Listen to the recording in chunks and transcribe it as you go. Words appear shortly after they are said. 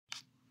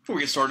Before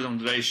we get started on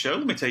today's show,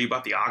 let me tell you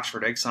about the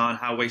Oxford Exxon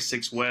Highway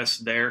 6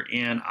 West there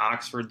in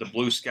Oxford, the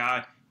Blue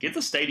Sky. Get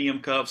the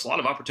Stadium Cups. A lot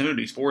of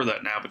opportunities for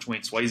that now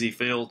between Swayze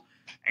Field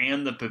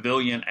and the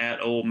Pavilion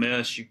at Ole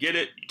Miss. You get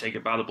it, you take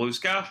it by the Blue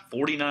Sky.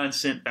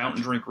 49-cent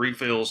fountain drink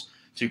refills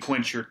to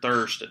quench your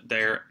thirst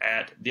there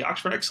at the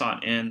Oxford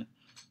Exxon in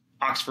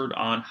Oxford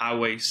on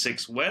Highway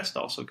 6 West.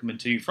 Also coming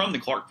to you from the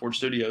Clark Ford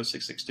Studio,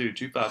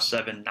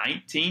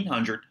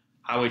 662-257-1900,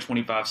 Highway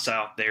 25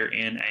 South there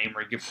in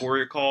Amory. Give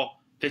Corey a call.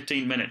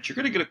 15 minutes. You're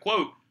going to get a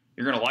quote.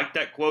 You're going to like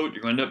that quote.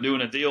 You're going to end up doing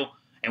a deal.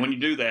 And when you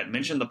do that,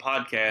 mention the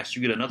podcast,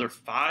 you get another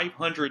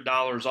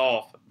 $500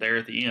 off there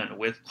at the end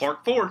with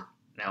Clark Ford.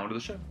 Now into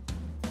the show.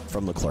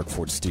 From the Clark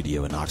Ford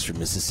Studio in Oxford,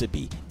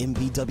 Mississippi,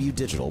 MBW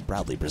Digital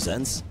proudly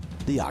presents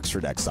the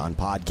Oxford Exxon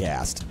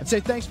Podcast. I'd say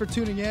thanks for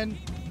tuning in,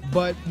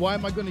 but why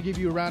am I going to give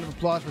you a round of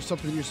applause for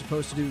something you're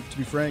supposed to do, to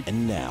be frank?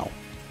 And now,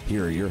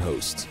 here are your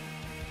hosts,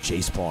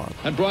 Chase Parham.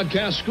 And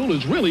broadcast school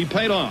has really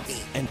paid off.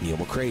 And Neil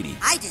McCready.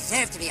 I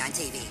deserve to be on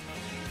TV.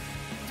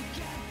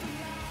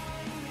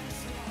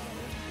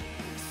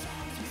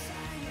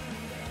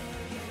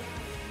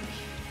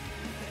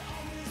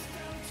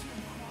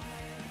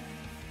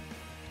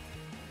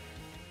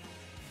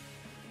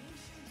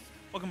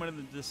 Welcome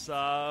into this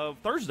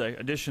Thursday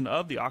edition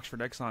of the Oxford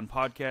Exxon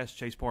Podcast.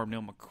 Chase Parham,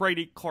 Neil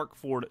McCready, Clark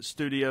Ford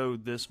Studio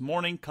this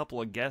morning.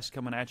 Couple of guests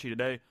coming at you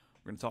today.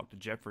 We're going to talk to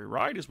Jeffrey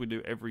Wright, as we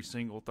do every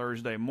single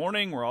Thursday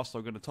morning. We're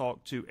also going to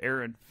talk to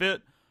Aaron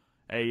Fitt,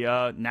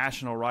 a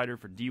national writer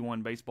for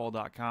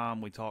D1Baseball.com.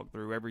 We talk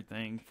through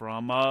everything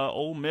from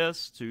Ole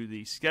Miss to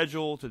the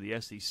schedule to the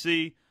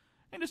SEC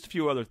and just a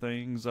few other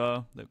things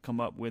that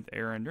come up with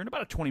Aaron during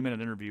about a 20-minute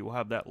interview. We'll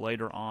have that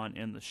later on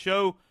in the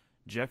show.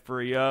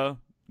 Jeffrey,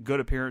 good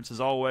appearance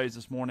as always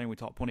this morning. We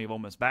talk plenty of Ole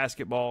Miss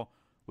basketball.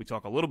 We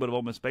talk a little bit of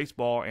Ole Miss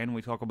baseball, and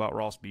we talk about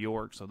Ross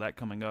Bjork. So that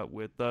coming up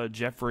with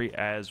Jeffrey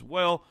as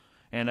well.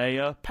 And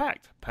a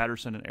packed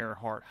Patterson and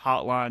Earhart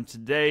hotline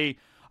today.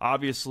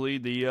 Obviously,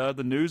 the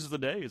news of the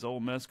day is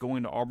Ole Miss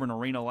going to Auburn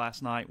Arena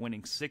last night,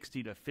 winning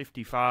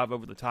 60-55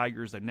 over the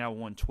Tigers. They've now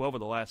won 12 of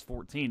the last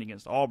 14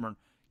 against Auburn,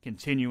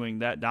 continuing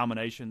that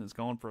domination that's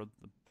gone for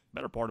the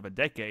better part of a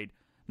decade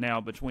now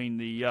between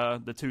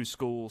the two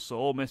schools. So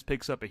Ole Miss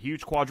picks up a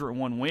huge quadrant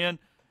one win,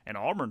 and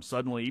Auburn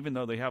suddenly, even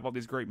though they have all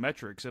these great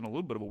metrics, in a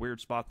little bit of a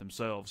weird spot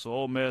themselves. So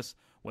Ole Miss,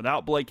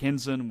 without Blake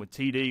Henson, with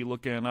TD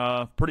looking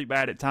pretty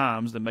bad at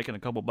times, then making a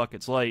couple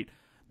buckets late,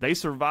 they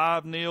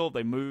survive, Neil.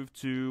 They move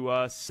to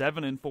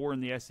 7-4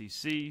 in the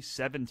SEC,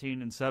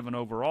 17-7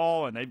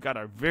 overall, and they've got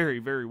a very,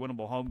 very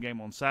winnable home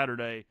game on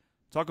Saturday.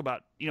 Talk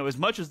about, as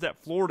much as that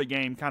Florida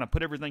game kind of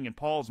put everything in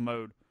pause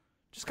mode,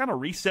 just kind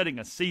of resetting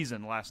a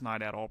season last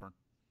night at Auburn.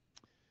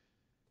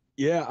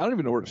 Yeah, I don't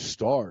even know where to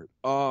start.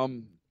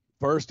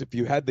 First, if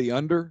you had the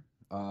under,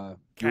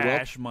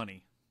 cash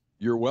money.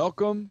 You're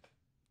welcome.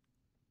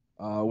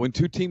 When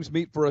two teams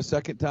meet for a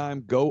second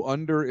time, go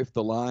under if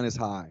the line is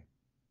high.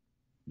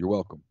 You're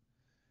welcome.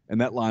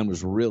 And that line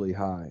was really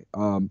high.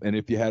 And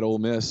if you had Ole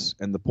Miss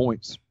and the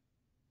points,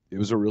 it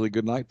was a really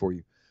good night for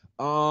you.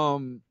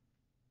 So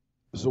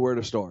where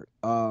to start?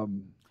 By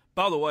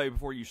the way,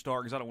 before you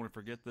start, because I don't want to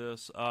forget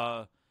this,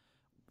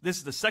 this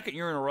is the second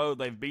year in a row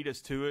they've beat us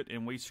to it,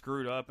 and we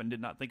screwed up and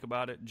did not think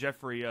about it.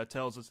 Jeffrey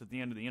tells us at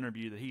the end of the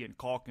interview that he and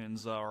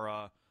Calkins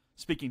are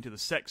speaking to the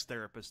sex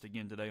therapist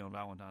again today on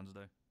Valentine's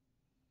Day.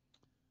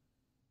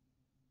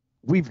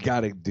 We've got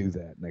to do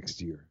that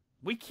next year.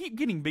 We keep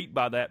getting beat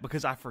by that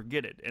because I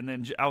forget it. And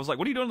then I was like,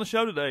 what are you doing on the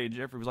show today? And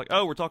Jeffrey was like,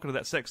 oh, we're talking to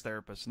that sex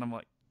therapist. And I'm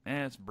like,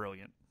 it's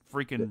brilliant.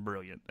 Freaking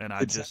brilliant. And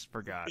I just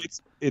forgot.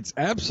 It's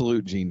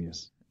absolute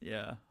genius.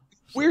 Yeah.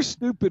 We're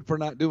stupid for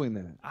not doing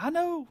that. I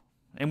know.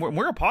 And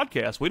we're a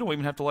podcast. We don't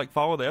even have to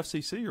follow the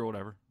FCC or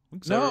whatever. We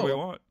can say whatever we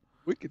want.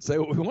 We can say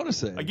what we want to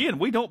say. Again,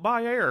 we don't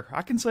buy air.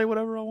 I can say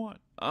whatever I want.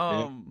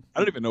 I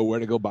don't even know where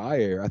to go buy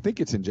air. I think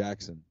it's in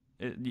Jackson.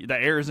 The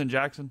air is in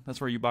Jackson?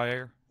 That's where you buy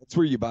air? That's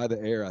where you buy the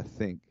air, I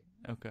think.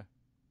 Okay.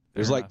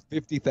 There's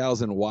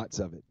 50,000 watts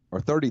of it or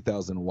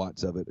 30,000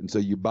 watts of it. And so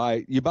you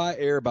buy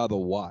air by the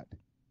watt.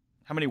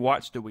 How many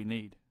watts do we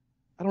need?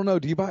 I don't know.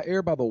 Do you buy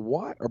air by the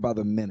watt or by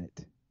the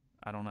minute?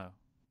 I don't know.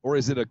 Or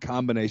is it a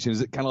combination?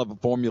 Is it kind of a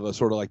formula,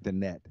 sort of like the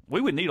net?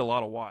 We would need a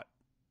lot of watt.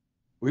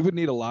 We would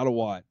need a lot of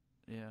watt.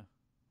 Yeah.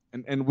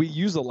 And we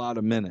use a lot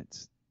of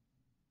minutes.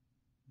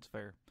 It's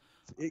fair.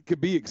 It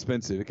could be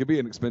expensive. It could be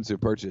an expensive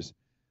purchase.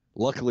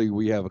 Luckily,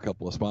 we have a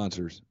couple of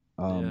sponsors,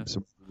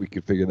 so we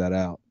could figure that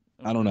out.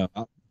 Okay. I don't know.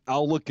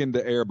 I'll look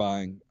into air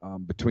buying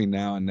between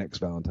now and next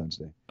Valentine's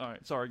Day. All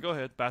right. Sorry. Go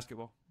ahead.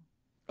 Basketball.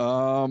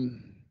 All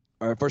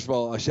right. First of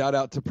all, a shout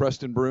out to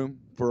Preston Broom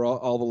for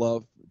all the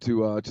love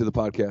to the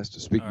podcast.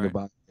 Speaking of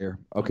buying air.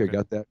 Okay,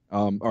 got that.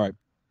 All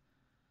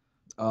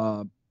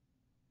right.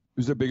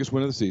 Who's their biggest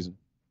win of the season?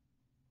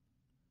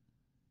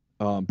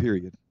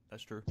 Period.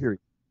 That's true. Period.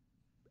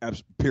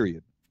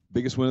 Period.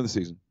 Biggest win of the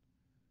season.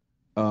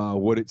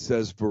 What it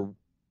says for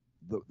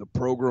the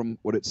program,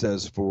 what it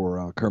says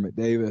for Kermit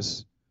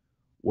Davis,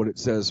 what it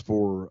says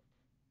for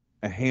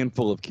a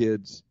handful of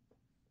kids,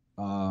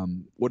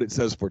 what it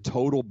says for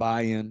total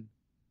buy-in.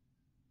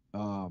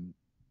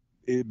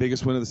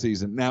 Biggest win of the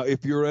season. Now,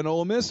 if you're an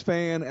Ole Miss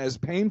fan, as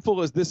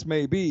painful as this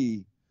may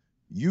be,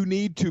 you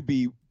need to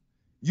be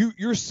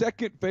your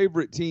second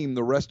favorite team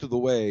the rest of the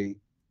way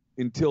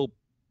until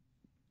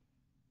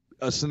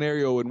a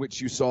scenario in which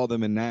you saw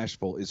them in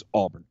Nashville is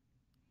Auburn.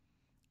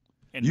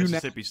 And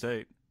Mississippi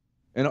State.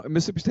 And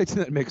Mississippi State's in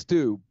that mix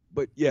too.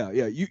 But, yeah.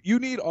 You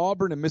need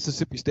Auburn and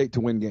Mississippi State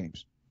to win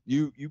games.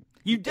 You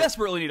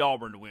desperately need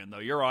Auburn to win, though.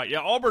 You're right.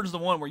 Yeah, Auburn's the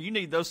one where you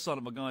need those son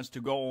of a guns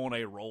to go on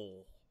a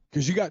roll.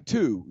 Because you got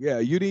two. Yeah,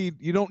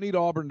 you don't need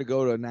Auburn to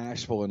go to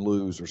Nashville and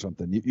lose or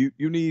something.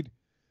 You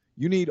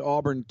need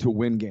Auburn to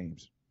win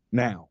games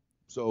now.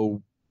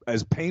 So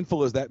as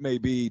painful as that may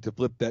be to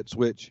flip that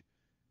switch,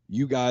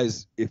 you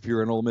guys, if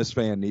you're an Ole Miss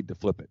fan, need to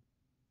flip it.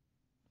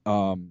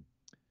 All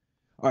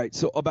right,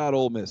 so about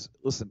Ole Miss.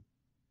 Listen,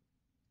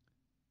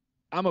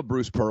 I'm a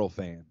Bruce Pearl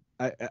fan.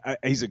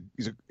 He's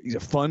a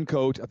fun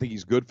coach. I think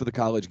he's good for the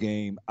college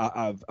game.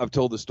 I've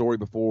told this story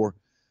before.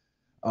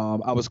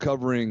 I was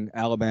covering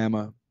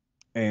Alabama,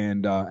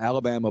 and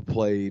Alabama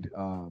played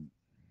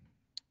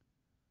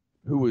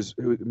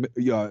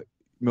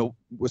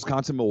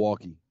Wisconsin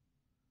Milwaukee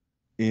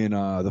in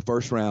the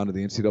first round of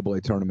the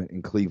NCAA tournament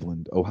in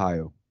Cleveland,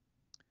 Ohio,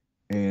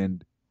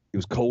 and it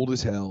was cold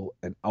as hell,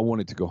 and I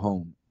wanted to go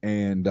home.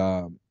 And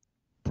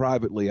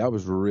privately, I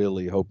was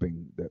really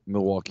hoping that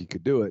Milwaukee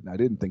could do it, and I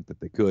didn't think that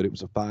they could. It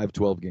was a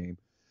 5-12 game,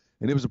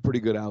 and it was a pretty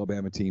good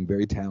Alabama team,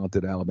 very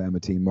talented Alabama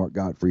team, Mark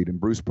Gottfried. And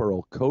Bruce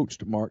Pearl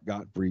coached Mark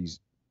Gottfried,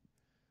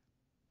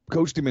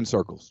 coached him in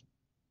circles,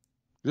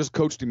 just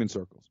coached him in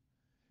circles.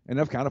 And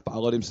I've kind of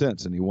followed him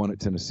since, and he won at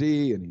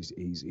Tennessee, and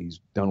he's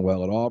done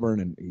well at Auburn,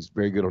 and he's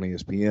very good on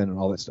ESPN and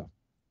all that stuff.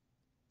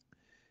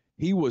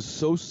 He was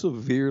so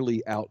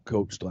severely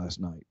outcoached last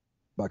night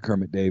by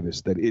Kermit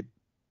Davis that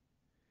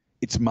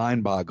it's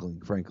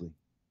mind-boggling, frankly.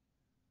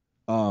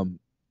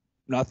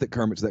 Not that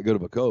Kermit's that good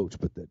of a coach,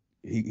 but that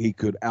he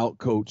could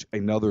outcoach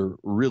another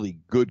really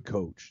good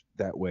coach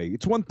that way.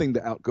 It's one thing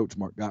to outcoach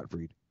Mark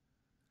Gottfried.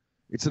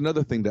 It's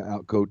another thing to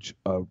outcoach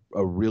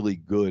a really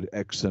good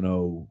X and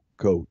O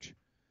coach.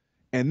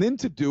 And then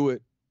to do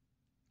it,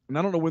 and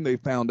I don't know when they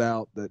found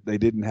out that they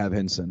didn't have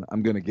Henson.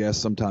 I'm going to guess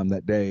sometime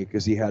that day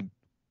because he had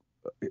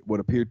what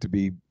appeared to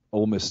be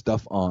Ole Miss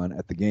stuff on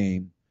at the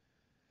game.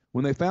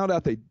 When they found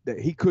out that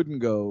he couldn't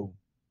go,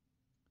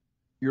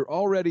 you're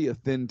already a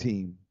thin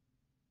team.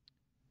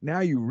 Now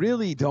you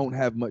really don't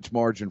have much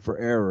margin for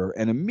error,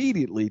 and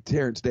immediately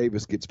Terrence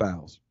Davis gets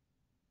fouls.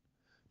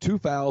 2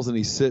 fouls, and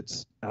he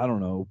sits, I don't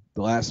know,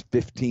 the last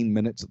 15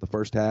 minutes of the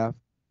first half,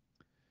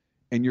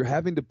 and you're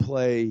having to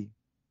play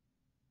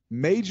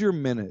major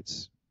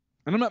minutes.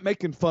 And I'm not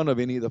making fun of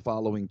any of the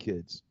following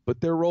kids,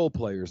 but they're role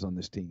players on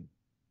this team.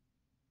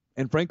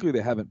 And frankly,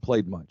 they haven't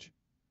played much.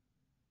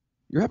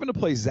 You're having to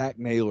play Zach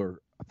Naylor.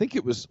 I think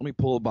it was, let me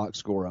pull a box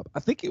score up. I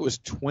think it was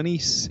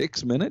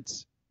 26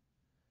 minutes.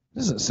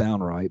 Doesn't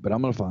sound right, but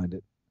I'm going to find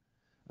it.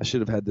 I should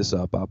have had this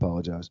up. I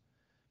apologize.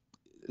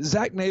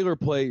 Zach Naylor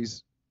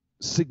plays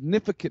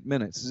significant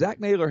minutes. Zach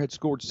Naylor had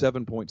scored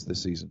 7 points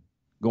this season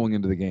going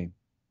into the game.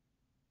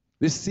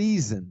 This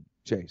season,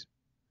 Chase.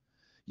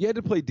 You had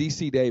to play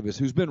D.C. Davis,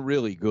 who's been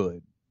really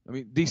good. I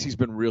mean, D.C.'s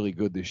been really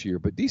good this year,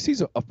 but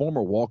D.C.'s a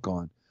former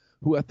walk-on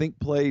who I think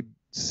played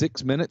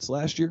 6 minutes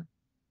last year.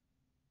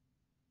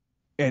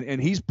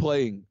 And he's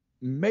playing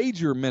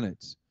major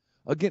minutes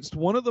against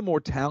one of the more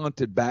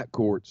talented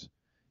backcourts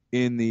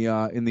in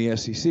the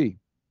SEC.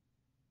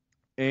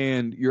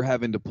 And you're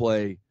having to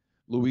play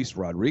Luis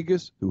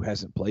Rodriguez, who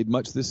hasn't played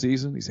much this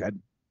season. He's had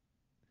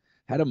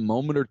a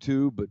moment or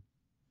two, but,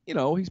 you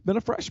know, he's been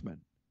a freshman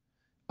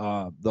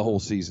the whole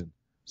season.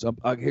 So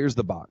here's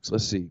the box.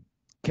 Let's see.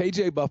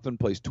 KJ Buffin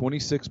plays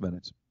 26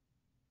 minutes.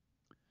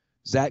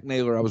 Zach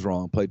Naylor, I was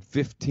wrong, played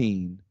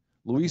 15.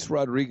 Luis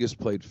Rodriguez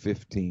played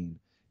 15.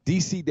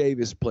 D.C.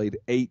 Davis played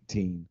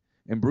 18.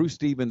 And Bruce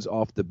Stevens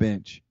off the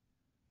bench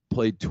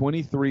played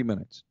 23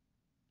 minutes.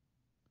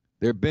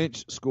 Their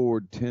bench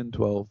scored 10,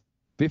 12,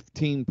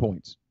 15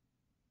 points.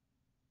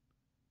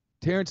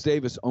 Terrence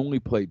Davis only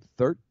played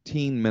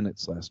 13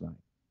 minutes last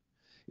night.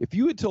 If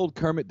you had told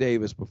Kermit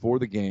Davis before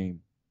the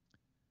game,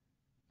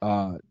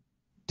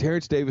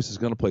 Terrence Davis is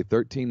going to play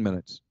 13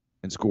 minutes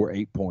and score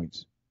 8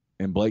 points,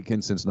 and Blake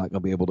Hinson's not going to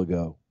be able to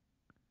go,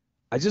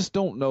 I just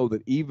don't know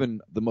that even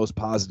the most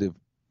positive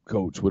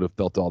coach would have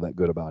felt all that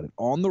good about it.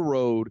 On the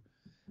road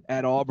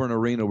at Auburn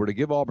Arena, where, to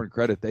give Auburn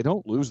credit, they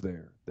don't lose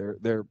there.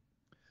 They're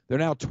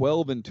now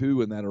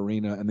 12-2 in that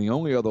arena, and the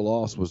only other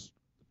loss was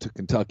to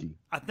Kentucky.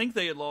 I think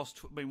they had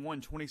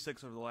won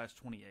 26 over the last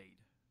 28,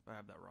 if I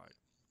have that right.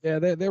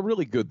 Yeah, they're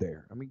really good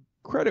there. I mean,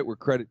 credit where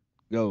credit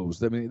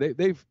goes. I mean,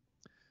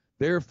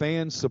 their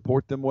fans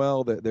support them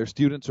well. Their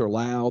students are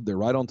loud. They're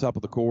right on top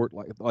of the court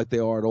like they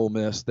are at Ole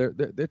Miss.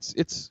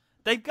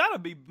 They've got to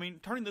be,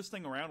 turning this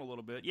thing around a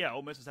little bit. Yeah,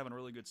 Ole Miss is having a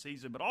really good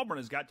season, but Auburn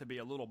has got to be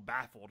a little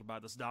baffled by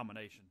this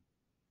domination.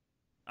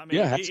 I mean,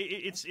 yeah,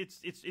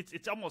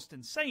 it's almost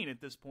insane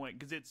at this point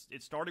because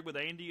it started with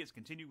Andy, it's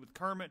continued with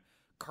Kermit.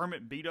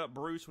 Kermit beat up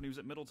Bruce when he was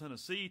at Middle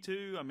Tennessee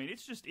too. I mean,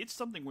 it's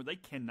something where they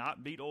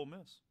cannot beat Ole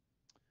Miss.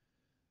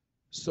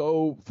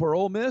 So for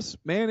Ole Miss,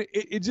 man,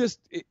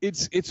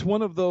 it's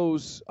one of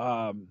those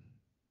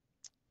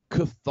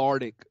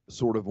cathartic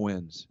sort of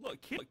wins.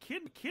 Look,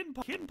 Kid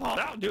Paul,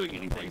 without doing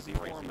anything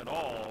for him at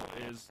all,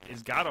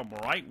 is got them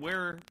right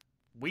where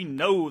we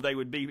know they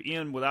would be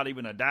in without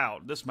even a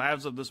doubt. This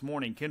Mavs of this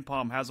morning, Ken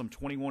Palm has them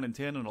 21-10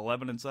 and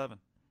 11-7.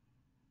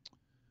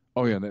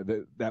 Oh yeah,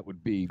 that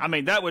would be. I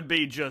mean, that would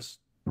be just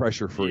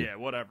pressure free. Yeah,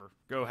 whatever.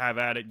 Go have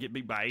at it. Get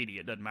beat by 80.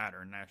 It doesn't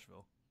matter in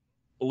Nashville.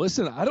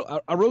 Listen,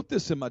 I wrote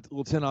this in my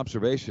little 10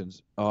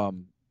 observations. I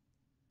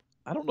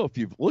don't know if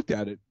you've looked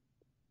at it.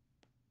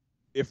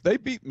 If they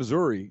beat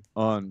Missouri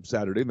on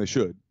Saturday, and they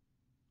should,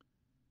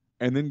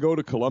 and then go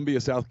to Columbia,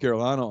 South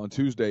Carolina on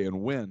Tuesday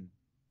and win,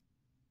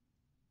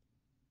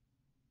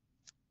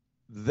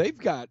 they've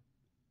got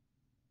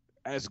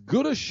as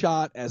good a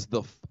shot as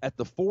at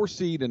the 4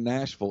 seed in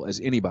Nashville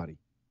as anybody.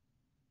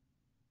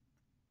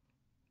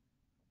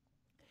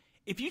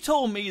 If you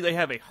told me they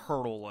have a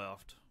hurdle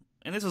left,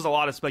 and this is a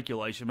lot of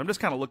speculation, but I'm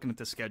just kind of looking at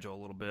the schedule a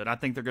little bit. I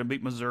think they're going to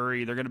beat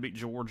Missouri. They're going to beat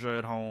Georgia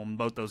at home,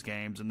 both those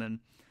games. And then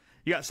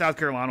you got South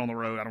Carolina on the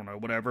road. I don't know,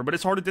 whatever. But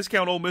it's hard to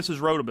discount Ole Miss's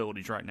road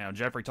abilities right now.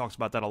 Jeffrey talks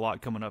about that a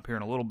lot coming up here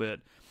in a little bit.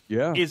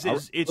 Yeah. It's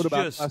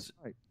just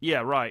 – yeah,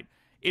 right.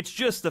 It's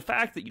just the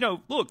fact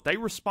that, look, they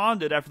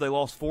responded after they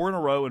lost 4 in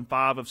a row and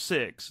 5 of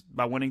 6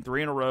 by winning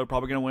 3 in a row,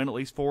 probably going to win at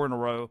least 4 in a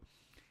row.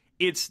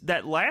 It's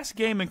that last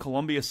game in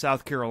Columbia,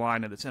 South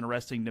Carolina that's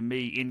interesting to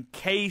me in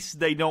case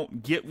they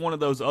don't get one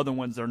of those other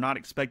ones they're not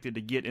expected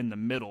to get in the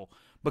middle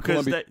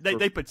because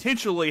they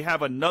potentially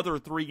have another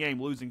 3-game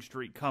losing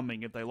streak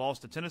coming if they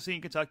lost to Tennessee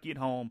and Kentucky at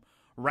home,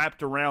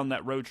 wrapped around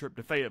that road trip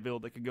to Fayetteville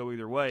that could go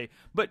either way.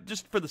 But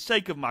just for the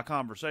sake of my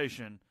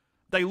conversation,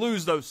 they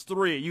lose those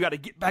 3. You got to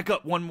get back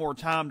up one more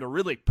time to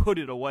really put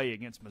it away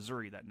against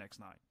Missouri that next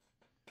night.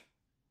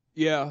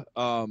 Yeah,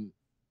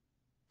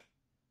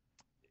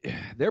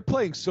 they're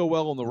playing so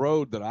well on the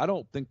road that I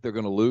don't think they're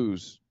going to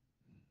lose.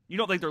 You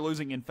don't think they're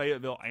losing in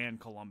Fayetteville and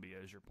Columbia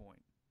is your point?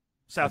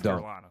 South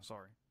Carolina,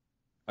 sorry.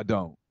 I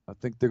don't. I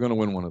think they're going to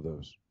win one of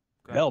those.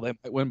 Okay. Hell, they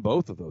might win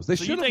both of those. They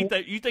should.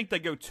 You think they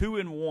go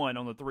 2-1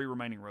 on the 3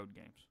 remaining road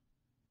games?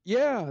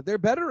 Yeah, they're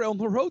better on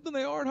the road than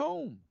they are at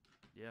home.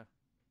 Yeah.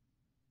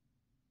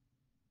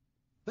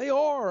 They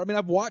are. I mean,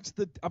 I've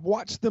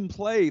watched them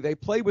play. They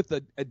play with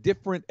a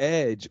different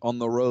edge on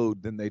the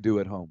road than they do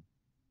at home.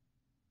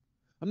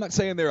 I'm not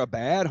saying they're a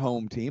bad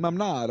home team. I'm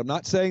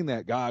not saying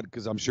that, God,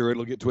 because I'm sure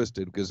it'll get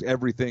twisted because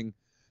everything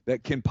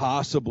that can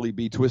possibly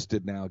be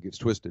twisted now gets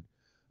twisted.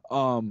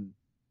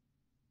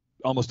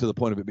 Almost to the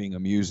point of it being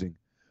amusing.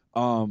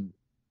 But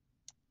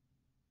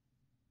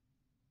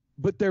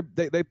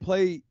they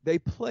play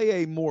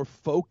a more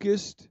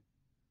focused,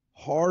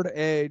 hard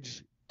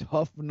edge,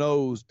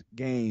 tough-nosed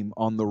game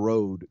on the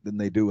road than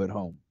they do at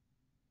home.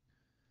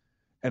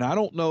 And I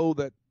don't know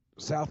that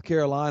South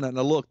Carolina,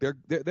 now look,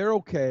 they're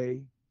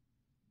okay,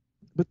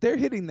 but they're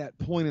hitting that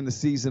point in the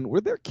season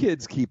where their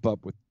kids keep up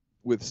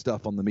with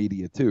stuff on the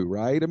media too,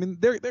 right? I mean,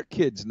 their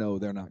kids know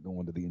they're not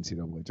going to the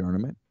NCAA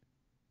tournament.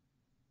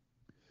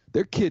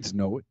 Their kids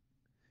know it.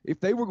 If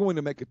they were going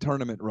to make a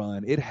tournament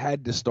run, it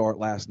had to start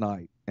last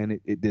night, and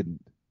it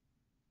didn't.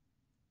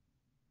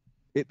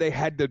 They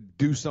had to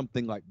do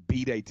something like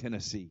beat a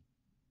Tennessee,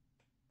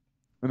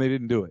 and they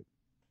didn't do it.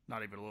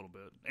 Not even a little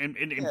bit. And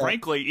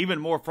frankly, even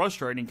more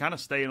frustrating, kind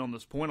of staying on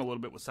this point a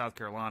little bit with South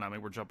Carolina. I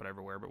mean, we're jumping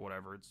everywhere, but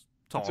whatever. It's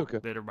talk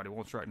that everybody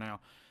wants right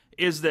now.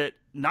 Is that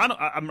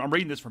I'm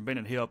reading this from Ben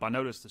and Hip. I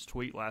noticed this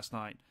tweet last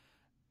night.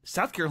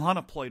 South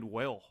Carolina played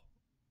well.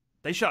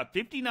 They shot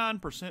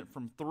 59%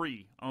 from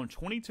 3 on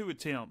 22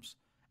 attempts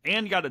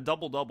and got a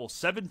double-double,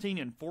 17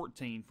 and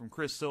 14 from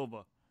Chris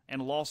Silva,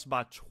 and lost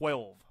by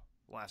 12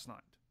 last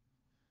night.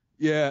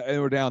 Yeah,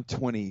 and we're down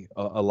 20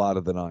 a lot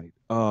of the night.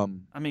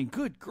 I mean,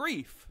 good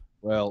grief.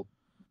 Well,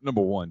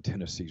 number one,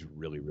 Tennessee's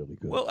really, really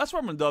good. Well, that's where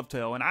I'm going to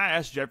dovetail, and I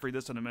asked Jeffrey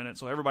this in a minute,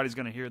 so everybody's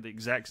going to hear the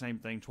exact same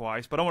thing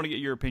twice, but I want to get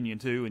your opinion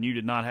too, and you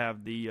did not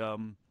have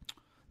the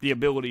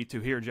ability to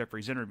hear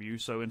Jeffrey's interview,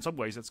 so in some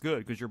ways that's good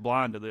because you're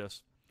blind to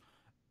this.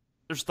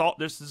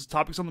 This is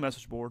topics on the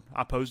message board.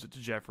 I posed it to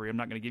Jeffrey. I'm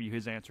not going to give you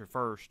his answer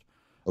first.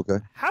 Okay.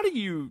 How do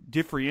you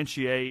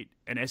differentiate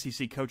an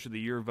SEC Coach of the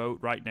Year vote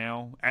right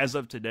now, as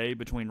of today,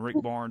 between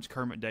Rick Barnes,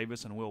 Kermit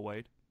Davis, and Will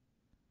Wade?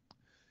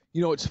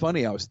 You know, it's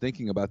funny. I was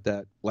thinking about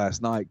that last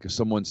night because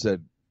someone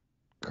said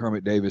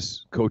Kermit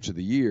Davis Coach of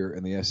the Year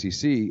in the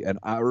SEC, and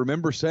I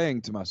remember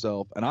saying to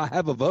myself, and I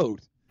have a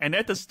vote. And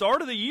at the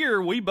start of the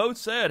year, we both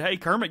said, hey,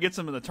 Kermit gets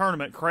him in the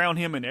tournament, crown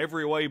him in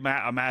every way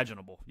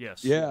imaginable.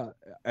 Yes. Yeah,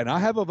 and I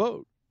have a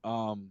vote.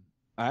 I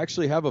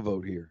actually have a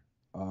vote here.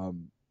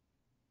 And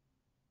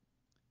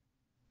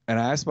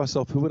I asked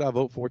myself, who would I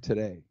vote for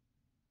today?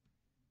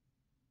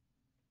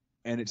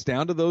 And it's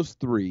down to those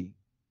 3.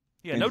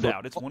 Yeah, no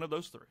doubt. It's one of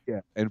those 3.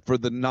 Yeah, and for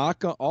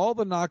all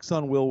the knocks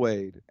on Will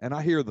Wade, and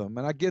I hear them,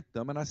 and I get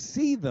them, and I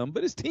see them,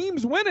 but his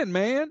team's winning,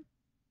 man.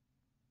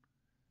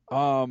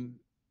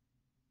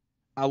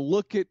 I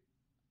look at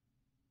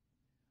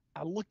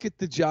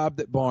the job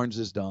that Barnes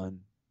has done.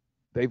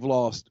 They've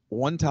lost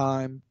one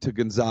time to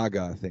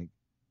Gonzaga, I think.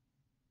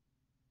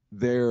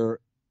 They're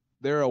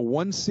a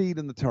 1 seed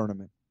in the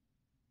tournament.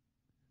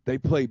 They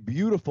play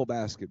beautiful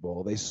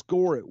basketball. They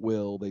score at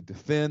will. They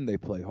defend. They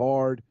play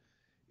hard.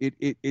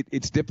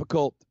 It's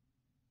difficult.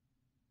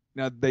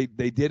 Now, they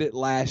did it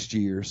last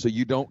year, so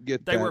you don't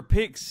get They that. were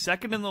picked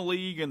second in the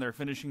league, and they're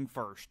finishing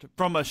first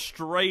from a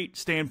straight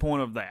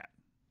standpoint of that.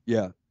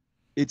 Yeah.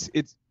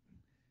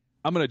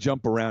 I'm going to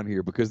jump around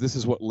here because this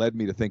is what led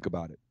me to think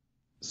about it.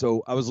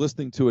 So I was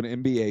listening to an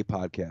NBA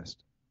podcast,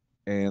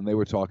 and they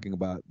were talking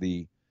about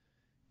the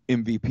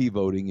MVP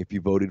voting. If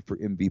you voted for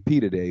MVP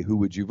today, who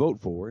would you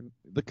vote for? And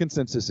the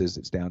consensus is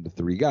it's down to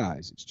 3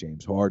 guys. It's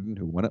James Harden,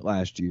 who won it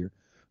last year,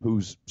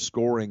 who's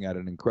scoring at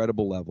an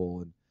incredible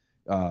level and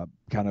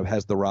kind of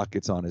has the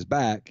Rockets on his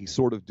back. He's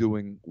sort of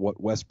doing what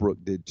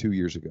Westbrook did 2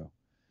 years ago.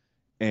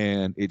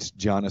 And it's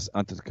Giannis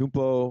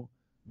Antetokounmpo,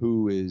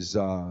 who is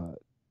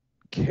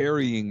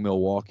carrying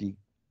Milwaukee,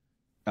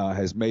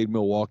 has made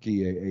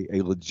Milwaukee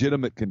a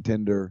legitimate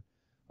contender.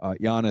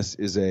 Giannis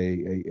is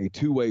a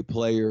two-way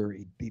player.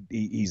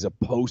 He's a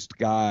post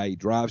guy. He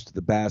drives to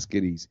the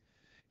basket. He's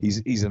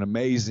an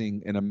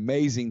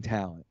amazing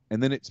talent.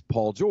 And then it's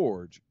Paul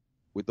George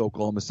with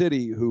Oklahoma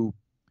City, who,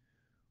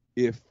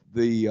 if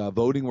the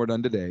voting were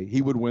done today,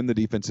 he would win the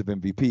defensive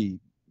MVP.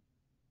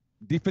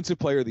 Defensive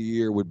Player of the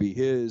Year would be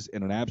his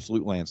in an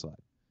absolute landslide.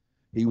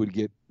 He would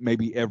get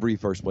maybe every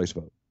first-place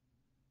vote.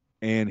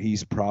 And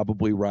he's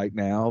probably right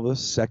now the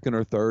second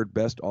or third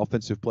best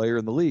offensive player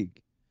in the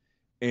league.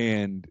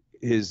 And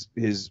his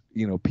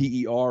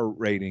PER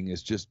rating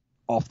is just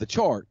off the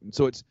chart. And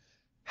so it's,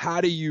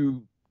 how do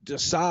you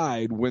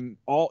decide when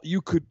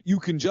you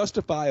can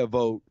justify a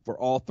vote for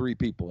all 3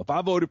 people? If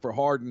I voted for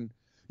Harden,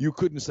 you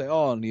couldn't say,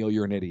 "Oh, Neil,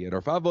 you're an idiot." Or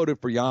if I voted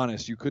for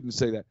Giannis, you couldn't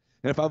say that.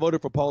 And if I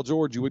voted for Paul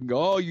George, you wouldn't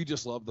go, "Oh, you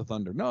just love the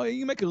Thunder." No,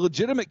 you make a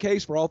legitimate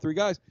case for all 3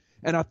 guys.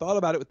 And I thought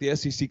about it with the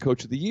SEC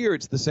Coach of the Year.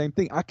 It's the same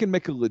thing. I can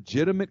make a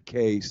legitimate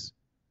case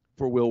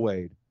for Will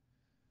Wade.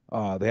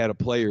 They had a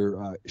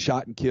player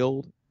shot and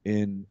killed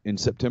in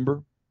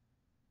September.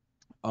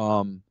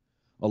 A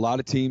lot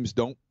of teams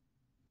don't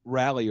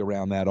rally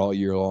around that all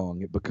year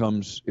long. It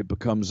becomes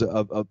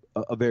a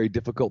very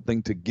difficult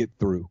thing to get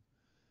through.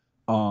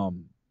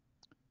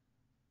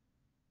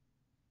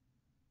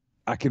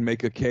 I can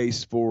make a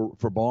case for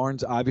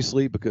Barnes,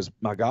 obviously, because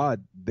my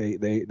God,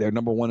 they're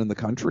number 1 in the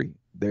country.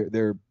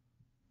 They're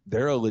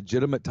a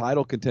legitimate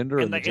title contender.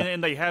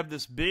 And they have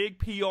this big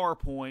PR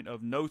point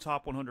of no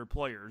top 100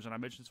 players. And I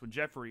mentioned this with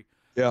Jeffrey.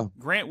 Yeah.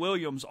 Grant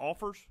Williams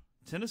offers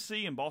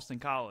Tennessee and Boston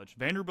College.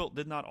 Vanderbilt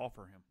did not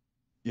offer him.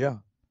 Yeah.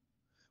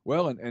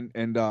 Well,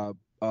 and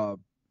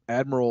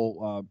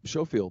Admiral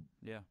Schofield.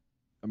 Yeah.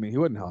 I mean, he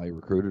wasn't highly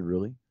recruited,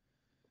 really.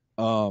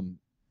 And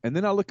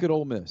then I look at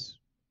Ole Miss.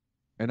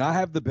 And I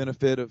have the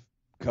benefit of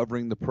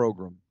covering the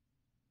program.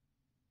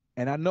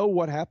 And I know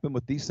what happened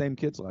with these same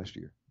kids last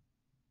year.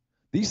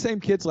 These same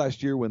kids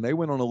last year, when they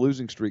went on a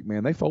losing streak,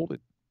 man, they folded.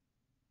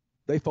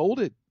 They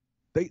folded.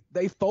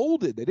 They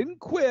folded. They didn't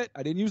quit.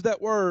 I didn't use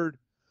that word,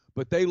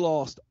 but they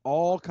lost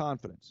all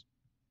confidence.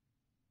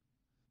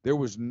 There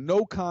was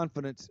no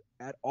confidence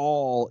at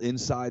all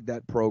inside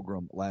that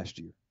program last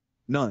year.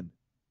 None.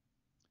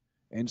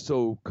 And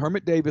so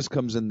Kermit Davis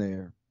comes in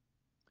there,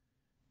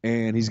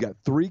 and he's got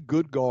 3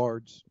 good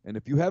guards. And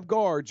if you have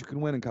guards, you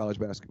can win in college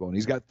basketball. And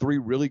he's got 3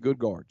 really good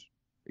guards,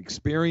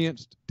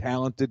 experienced,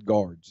 talented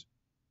guards.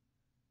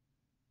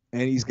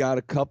 And he's got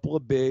a couple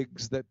of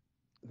bigs that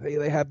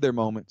they have their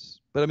moments.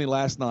 But, I mean,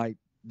 last night,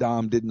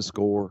 Dom didn't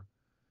score,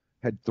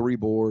 had 3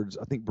 boards.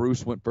 I think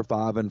Bruce went for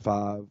 5 and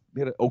 5. He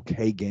had an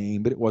okay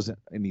game, but it wasn't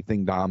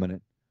anything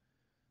dominant.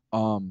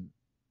 So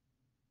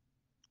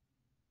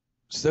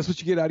that's what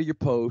you get out of your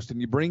post.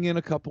 And you bring in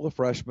a couple of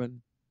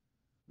freshmen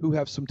who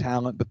have some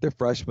talent, but they're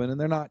freshmen, and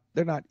they're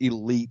not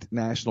elite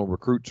national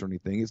recruits or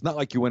anything. It's not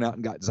like you went out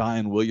and got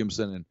Zion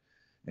Williamson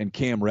and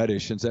Cam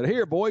Reddish and said,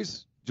 "Here,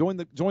 boys, join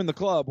the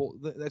club." Well,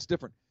 that's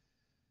different.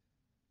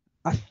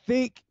 I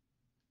think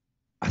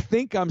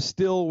I'm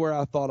still where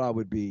I thought I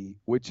would be,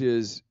 which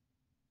is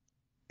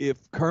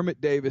if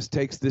Kermit Davis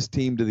takes this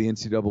team to the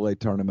NCAA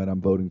tournament,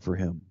 I'm voting for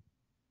him.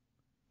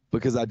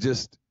 Because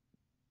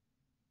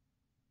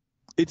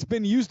it's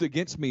been used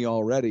against me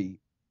already,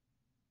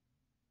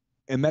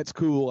 and that's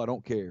cool. I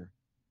don't care.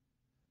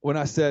 When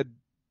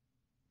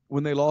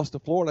they lost to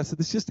Florida, I said,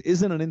 this just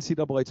isn't an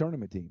NCAA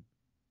tournament team.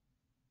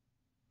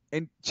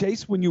 And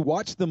Chase, when you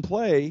watch them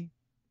play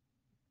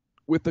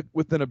with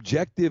an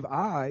objective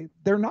eye,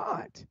 they're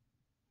not.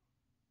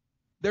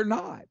 They're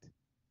not.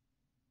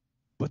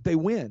 But they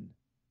win.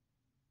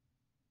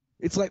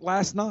 It's like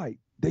last night.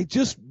 They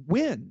just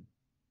win.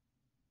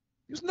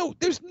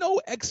 There's no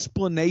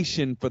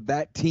explanation for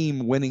that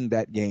team winning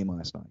that game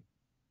last night.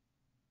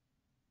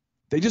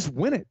 They just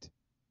win it.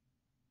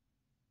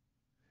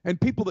 And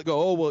people that go,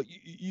 "Oh, well,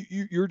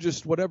 you're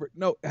just whatever."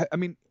 No, I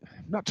mean,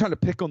 I'm not trying to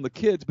pick on the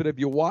kids, but have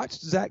you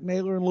watched Zach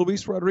Naylor and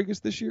Luis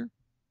Rodriguez this year?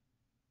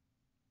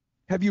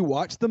 Have you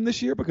watched them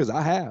this year? Because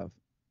I have.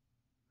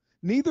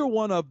 Neither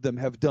one of them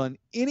have done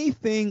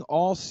anything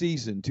all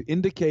season to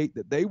indicate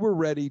that they were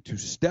ready to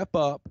step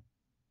up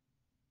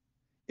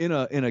in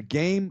a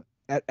game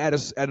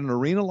at an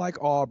arena like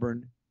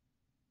Auburn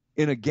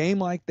in a game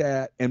like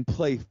that and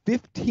play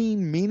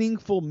 15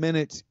 meaningful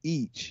minutes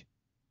each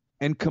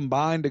and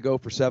combine to go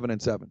for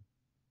 7-7.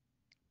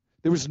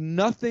 There was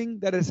nothing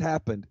that has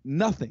happened,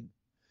 nothing,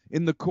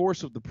 in the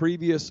course of the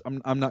previous.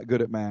 I'm not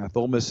good at math.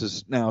 Ole Miss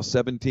is now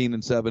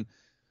 17-7.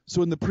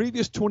 So in the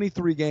previous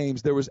 23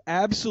 games, there was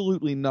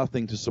absolutely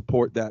nothing to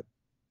support that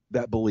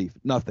belief.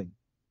 Nothing.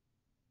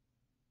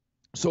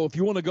 So if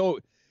you want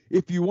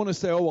to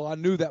say, oh, well, I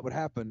knew that would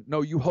happen.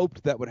 No, you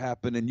hoped that would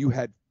happen, and you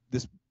had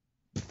this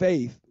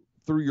faith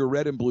through your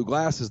red and blue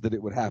glasses that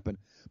it would happen.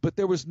 But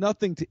there was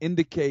nothing to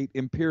indicate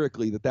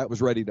empirically that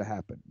was ready to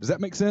happen. Does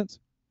that make sense?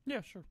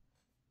 Yeah, sure.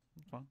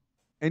 That's fine.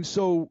 And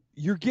so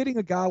you're getting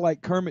a guy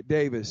like Kermit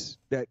Davis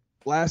that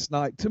last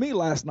night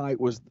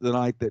was the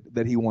night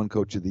that he won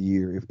Coach of the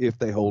Year if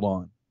they hold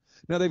on.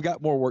 Now they've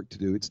got more work to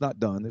do. It's not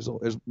done.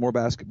 There's more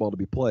basketball to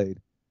be played,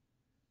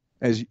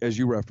 as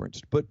you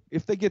referenced. But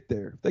if they get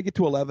there, if they get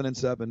to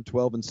 11-7,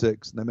 12-6,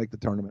 and they make the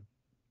tournament,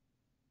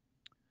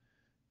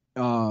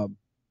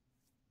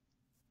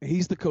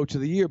 he's the Coach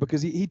of the Year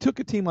because he took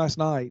a team last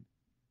night,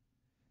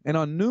 and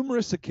on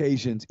numerous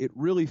occasions it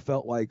really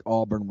felt like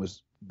Auburn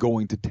was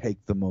going to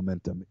take the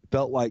momentum. It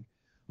felt like,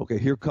 okay,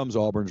 here comes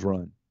Auburn's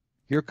run.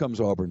 Here comes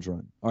Auburn's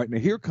run. All right, now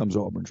here comes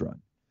Auburn's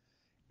run.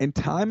 And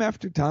time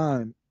after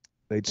time,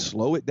 they'd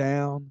slow it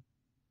down,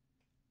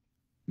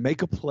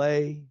 make a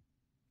play.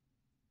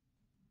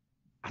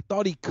 I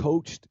thought he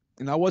coached,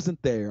 and I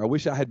wasn't there. I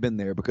wish I had been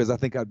there because I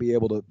think I'd be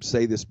able to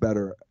say this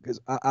better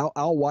because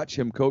I'll watch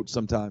him coach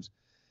sometimes.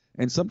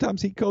 And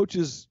sometimes he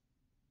coaches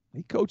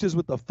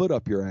with a foot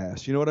up your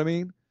ass. You know what I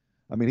mean?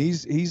 I mean,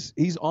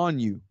 he's on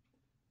you.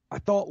 I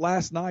thought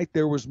last night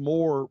there was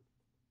more,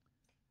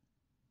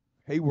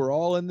 hey, we're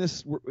all in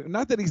this.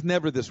 Not that he's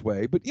never this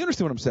way, but you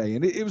understand what I'm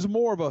saying. It was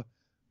more of a,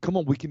 come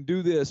on, we can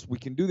do this.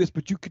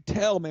 But you could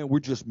tell, man, we're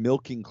just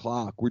milking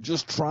clock. We're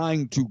just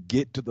trying to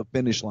get to the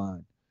finish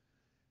line.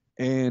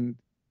 And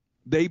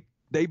they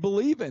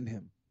believe in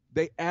him.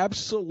 They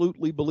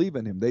absolutely believe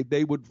in him.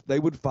 They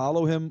would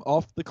follow him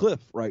off the cliff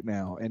right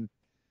now.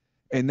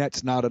 And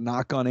that's not a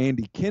knock on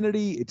Andy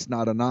Kennedy. It's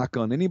not a knock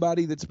on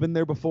anybody that's been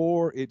there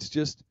before. It's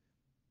just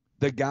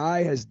the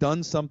guy has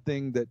done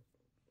something that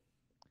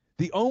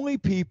the only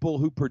people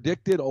who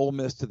predicted Ole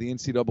Miss to the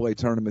NCAA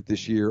tournament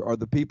this year are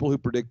the people who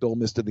predict Ole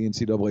Miss to the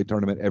NCAA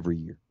tournament every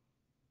year.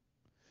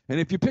 And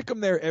if you pick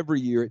them there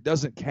every year, it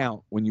doesn't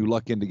count when you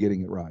luck into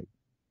getting it right.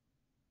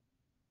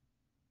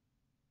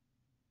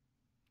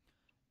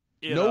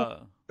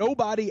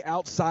 Nobody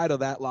outside of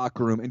that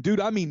locker room, and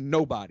dude, I mean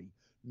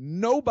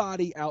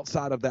nobody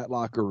outside of that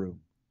locker room,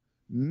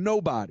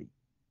 nobody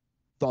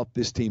thought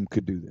this team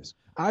could do this.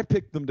 I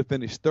picked them to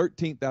finish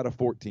 13th out of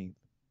 14th.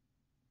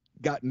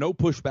 Got no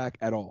pushback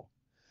at all.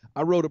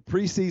 I wrote a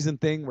preseason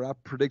thing where I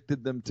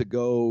predicted them to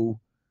go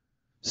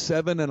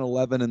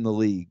 7-11 in the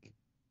league.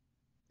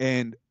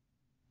 And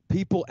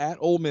people at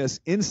Ole Miss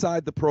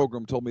inside the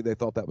program told me they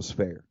thought that was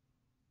fair.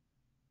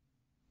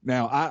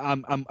 Now,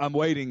 I'm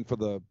waiting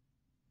for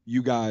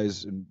you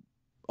guys and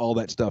all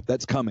that stuff.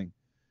 That's coming.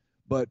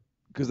 But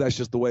because that's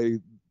just the way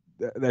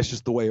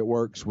it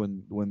works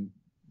when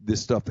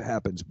this stuff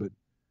happens. But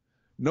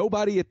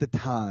nobody at the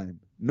time,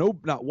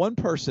 not one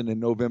person in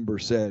November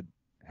said,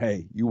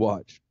 hey, you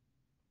watch.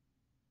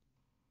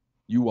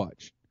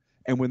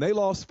 And when they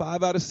lost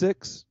 5 out of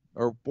 6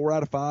 or 4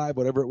 out of 5,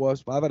 whatever it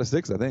was, 5 out of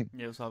 6, I think.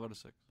 Yeah, it was 5 out of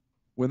 6.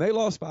 When they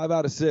lost 5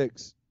 out of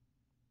 6,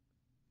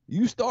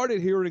 you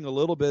started hearing a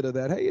little bit of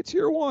that. Hey, it's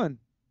year one.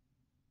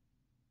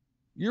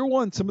 Year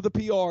one, some of the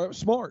PR,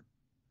 smart.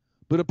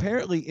 But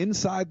apparently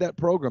inside that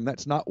program,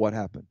 that's not what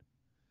happened.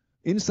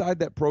 Inside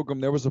that program,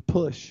 there was a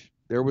push.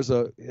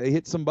 They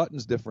hit some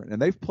buttons different,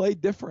 and they've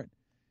played different.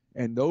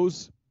 And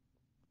those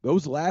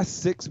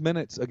last 6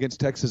 minutes against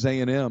Texas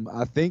A&M,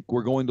 I think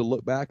we're going to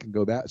look back and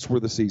go, that's where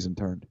the season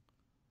turned.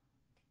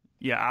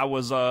 Yeah, I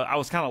was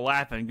kind of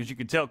laughing because you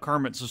could tell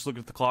Kermit's just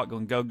looking at the clock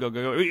going, go, go,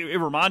 go, go. It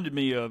reminded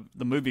me of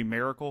the movie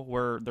Miracle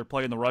where they're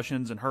playing the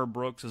Russians and Herb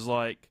Brooks is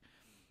like,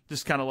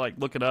 just kind of like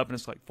looking up and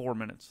it's like 4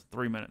 minutes,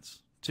 3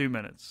 minutes, 2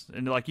 minutes.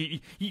 And like you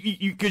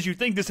because you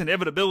think this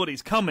inevitability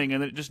is coming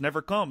and it just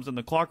never comes and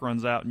the clock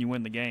runs out and you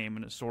win the game.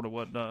 And it's sort of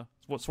what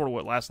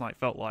last night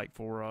felt like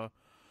for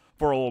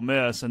Ole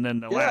Miss. And then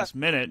the last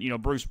minute,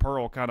 Bruce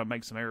Pearl kind of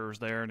makes some errors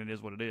there and it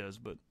is what it is.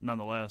 But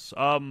nonetheless.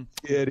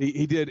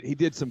 He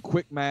did some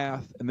quick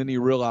math and then he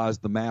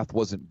realized the math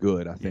wasn't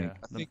good, I think.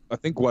 Yeah, I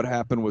think what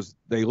happened was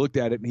they looked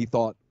at it and he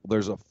thought,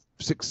 there's a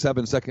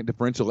 6-7 second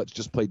differential. Let's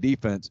just play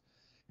defense.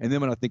 And then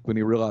when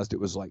he realized it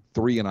was like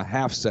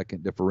 3.5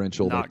 second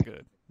differential. Not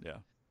good. Yeah.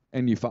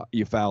 And you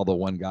foul the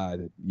one guy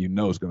that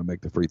is going to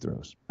make the free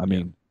throws. I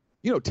mean,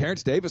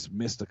 Terrence Davis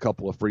missed a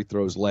couple of free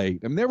throws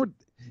late. I mean,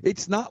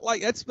 it's not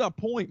like that's the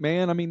point,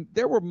 man. I mean,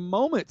 there were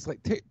moments like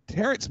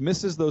Terrence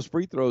misses those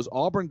free throws.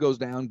 Auburn goes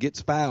down,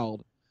 gets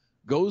fouled,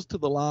 goes to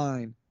the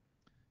line,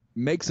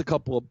 makes a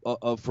couple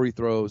of free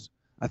throws.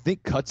 I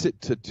think cuts it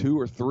to 2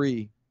 or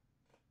 3.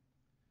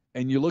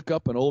 And you look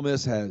up and Ole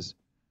Miss has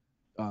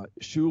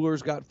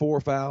Schuler's got 4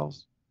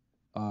 fouls.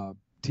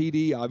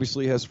 TD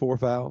obviously has 4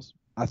 fouls.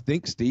 I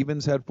think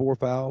Stevens had 4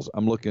 fouls.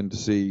 I'm looking to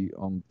see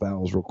on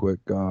fouls real quick.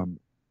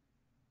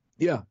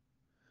 Yeah,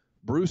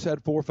 Bruce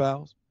had 4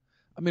 fouls.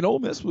 I mean, Ole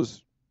Miss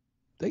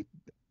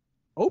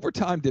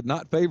overtime did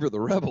not favor the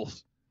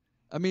Rebels.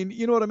 I mean,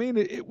 you know what I mean?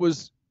 It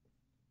was.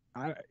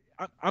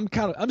 I'm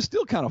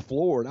still kind of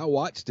floored. I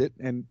watched it,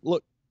 and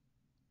look,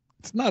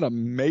 it's not a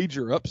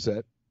major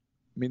upset.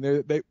 I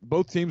mean, they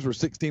both teams were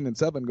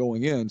 16-7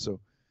 going in. So,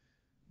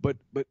 but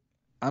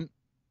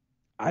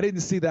I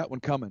didn't see that one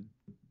coming.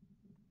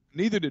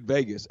 Neither did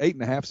Vegas.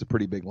 8.5 is a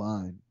pretty big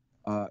line.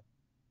 I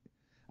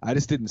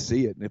just didn't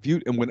see it.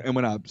 And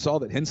when I saw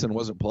that Henson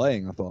wasn't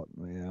playing, I thought,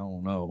 man, I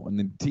don't know. And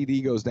then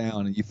TD goes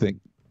down, and you think,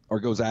 or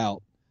goes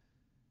out.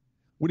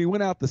 When he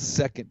went out the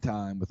second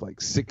time with like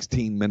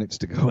 16 minutes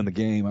to go in the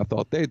game, I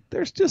thought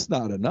there's just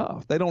not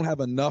enough. They don't have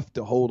enough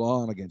to hold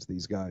on against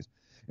these guys.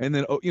 And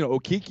then,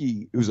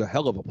 Okeke, who's a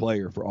hell of a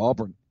player for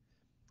Auburn.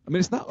 I mean,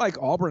 it's not like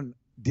Auburn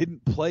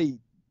didn't play.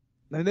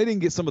 And they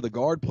didn't get some of the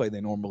guard play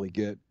they normally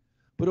get.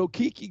 But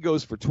Okeke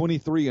goes for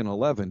 23 and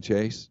 11,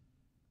 Chase.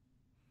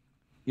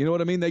 You know what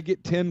I mean? They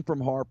get 10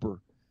 from Harper.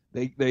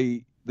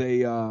 The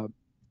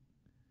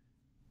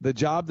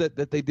job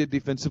that they did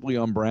defensively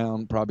on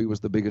Brown probably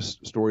was the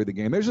biggest story of the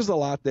game. There's just a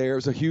lot there.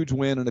 It's a huge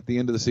win, and at the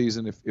end of the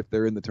season, if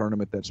they're in the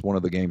tournament, that's one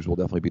of the games we'll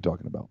definitely be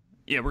talking about.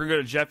 Yeah, we're going to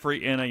go to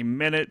Jeffrey in a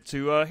minute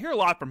to hear a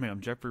lot from him.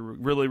 Jeffrey,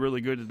 really,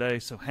 really good today,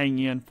 so hang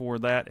in for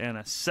that in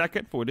a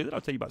second. Before we do that,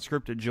 I'll tell you about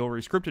Scripted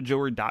Jewelry,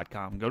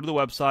 scriptedjewelry.com. Go to the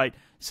website,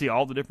 see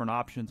all the different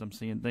options. I'm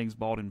seeing things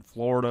bought in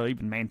Florida,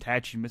 even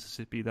Manatee,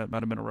 Mississippi. That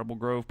might have been a Rebel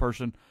Grove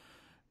person.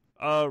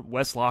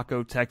 West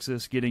Laco,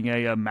 Texas, getting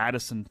a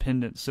Madison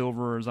pendant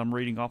silver as I'm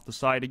reading off the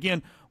site.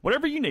 Again,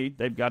 whatever you need,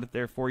 they've got it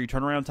there for you.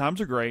 Turnaround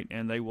times are great,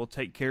 and they will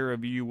take care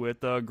of you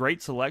with a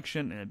great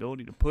selection and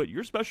ability to put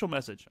your special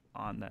message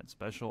on that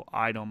special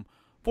item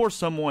for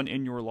someone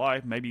in your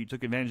life. Maybe you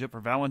took advantage of it for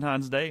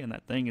Valentine's Day, and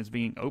that thing is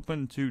being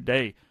opened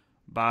today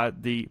by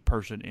the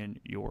person in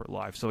your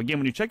life. So again,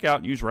 when you check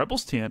out, use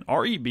Rebels10,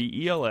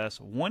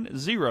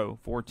 REBELS10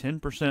 for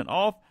 10%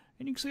 off,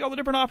 and you can see all the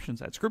different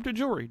options at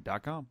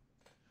scriptedjewelry.com.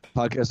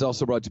 Podcast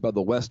also brought to you by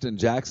the Westin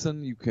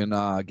Jackson. You can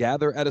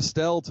gather at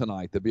Estelle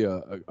tonight. That'd be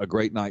a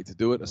great night to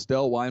do it.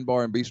 Estelle Wine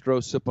Bar and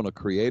Bistro, sip on a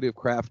creative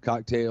craft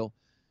cocktail.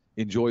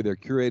 Enjoy their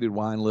curated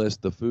wine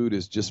list. The food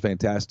is just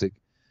fantastic.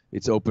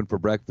 It's open for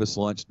breakfast,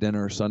 lunch,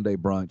 dinner, Sunday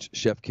brunch.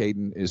 Chef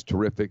Caden is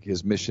terrific.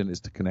 His mission is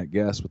to connect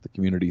guests with the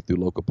community through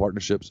local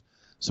partnerships.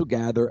 So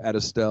gather at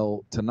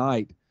Estelle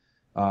tonight.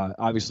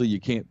 Obviously, you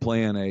can't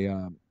plan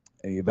a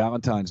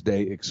Valentine's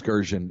Day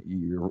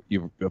excursion.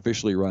 You've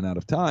officially run out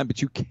of time,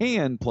 but you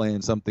can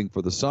plan something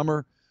for the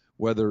summer,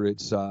 whether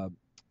it's to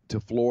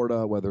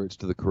Florida, whether it's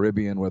to the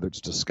Caribbean, whether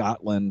it's to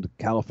Scotland,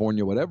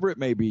 California, whatever it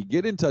may be.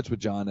 Get in touch with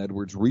John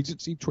Edwards,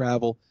 Regency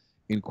Travel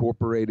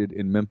Incorporated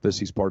in Memphis.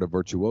 He's part of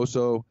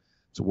Virtuoso.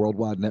 It's a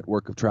worldwide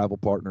network of travel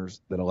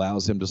partners that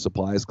allows him to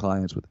supply his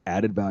clients with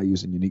added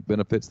values and unique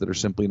benefits that are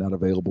simply not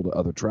available to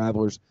other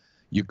travelers.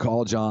 You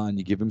call John,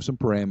 you give him some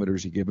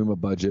parameters, you give him a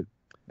budget,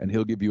 and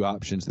he'll give you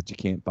options that you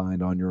can't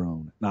find on your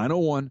own.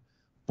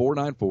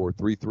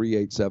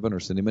 901-494-3387, or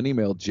send him an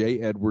email,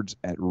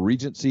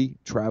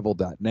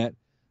 jedwards@regencytravel.net.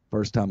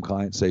 First-time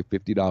clients save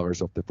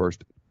 $50 off their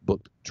first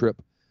booked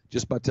trip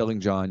just by telling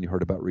John you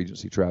heard about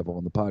Regency Travel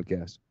on the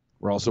podcast.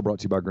 We're also brought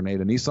to you by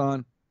Grenada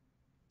Nissan.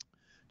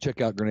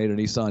 Check out Grenada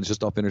Nissan. It's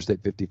just off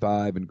Interstate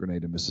 55 in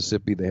Grenada,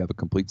 Mississippi. They have a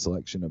complete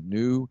selection of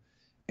new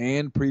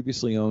and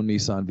previously owned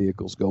Nissan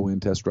vehicles. Go in,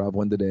 test drive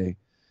one today.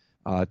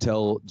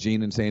 Tell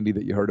Gene and Sandy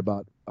that you heard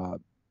about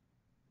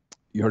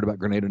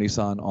Grenada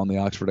Nissan on the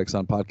Oxford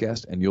Exxon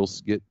podcast, and you'll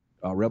get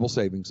Rebel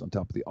savings on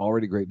top of the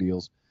already great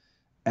deals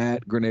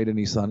at Grenada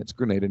Nissan. It's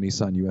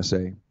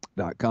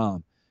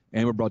GrenadaNissanUSA.com.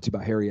 And we're brought to you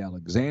by Harry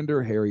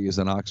Alexander. Harry is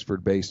an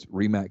Oxford-based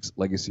RE/MAX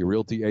Legacy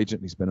Realty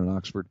agent. He's been in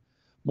Oxford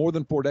more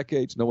than 4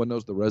 decades. No one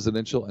knows the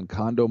residential and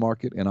condo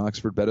market in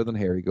Oxford better than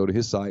Harry. Go to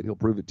his site. He'll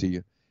prove it to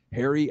you.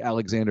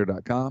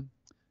 HarryAlexander.com.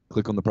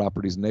 Click on the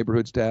Properties and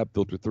Neighborhoods tab.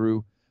 Filter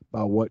through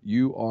by what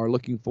you are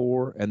looking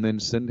for, and then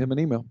send him an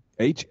email,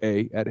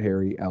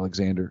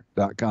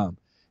 ha@harryalexander.com.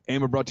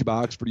 And we're brought to you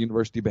by Oxford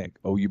University Bank,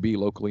 OUB,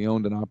 locally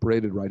owned and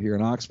operated right here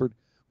in Oxford.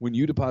 When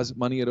you deposit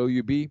money at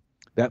OUB,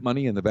 that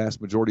money and the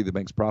vast majority of the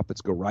bank's profits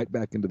go right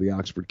back into the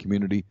Oxford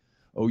community.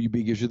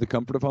 OUB gives you the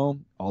comfort of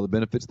home, all the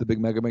benefits the big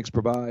mega banks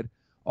provide,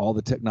 all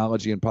the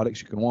technology and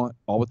products you can want,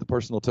 all with the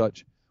personal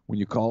touch. When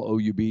you call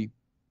OUB,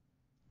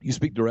 you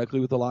speak directly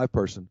with a live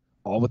person,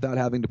 all without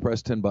having to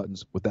press 10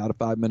 buttons, without a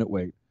 5-minute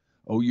wait.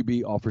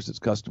 OUB offers its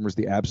customers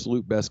the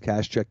absolute best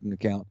cash checking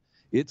account.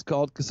 It's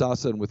called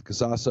Kasasa, and with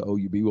Kasasa,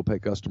 OUB will pay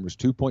customers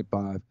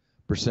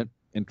 2.5%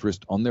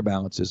 interest on their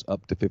balances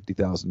up to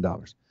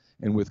 $50,000.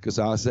 And with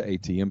Kasasa,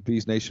 ATM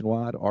fees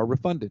nationwide are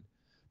refunded.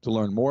 To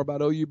learn more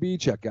about OUB,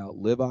 check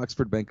out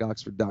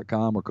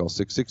liveoxfordbankoxford.com or call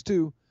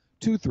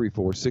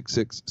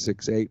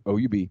 662-234-6668.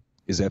 OUB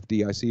is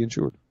FDIC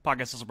insured.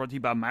 Podcast is also brought to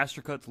you by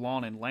Mastercuts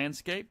Lawn and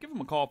Landscape. Give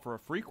them a call for a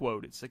free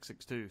quote at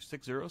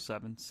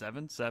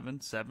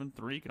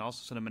 662-607-7773. You can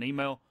also send them an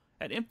email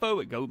at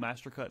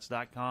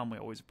info@gomastercuts.com. We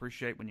always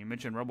appreciate when you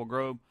mention Rebel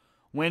Grove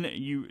when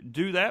you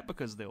do that,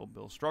 because they'll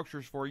build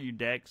structures for you,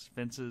 decks,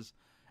 fences,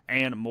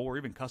 and more,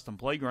 even custom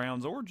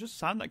playgrounds, or just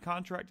sign that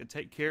contract to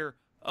take care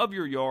of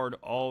your yard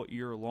all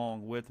year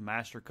long with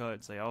Master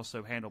Cuts. They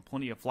also handle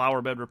plenty of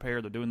flower bed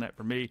repair. They're doing that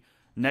for me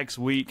next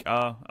week,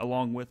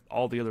 along with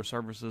all the other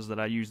services that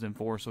I use them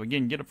for. So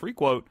again, get a free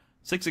quote,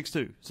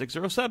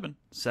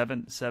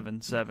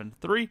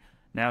 662-607-7773.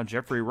 Now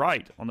Jeffrey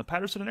Wright on the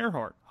Patterson and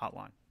Earhart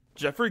hotline.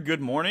 Jeffrey,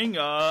 good morning.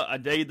 A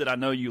day that I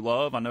know you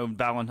love. I know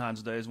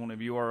Valentine's Day is one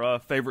of your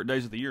favorite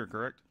days of the year,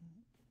 correct?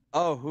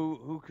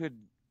 Oh,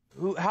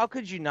 how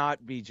could you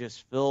not be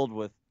just filled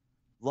with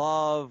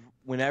love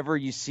whenever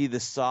you see the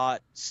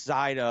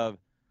side of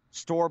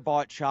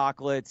store-bought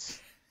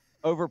chocolates,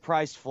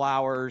 overpriced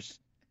flowers,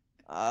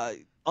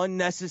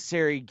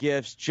 unnecessary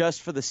gifts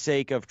just for the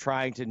sake of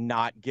trying to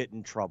not get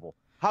in trouble?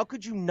 How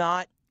could you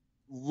not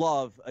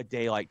love a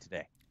day like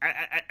today?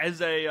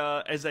 As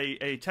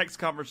a text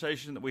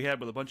conversation that we had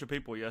with a bunch of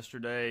people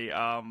yesterday,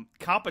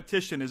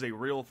 competition is a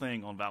real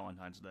thing on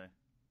Valentine's Day.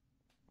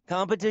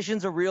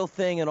 Competition's a real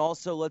thing, and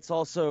also let's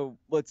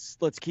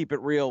keep it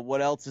real.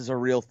 What else is a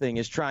real thing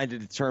is trying to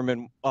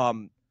determine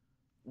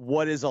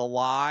what is a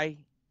lie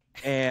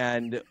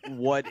and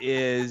what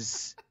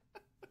is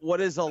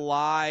a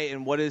lie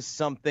and what is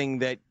something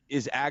that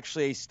is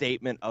actually a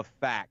statement of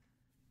fact.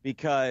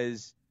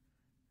 Because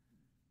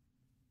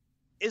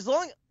here's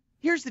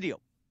the deal.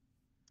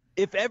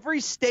 If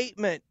every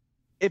statement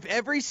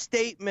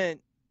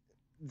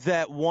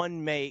that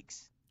one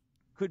makes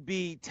could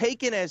be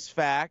taken as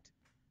fact,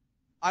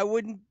 I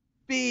wouldn't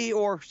be,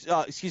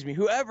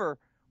 whoever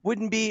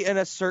wouldn't be in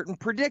a certain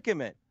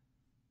predicament.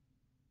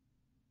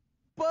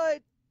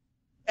 But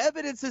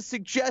evidence has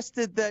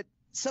suggested that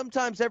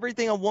sometimes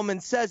everything a woman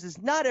says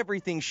is not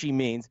everything she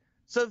means.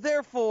 So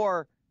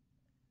therefore,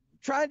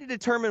 trying to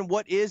determine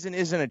what is and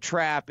isn't a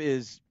trap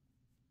is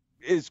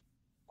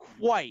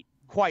quite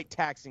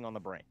taxing on the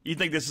brain. You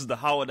think this is the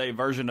holiday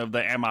version of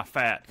the "Am I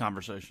fat?"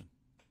 conversation?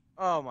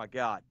 Oh my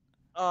God.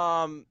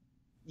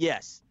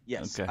 Yes.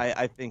 Okay.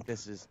 I think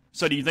this is.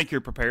 So, do you think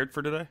you're prepared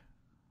for today?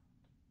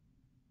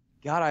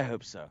 God, I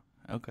hope so.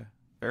 Okay,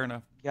 fair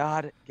enough.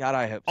 God,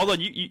 I hope so. Although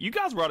you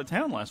guys were out of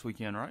town last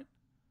weekend, right?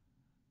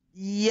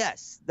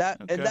 Yes, Okay.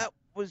 And that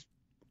was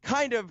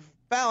kind of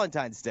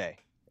Valentine's Day,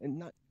 and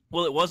not.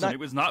 Well, it wasn't. It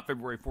was not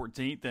February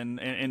 14th,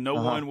 and no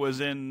one was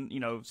in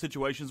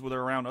situations where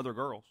they're around other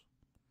girls.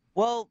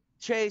 Well,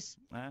 Chase,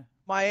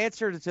 my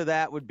answer to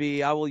that would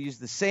be I will use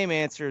the same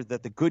answer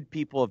that the good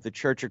people of the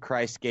Church of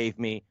Christ gave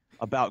me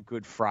about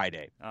Good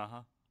Friday.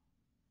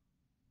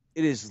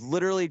 It is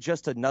literally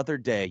just another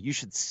day. You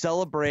should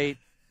celebrate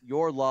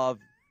your love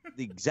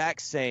the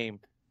exact same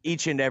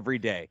each and every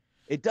day.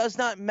 It does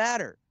not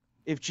matter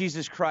if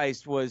Jesus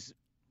Christ was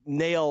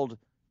nailed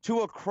to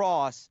a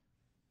cross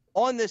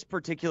on this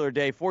particular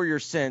day for your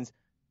sins,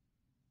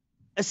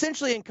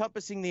 essentially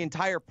encompassing the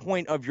entire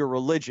point of your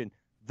religion.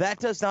 That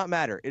does not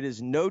matter. It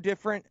is no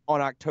different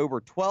on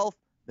October 12th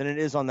than it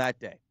is on that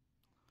day.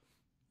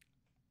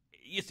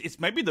 It's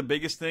maybe the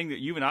biggest thing that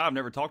you and I have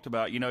never talked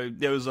about.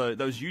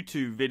 Those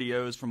YouTube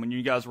videos from when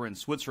you guys were in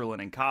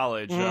Switzerland in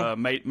college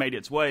made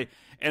its way,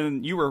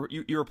 and you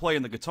were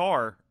playing the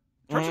guitar.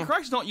 Church of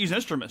Christ don't use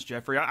instruments,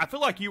 Jeffrey. I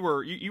feel like you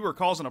were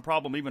causing a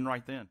problem even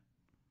right then.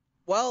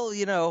 Well,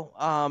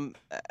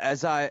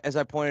 as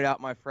I pointed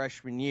out my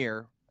freshman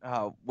year,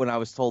 when I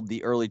was told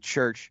the early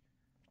church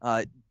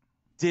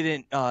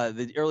didn't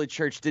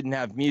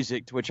have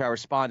music, to which I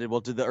responded,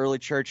 well, did the early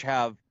church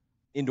have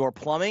indoor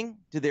plumbing?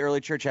 Did the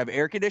early church have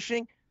air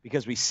conditioning?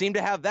 Because we seem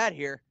to have that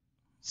here.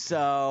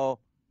 So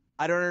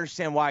I don't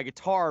understand why a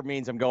guitar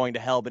means I'm going to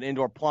hell, but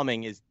indoor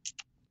plumbing is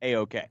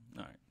A-okay.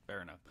 All right,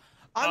 fair enough.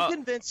 I'm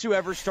convinced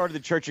whoever started the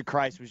Church of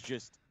Christ was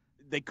just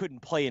they couldn't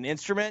play an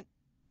instrument,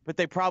 but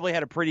they probably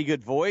had a pretty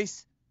good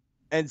voice.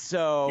 And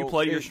so you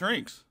play your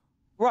strings.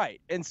 Right.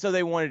 And so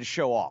they wanted to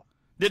show off.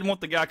 Didn't want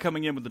the guy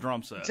coming in with the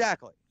drum set.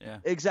 Exactly. Yeah.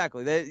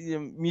 Exactly.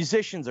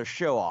 Musicians are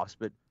show-offs,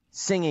 but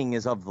singing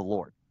is of the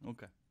Lord.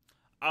 Okay.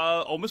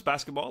 Ole Miss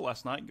basketball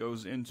last night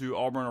goes into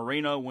Auburn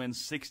Arena, wins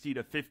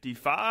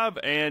 60-55,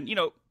 and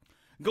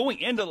going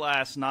into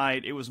last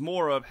night, it was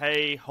more of,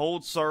 hey,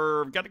 hold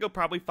serve, got to go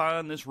probably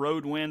find this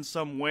road win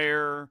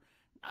somewhere.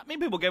 I mean,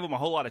 people gave them a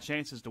whole lot of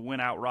chances to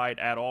win outright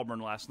at Auburn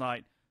last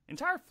night.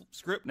 Entire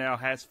script now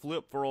has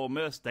flipped for Ole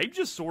Miss. They've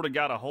just sort of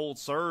got to hold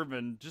serve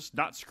and just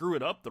not screw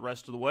it up the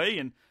rest of the way,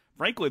 and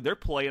frankly, they're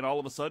playing all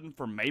of a sudden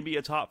for maybe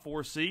a top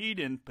 4 seed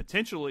and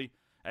potentially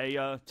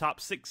a top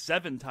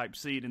 6-7 type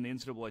seed in the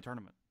NCAA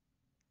tournament.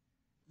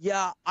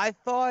 Yeah, I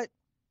thought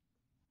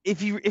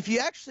if you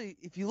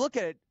look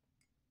at it,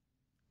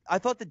 I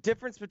thought the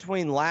difference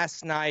between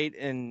last night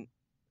and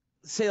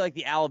say like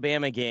the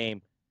Alabama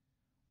game,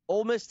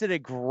 Ole Miss did a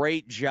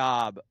great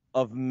job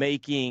of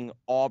making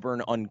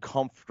Auburn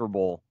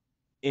uncomfortable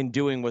in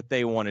doing what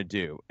they want to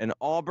do. And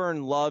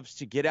Auburn loves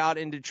to get out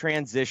into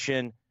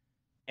transition,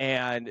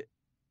 and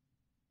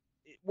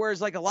whereas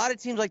like a lot of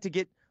teams like to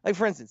get, like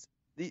for instance,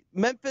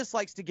 Memphis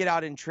likes to get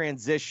out in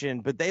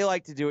transition, but they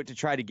like to do it to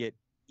try to get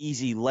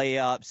easy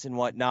layups and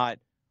whatnot.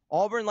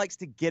 Auburn likes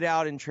to get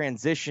out in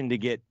transition to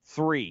get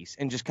threes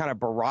and just kind of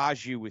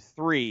barrage you with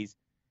threes.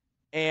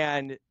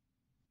 And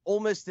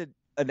Ole Miss did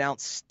an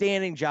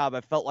outstanding job,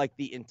 I felt like,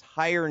 the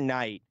entire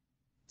night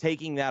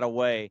taking that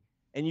away.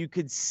 And you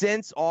could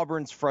sense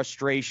Auburn's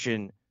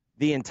frustration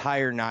the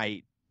entire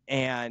night.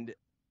 And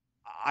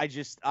I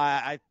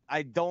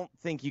don't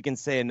think you can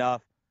say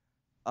enough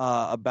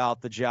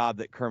about the job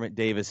that Kermit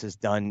Davis has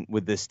done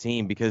with this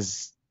team,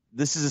 because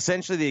this is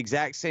essentially the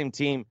exact same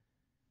team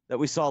that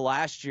we saw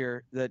last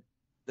year that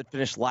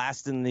finished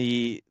last in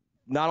the,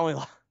 not only,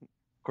 of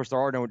course, there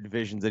are no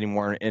divisions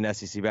anymore in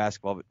SEC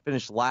basketball, but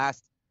finished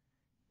last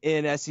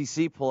in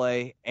SEC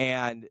play.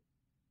 And,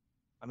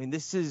 I mean,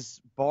 this is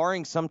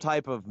barring some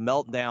type of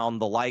meltdown,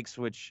 the likes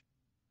which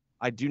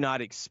I do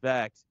not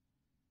expect.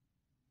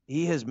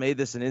 He has made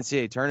this an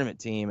NCAA tournament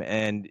team,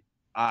 and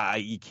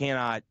you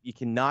cannot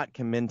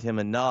commend him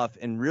enough,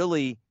 and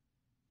really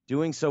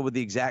doing so with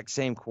the exact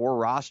same core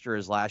roster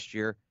as last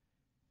year.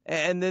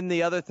 And then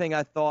the other thing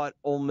I thought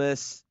what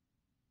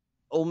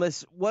Ole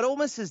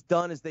Miss has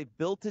done is they've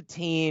built a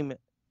team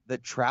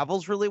that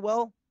travels really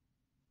well.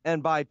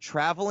 And by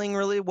traveling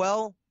really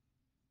well,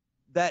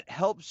 that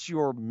helps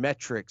your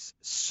metrics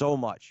so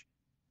much.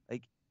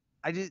 Like,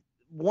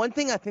 one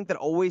thing I think that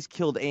always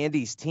killed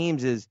Andy's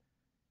teams is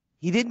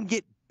he didn't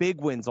get big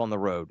wins on the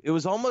road. It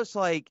was almost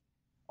like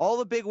all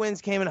the big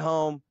wins came at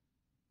home.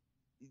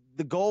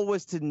 The goal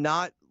was to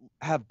not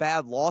have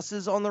bad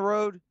losses on the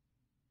road.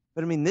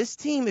 But, I mean, this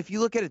team, if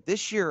you look at it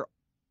this year,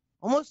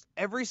 almost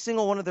every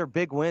single one of their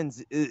big wins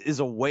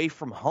is away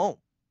from home.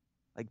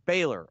 Like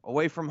Baylor,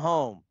 away from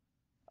home.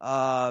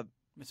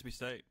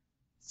 Mississippi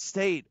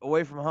State,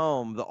 away from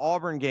home. The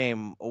Auburn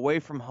game, away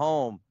from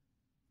home.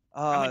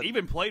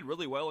 Even played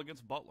really well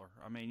against Butler.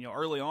 I mean,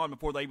 early on,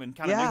 before they even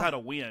kind of knew how to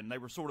win, they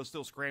were sort of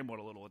still scrambling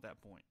a little at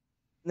that point.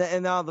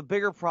 And now the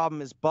bigger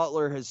problem is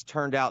Butler has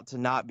turned out to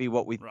not be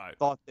what we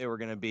thought they were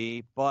going to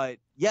be. But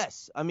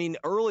yes, I mean,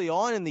 early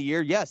on in the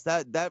year, yes,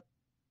 that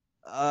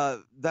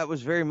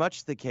was very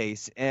much the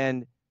case.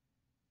 And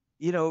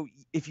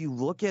if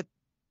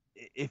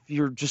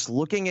you're just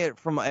looking at it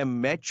from a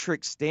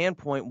metric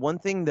standpoint, one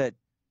thing that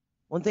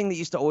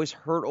used to always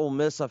hurt Ole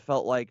Miss, I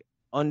felt like,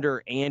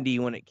 under Andy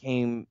when it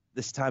came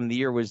this time of the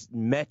year, was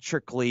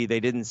metrically they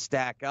didn't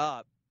stack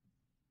up.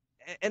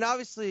 And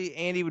obviously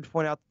Andy would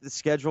point out that the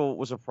schedule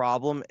was a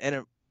problem,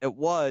 and it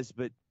was,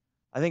 but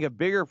I think a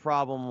bigger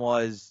problem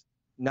was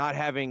not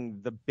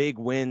having the big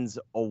wins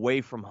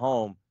away from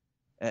home.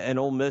 And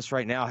Ole Miss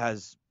right now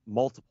has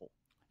multiple.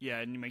 Yeah,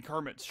 and I mean,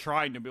 Kermit's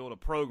trying to build a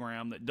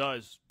program that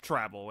does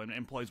travel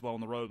and plays well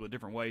on the road with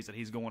different ways that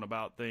he's going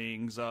about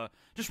things.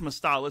 Just from a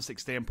stylistic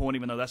standpoint,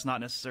 even though that's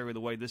not necessarily the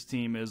way this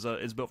team is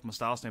built from a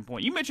style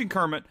standpoint. You mentioned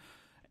Kermit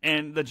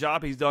and the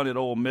job he's done at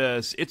Ole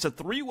Miss. It's a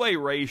three-way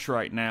race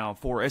right now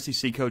for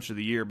SEC Coach of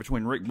the Year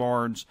between Rick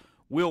Barnes,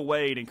 Will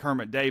Wade, and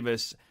Kermit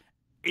Davis.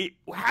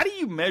 How do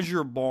you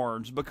measure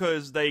Barnes?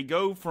 Because they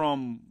go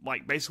from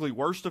like basically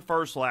worst to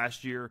first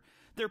last year.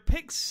 They're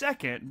picked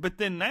second, but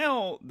then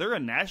now they're a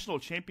national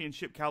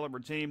championship caliber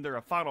team. They're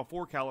a Final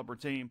Four caliber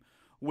team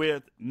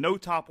with no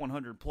top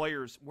 100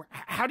 players.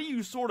 How do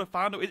you sort of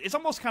find it? It's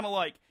almost kind of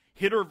like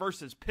hitter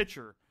versus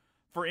pitcher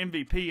for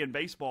MVP in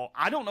baseball.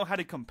 I don't know how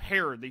to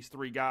compare these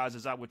three guys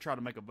as I would try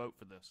to make a vote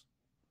for this.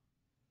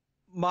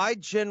 My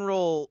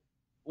general,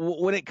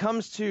 when it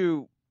comes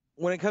to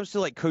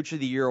like Coach of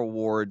the Year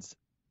awards,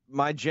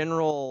 my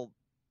general,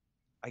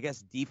 I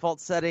guess, default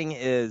setting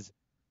is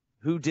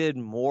who did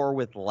more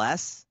with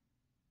less.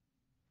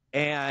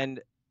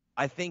 And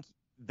I think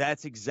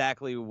that's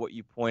exactly what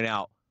you point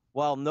out.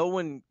 While no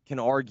one can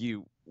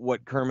argue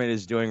what Kermit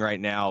is doing right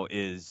now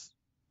is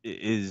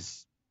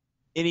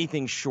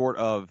anything short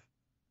of,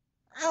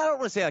 I don't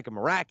want to say like a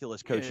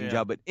miraculous coaching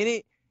job, but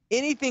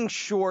anything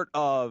short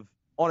of,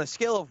 on a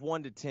scale of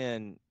 1 to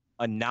 10,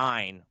 a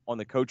 9 on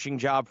the coaching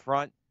job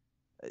front,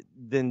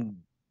 then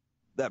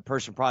that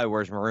person probably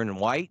wears maroon and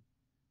white,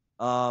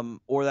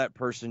 or that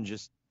person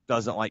just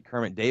doesn't like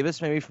Kermit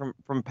Davis, maybe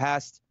from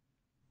past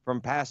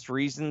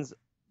reasons.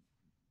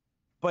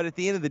 But at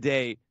the end of the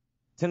day,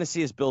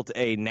 Tennessee has built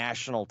a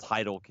national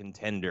title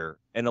contender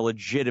and a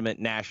legitimate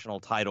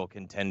national title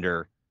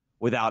contender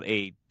without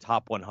a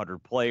top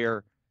 100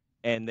 player.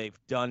 And they've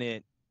done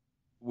it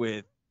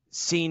with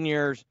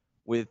seniors.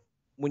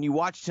 When you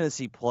watch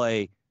Tennessee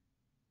play,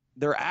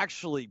 they're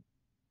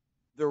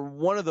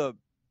one of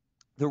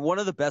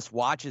the best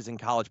watches in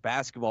college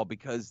basketball,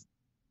 because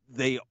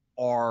they're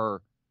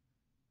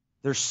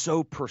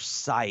so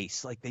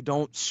precise. Like, they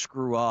don't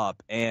screw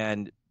up,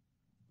 and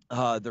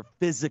they're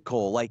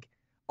physical. Like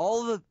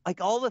all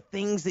the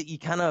things that you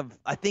kind of,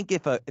 I think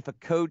if a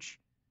coach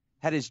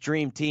had his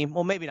dream team,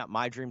 well, maybe not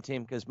my dream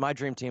team, because my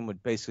dream team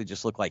would basically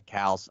just look like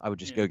Cal's. I would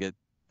just go get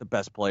the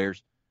best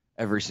players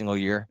every single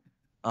year,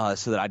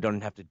 so that I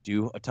don't have to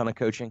do a ton of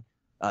coaching.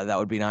 That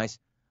would be nice.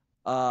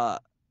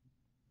 But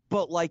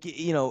like, if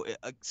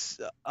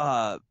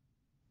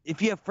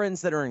you have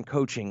friends that are in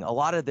coaching, a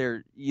lot of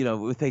their,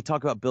 if they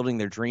talk about building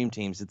their dream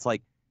teams, it's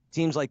like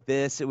teams like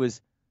this. It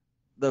was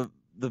the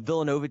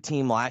Villanova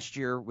team last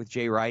year with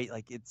Jay Wright.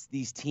 Like, it's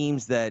these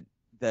teams that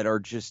are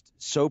just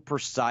so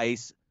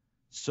precise,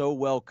 so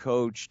well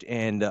coached,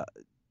 and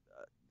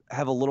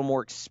have a little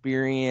more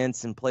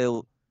experience and play a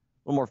little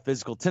more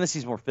physical.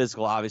 Tennessee's more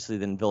physical, obviously,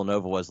 than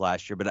Villanova was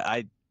last year, but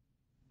I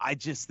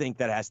just think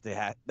that has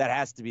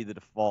to be the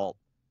default.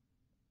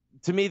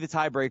 To me, the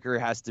tiebreaker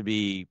has to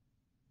be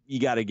you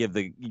got to give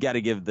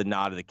the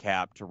nod of the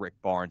cap to Rick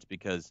Barnes,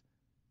 because,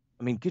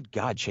 I mean, good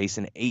God,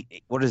 chasing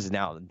what is it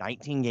now, the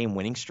 19-game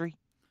winning streak?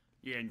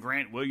 Yeah, and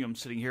Grant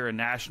Williams sitting here, a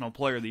National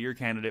Player of the Year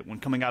candidate, when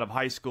coming out of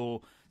high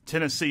school.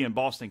 Tennessee and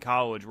Boston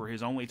College were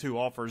his only two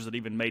offers that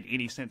even made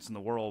any sense in the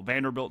world.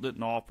 Vanderbilt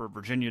didn't offer,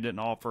 Virginia didn't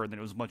offer, and then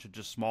it was a bunch of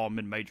just small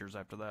mid-majors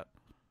after that.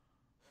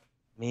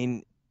 I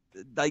mean,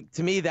 like,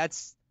 to me, that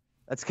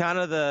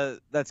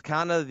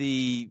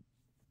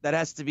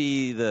has to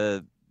be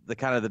the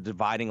kind of the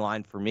dividing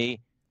line for me.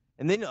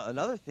 And then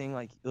another thing,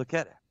 like, look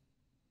at it.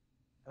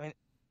 I mean,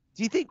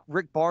 do you think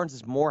Rick Barnes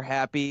is more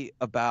happy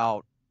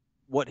about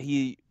what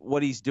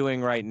he's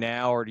doing right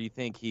now, or do you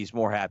think he's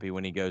more happy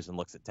when he goes and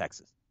looks at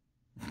Texas?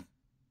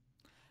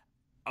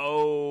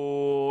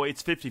 Oh,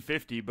 it's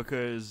 50-50,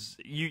 because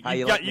you've got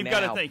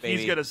to think baby.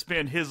 He's going to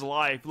spend his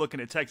life looking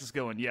at Texas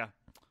going, yeah.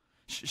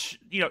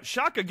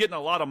 Shaka getting a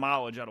lot of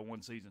mileage out of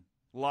one season.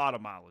 A lot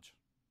of mileage.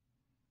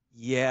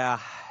 Yeah,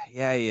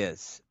 he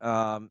is.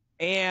 And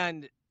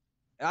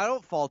I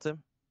don't fault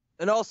him.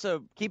 And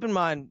also, keep in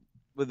mind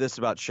with this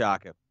about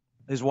Shaka,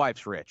 his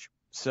wife's rich,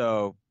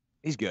 so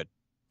he's good.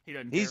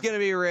 He's going to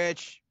be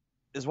rich.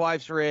 His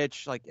wife's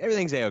rich. Like,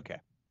 everything's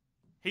A-okay.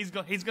 He's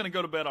going to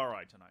go to bed all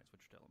right tonight, is what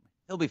you're telling me.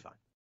 He'll be fine.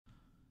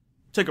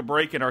 Take a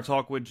break in our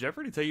talk with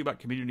Jeffrey to tell you about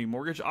Community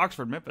Mortgage,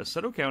 Oxford, Memphis,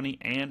 Soto County,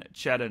 and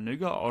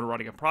Chattanooga.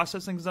 Underwriting and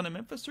processing is done in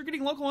Memphis. They're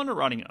getting local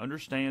underwriting,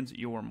 understands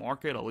your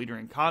market, a leader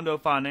in condo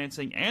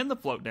financing, and the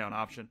float down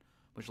option,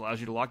 which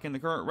allows you to lock in the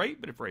current rate.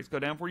 But if rates go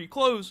down before you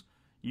close,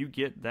 you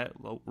get that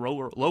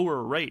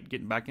lower rate.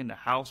 Getting back into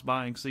house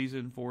buying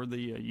season for the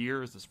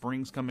year as the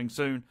spring's coming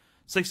soon.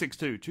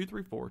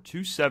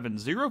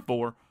 662-234-2704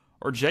 or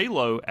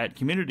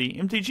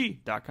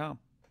jlo@communitymtg.com.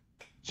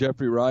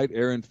 Jeffrey Wright,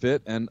 Aaron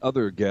Fitt, and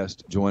other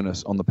guests join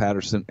us on the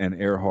Patterson and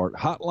Earhart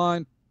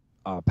hotline.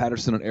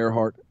 Patterson and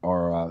Earhart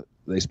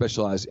they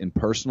specialize in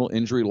personal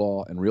injury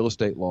law and real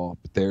estate law,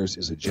 but theirs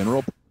is a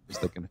general practice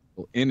that can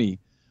handle any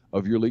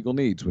of your legal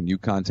needs. When you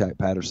contact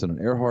Patterson and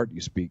Earhart,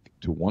 you speak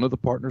to one of the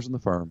partners in the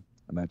firm,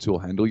 and that's who will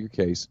handle your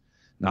case,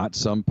 not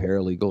some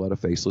paralegal at a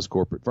faceless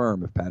corporate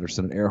firm. If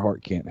Patterson and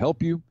Earhart can't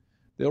help you,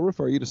 they'll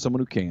refer you to someone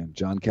who can.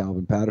 John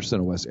Calvin Patterson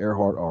and Wes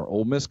Earhart are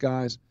Ole Miss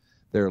guys.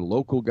 They're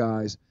local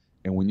guys.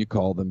 And when you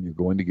call them, you're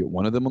going to get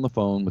one of them on the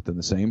phone within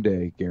the same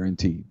day,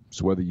 guaranteed.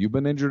 So whether you've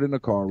been injured in a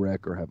car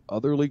wreck or have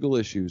other legal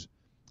issues,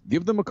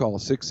 give them a call,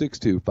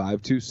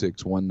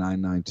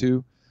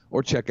 662-526-1992,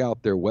 or check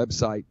out their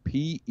website,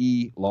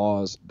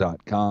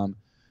 pelaws.com.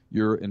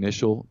 Your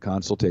initial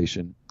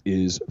consultation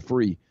is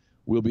free.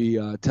 We'll be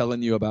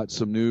telling you about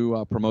some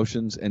new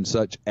promotions and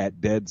such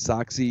at Dead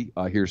Soxy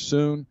here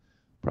soon.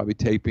 Probably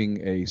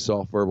taping a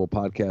soft verbal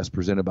podcast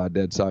presented by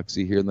Dead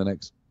Soxy here in the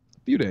next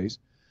few days.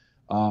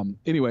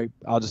 Anyway,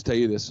 I'll just tell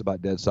you this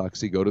about Dead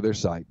Soxy. Go to their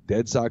site,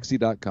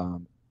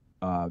 deadsoxy.com.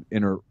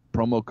 Enter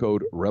promo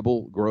code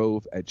Rebel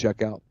Grove at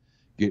checkout.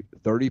 Get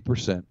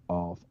 30%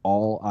 off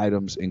all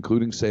items,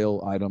 including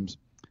sale items.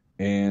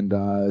 And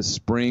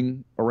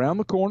spring around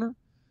the corner.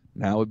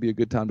 Now would be a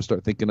good time to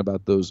start thinking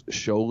about those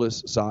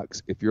shoeless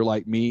socks. If you're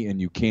like me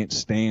and you can't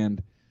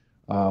stand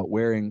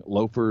wearing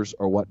loafers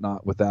or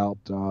whatnot without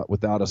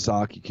a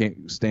sock, you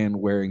can't stand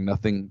wearing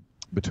nothing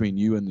between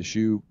you and the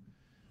shoe.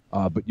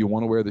 But you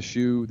want to wear the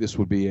shoe, this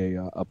would be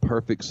a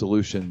perfect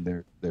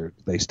solution.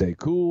 They stay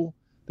cool,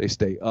 they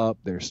stay up,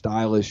 they're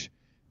stylish,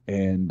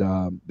 and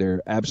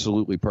they're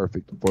absolutely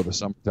perfect for the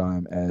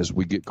summertime as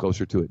we get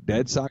closer to it.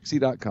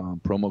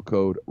 DeadSoxy.com, promo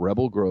code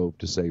Rebel Grove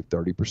to save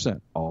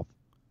 30% off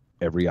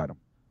every item.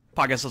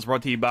 Podcast is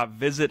brought to you by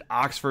Visit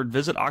Oxford.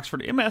 Visit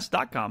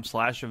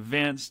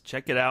oxfordms.com/events.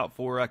 Check it out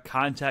for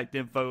contact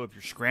info. If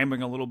you're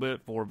scrambling a little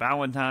bit for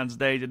Valentine's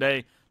Day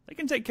today, they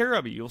can take care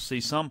of you. You'll see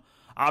some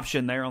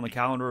option there on the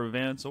calendar of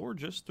events, or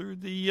just through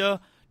the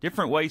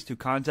different ways to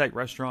contact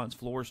restaurants,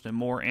 florists, and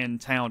more in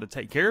town to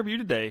take care of you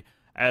today.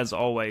 As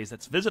always,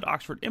 that's visit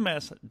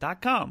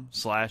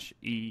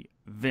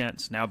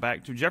oxfordms.com/events. Now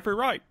back to Jeffrey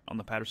Wright on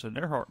the Patterson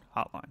Earhart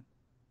hotline.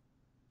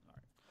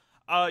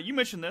 All right. You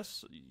mentioned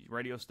this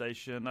radio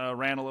station,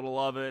 ran a little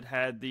of it,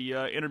 had the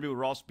interview with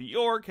Ross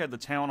Bjork, had the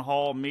town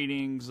hall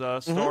meetings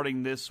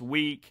starting this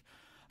week.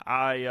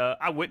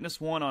 I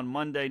witnessed one on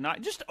Monday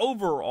night. Just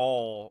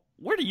overall,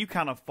 where do you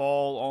kind of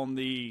fall on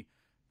the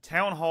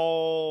town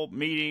hall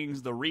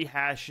meetings, the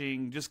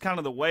rehashing, just kind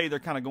of the way they're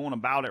kind of going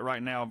about it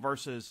right now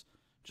versus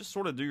just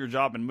sort of do your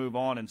job and move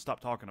on and stop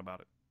talking about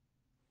it?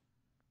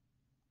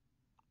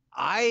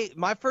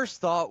 My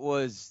first thought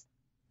was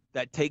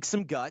that takes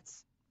some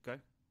guts. Okay.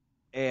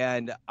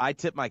 And I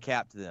tip my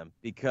cap to them,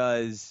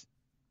 because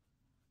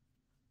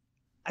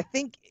I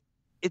think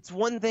it's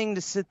one thing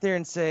to sit there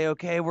and say,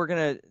 okay, we're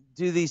going to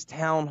do these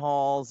town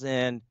halls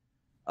and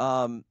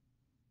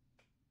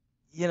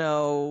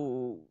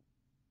you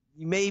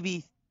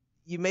maybe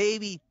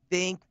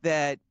think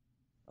that,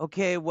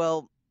 okay,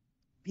 well,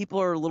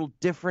 people are a little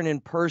different in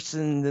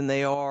person than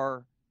they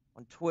are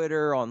on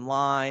Twitter,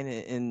 online,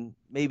 and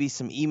maybe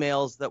some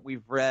emails that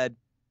we've read.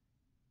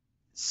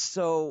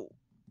 So,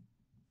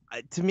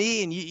 to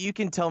me, and you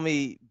can tell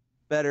me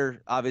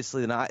better,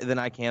 obviously, than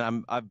I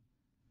can.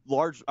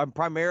 I'm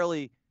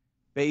primarily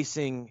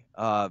basing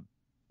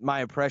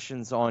my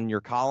impressions on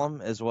your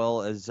column as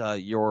well as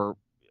your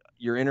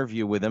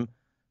interview with him.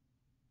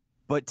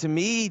 But to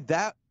me,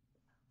 that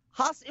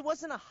it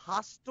wasn't a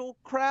hostile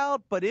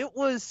crowd, but it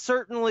was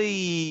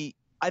certainly,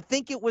 I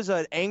think it was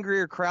an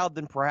angrier crowd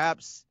than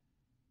perhaps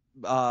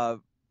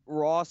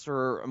Ross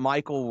or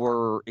Michael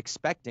were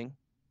expecting.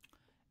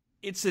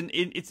 It's an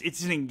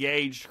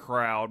engaged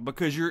crowd,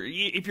 because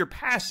if you're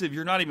passive,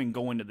 you're not even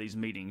going to these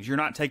meetings. You're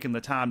not taking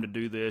the time to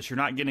do this. You're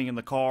not getting in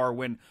the car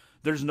when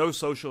there's no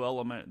social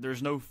element,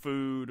 there's no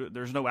food,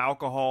 there's no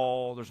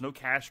alcohol, there's no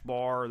cash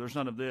bar, there's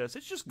none of this.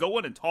 It's just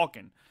going and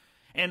talking.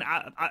 And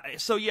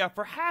so yeah,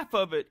 for half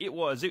of it, it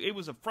was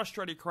a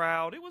frustrated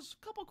crowd. It was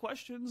a couple of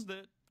questions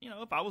that,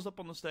 if I was up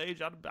on the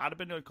stage, I'd have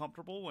been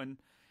uncomfortable. And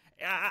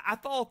I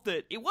thought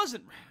that it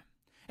wasn't.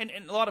 And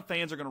a lot of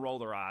fans are going to roll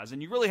their eyes,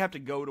 and you really have to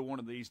go to one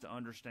of these to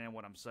understand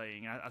what I'm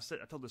saying. I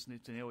told this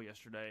to Neil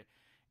yesterday.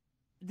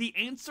 The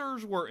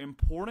answers were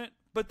important,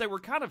 but they were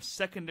kind of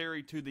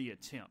secondary to the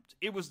attempt.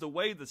 It was the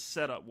way the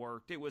setup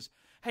worked. It was,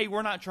 hey,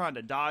 we're not trying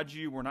to dodge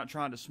you. We're not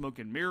trying to smoke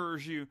and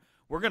mirrors you.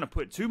 We're going to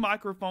put 2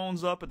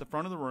 microphones up at the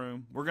front of the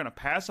room. We're going to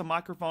pass a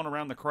microphone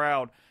around the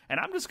crowd, and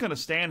I'm just going to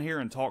stand here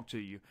and talk to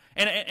you.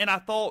 And I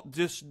thought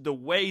just the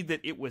way that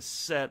it was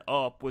set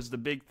up was the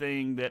big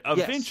thing that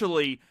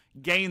eventually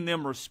gained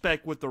them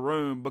respect with the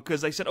room,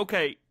 because they said,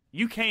 okay,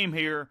 you came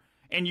here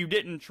and you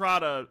didn't try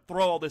to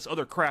throw all this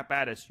other crap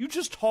at us. You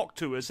just talked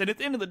to us. And at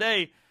the end of the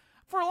day,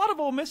 for a lot of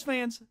Ole Miss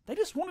fans, they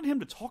just wanted him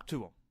to talk to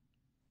them.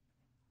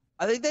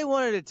 I think they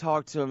wanted to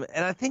talk to him,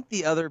 and I think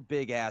the other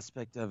big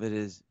aspect of it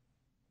is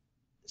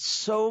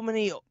so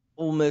many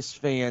Ole Miss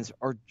fans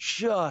are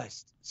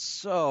just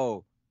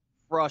so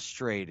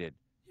frustrated,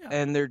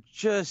 and they're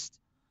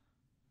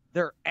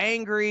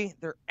angry.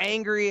 They're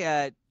angry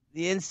at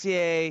the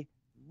NCAA,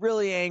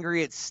 really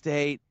angry at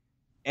State,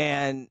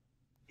 and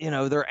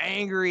they're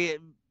angry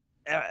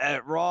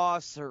at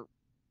Ross. Or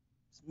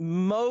if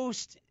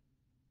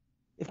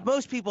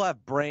most people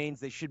have brains,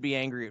 they should be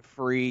angry at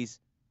Freeze.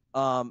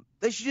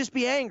 They should just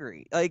be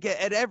angry, like,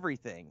 at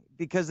everything,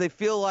 because they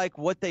feel like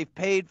what they've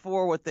paid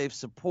for, what they've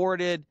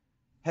supported,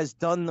 has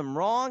done them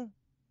wrong.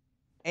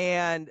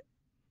 And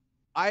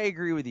I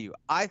agree with you.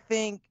 I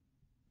think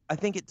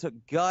it took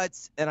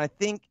guts, and I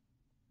think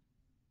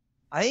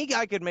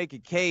I could make a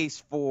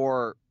case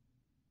for,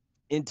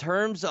 in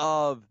terms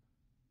of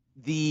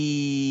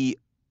the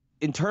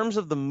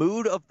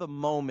mood of the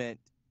moment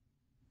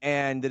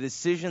and the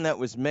decision that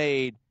was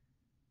made,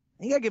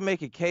 I think I could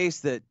make a case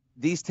that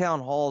these town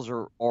halls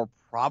are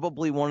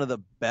probably one of the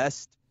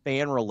best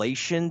fan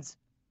relations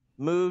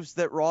moves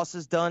that Ross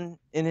has done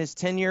in his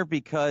tenure,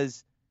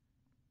 because,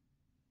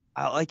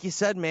 like you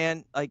said,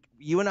 man, like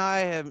you and I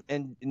have,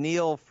 and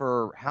Neil,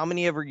 for how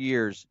many ever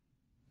years,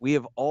 we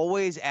have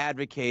always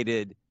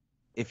advocated,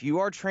 if you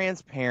are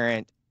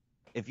transparent,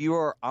 if you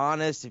are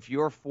honest, if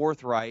you are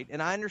forthright,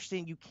 and I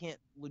understand you can't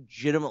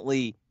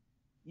legitimately,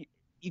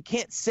 you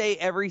can't say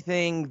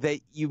everything that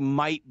you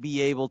might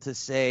be able to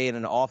say in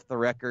an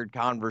off-the-record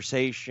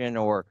conversation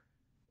or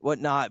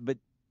whatnot, but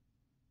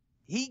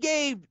he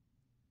gave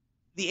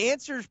the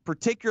answers,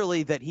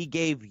 particularly that he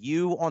gave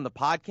you on the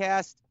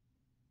podcast.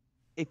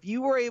 If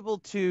you were able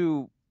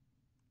to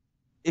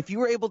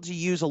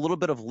use a little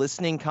bit of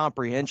listening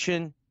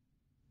comprehension,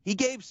 he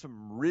gave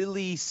some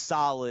really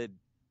solid.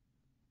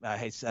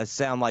 I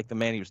sound like the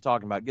man he was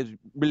talking about. Gives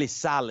really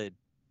solid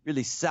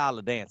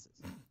answers.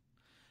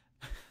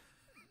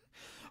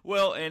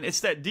 Well, and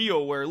it's that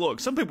deal where, look,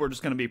 some people are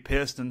just going to be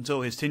pissed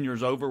until his tenure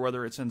is over,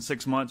 whether it's in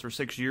 6 months or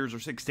 6 years or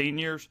 16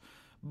 years.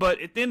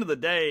 But at the end of the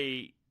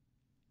day,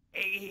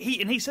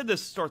 he said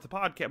this to start the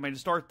podcast, to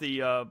start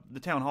the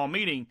town hall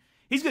meeting.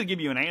 He's going to give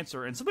you an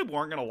answer, and some people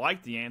aren't going to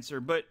like the answer.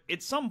 But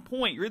at some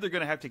point, you're either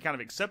going to have to kind of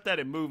accept that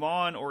and move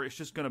on, or it's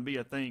just going to be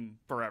a thing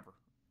forever.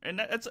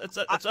 And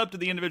it's up to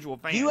the individual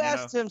fan. You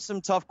asked him some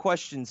tough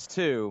questions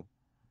too,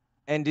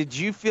 and did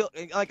you feel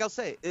like, I'll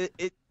say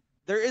it?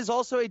 There is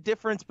also a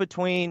difference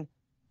between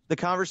the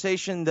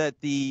conversation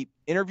that the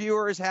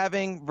interviewer is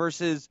having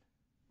versus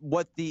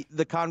what the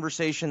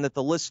conversation that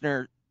the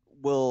listener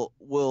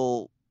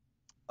will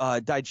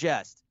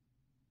digest.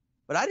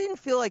 But I didn't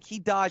feel like he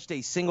dodged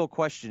a single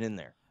question in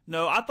there.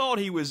 No, I thought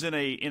he was in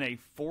a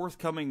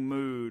forthcoming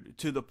mood,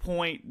 to the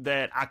point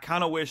that I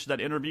kind of wish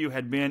that interview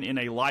had been in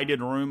a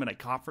lighted room, in a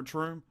conference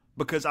room,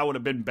 because I would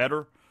have been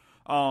better.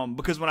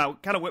 Because when I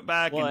kind of went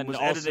back and was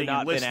editing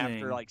and listening, been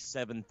after like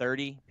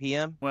 7:30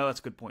 p.m. Well, that's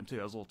a good point too.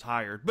 I was a little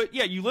tired, but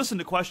yeah, you listen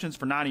to questions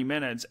for 90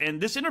 minutes, and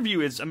this interview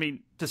is,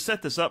 to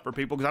set this up for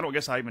people, because I don't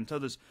guess I even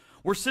told this.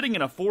 We're sitting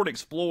in a Ford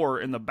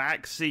Explorer in the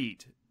back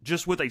seat,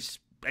 just with a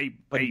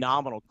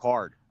phenomenal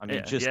card. I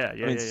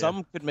mean,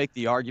 some could make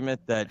the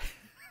argument that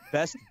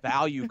best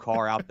value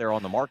car out there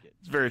on the market.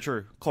 It's very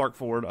true. Clark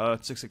Ford,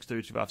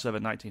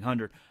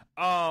 662-257-1900.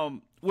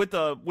 With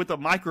a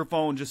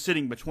microphone just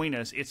sitting between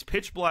us, it's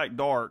pitch black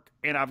dark,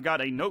 and I've got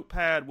a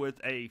notepad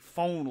with a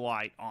phone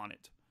light on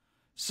it.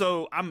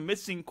 So I'm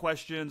missing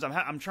questions.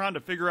 I'm trying to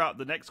figure out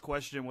the next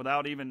question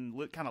without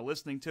even kind of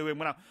listening to him.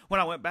 When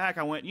I went back,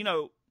 I went,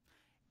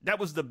 that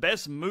was the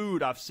best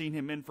mood I've seen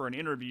him in for an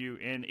interview,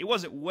 and it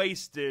wasn't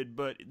wasted,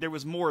 but there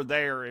was more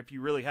there if you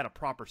really had a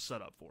proper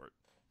setup for it,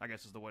 I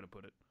guess is the way to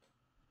put it.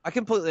 I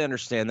completely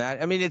understand that.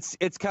 I mean,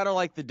 it's kind of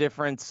like the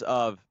difference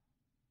of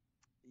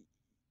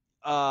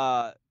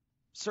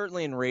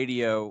certainly in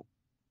radio,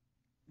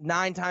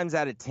 9 times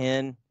out of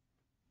 10,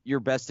 your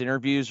best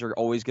interviews are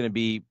always going to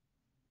be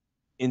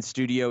in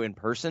studio in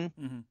person.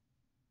 Mm-hmm.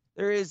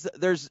 There's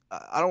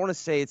I don't want to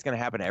say it's going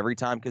to happen every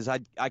time, because there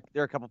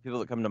are a couple of people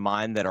that come to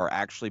mind that are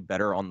actually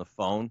better on the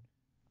phone,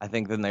 I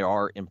think, than they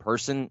are in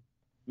person.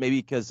 Maybe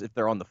because if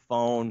they're on the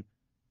phone,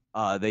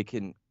 they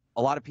can.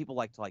 A lot of people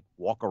like to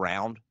walk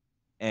around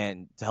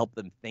and to help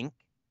them think,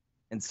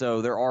 and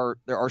so there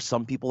are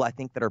some people I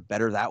think that are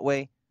better that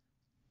way.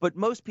 But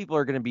most people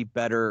are going to be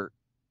better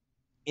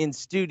in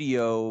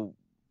studio,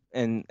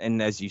 and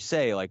as you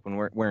say, like when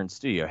we're in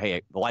studio,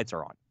 hey, the lights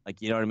are on,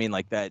 like, you know what I mean,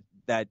 like that.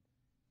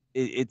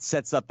 It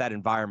sets up that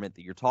environment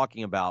that you're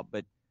talking about.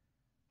 But,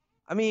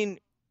 I mean,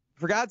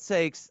 for God's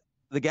sakes,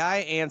 the guy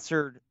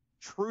answered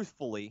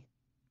truthfully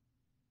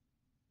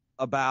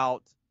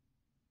about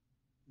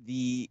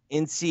the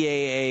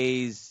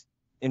NCAA's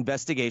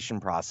investigation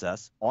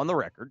process on the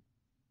record.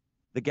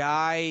 The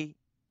guy,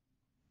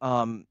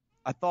 I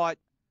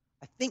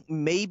think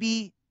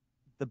maybe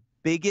the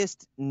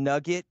biggest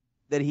nugget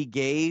that he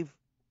gave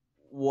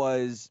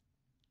was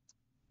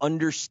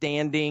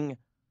understanding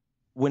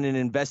when an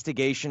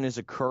investigation is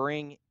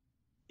occurring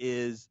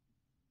is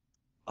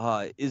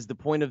the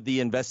point of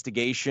the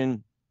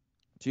investigation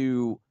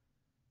to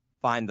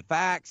find the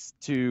facts,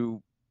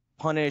 to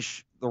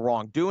punish the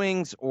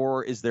wrongdoings,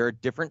 or is there a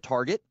different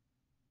target?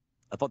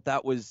 I thought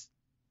that was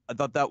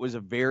a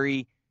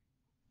very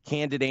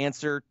candid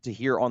answer to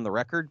hear on the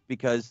record,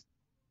 because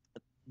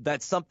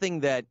that's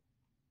something that,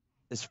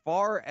 as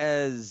far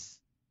as,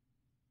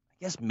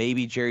 I guess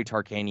maybe Jerry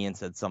Tarkanian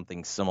said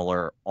something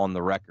similar on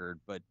the record,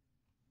 but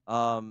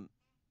I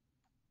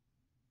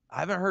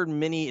haven't heard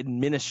many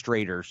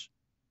administrators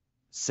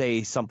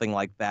say something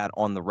like that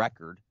on the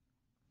record,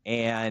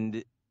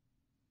 and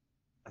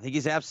I think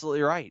he's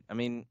absolutely right. I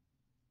mean,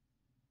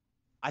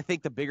 I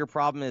think the bigger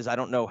problem is I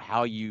don't know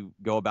how you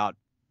go about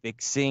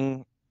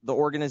fixing the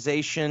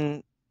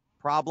organization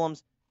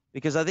problems,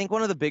 because I think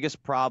one of the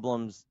biggest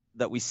problems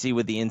that we see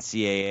with the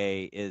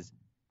NCAA is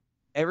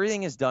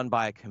everything is done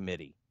by a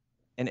committee,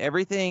 and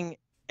every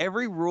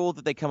rule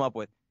that they come up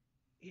with.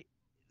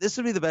 This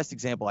would be the best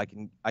example I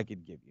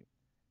could give you.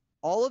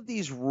 All of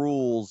these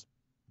rules,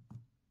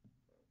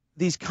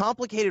 these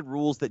complicated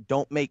rules that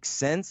don't make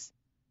sense,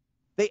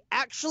 they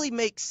actually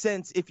make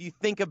sense if you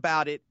think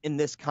about it in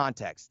this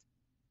context.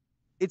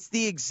 It's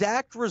the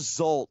exact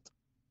result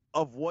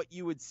of what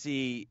you would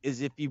see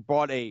is if you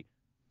brought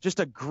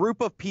just a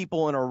group of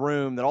people in a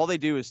room that all they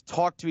do is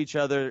talk to each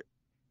other,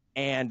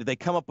 and they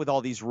come up with all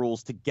these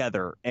rules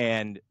together,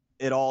 and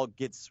it all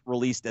gets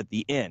released at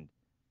the end.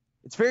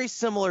 It's very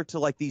similar to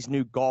like these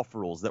new golf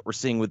rules that we're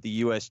seeing with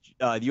the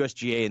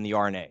USGA and the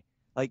R&A.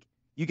 Like,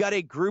 you got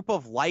a group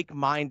of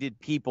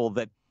like-minded people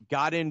that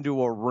got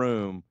into a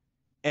room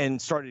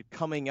and started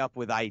coming up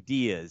with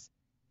ideas,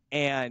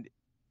 and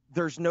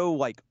there's no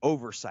like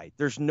oversight.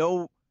 There's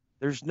nothing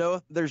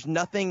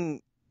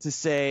to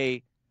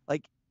say,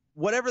 like,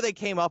 whatever they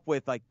came up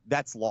with, like,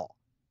 that's law.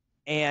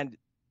 And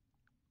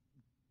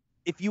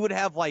if you would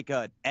have like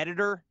an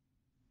editor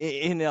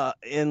in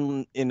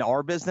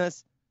our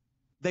business,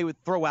 they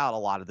would throw out a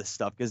lot of this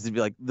stuff because they'd be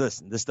like,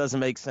 listen, this doesn't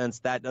make sense.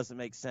 That doesn't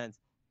make sense.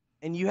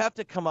 And you have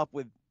to come up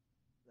with,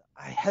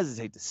 I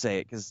hesitate to say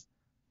it because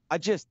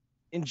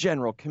in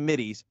general,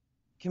 committees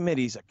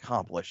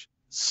accomplish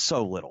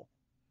so little.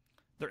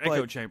 They're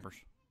echo chambers.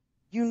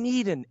 You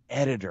need an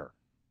editor.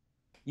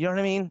 You know what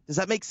I mean? Does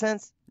that make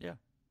sense? Yeah.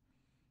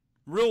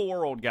 Real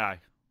world guy.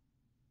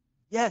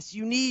 Yes,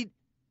 you need,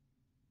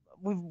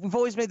 we've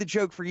always made the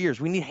joke for years,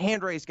 we need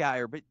hand raise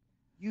guy, but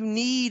you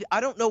need,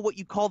 I don't know what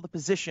you call the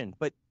position,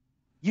 but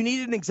you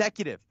need an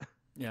executive.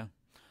 Yeah.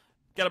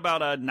 Got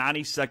about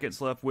 90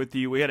 seconds left with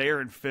you. We had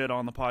Aaron Fitt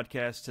on the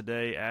podcast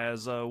today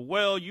as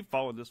well. You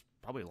followed this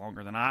probably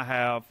longer than I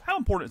have. How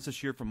important is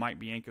this year for Mike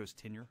Bianco's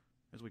tenure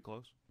as we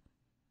close?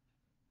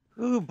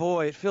 Ooh,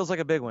 boy, it feels like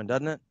a big one,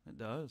 doesn't it? It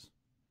does.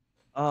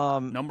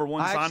 Number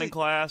one signing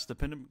class,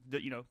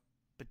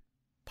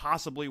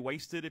 possibly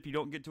wasted if you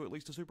don't get to at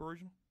least a super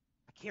regional.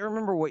 I can't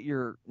remember what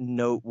your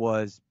note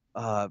was.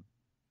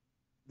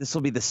 This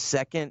will be the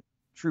second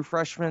true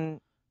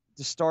freshman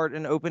to start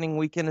an opening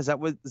weekend. Is that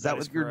what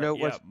your note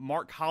was? Yeah,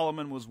 Mark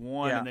Holloman was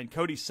one, and then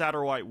Cody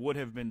Satterwhite would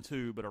have been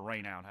two, but a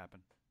rain out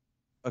happened.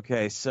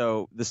 Okay,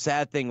 so the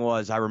sad thing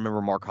was I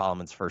remember Mark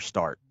Holloman's first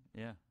start.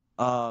 Yeah.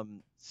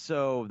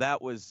 So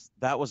that was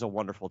a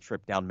wonderful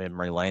trip down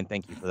memory lane.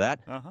 Thank you for that.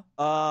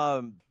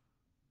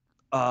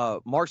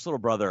 Mark's little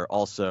brother,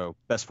 also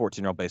best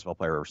 14-year-old baseball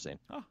player I've ever seen.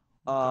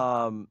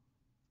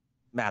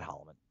 Matt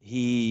Holloman.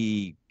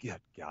 Good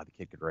God, the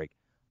kid could rake.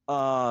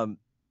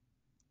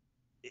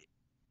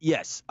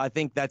 Yes, I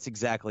think that's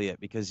exactly it,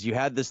 because you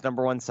had this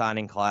number one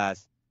signing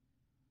class.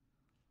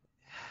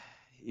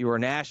 You were a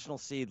national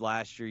seed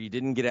last year. You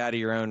didn't get out of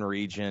your own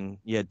region.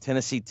 You had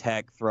Tennessee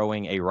Tech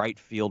throwing a right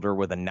fielder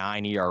with a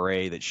 9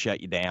 ERA that shut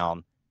you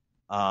down.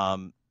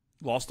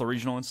 Lost the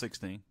regional in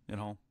 16 at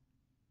home.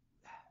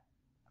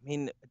 I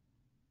mean,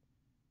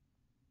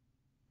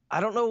 I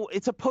don't know.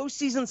 It's a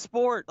postseason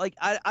sport. Like,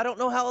 I don't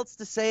know how else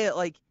to say it.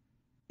 Like,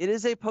 it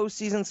is a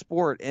postseason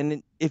sport.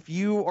 And if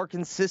you are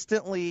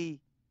consistently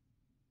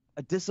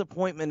a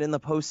disappointment in the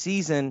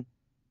postseason,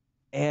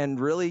 and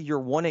really your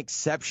one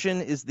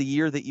exception is the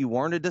year that you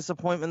weren't a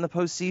disappointment in the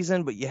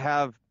postseason, but you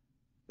have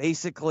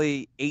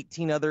basically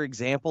 18 other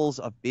examples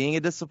of being a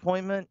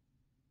disappointment,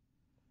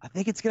 I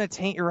think it's going to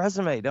taint your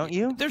resume, don't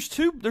you? There's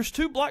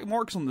two black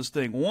marks on this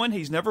thing. One,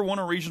 he's never won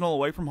a regional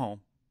away from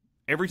home.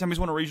 Every time he's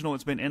won a regional,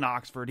 it's been in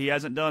Oxford. He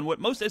hasn't done what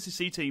most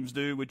SEC teams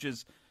do, which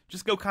is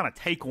just go kind of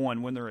take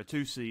one when they're a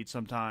 2 seed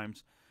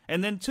sometimes.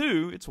 And then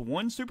two, it's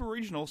one super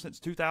regional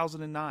since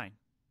 2009.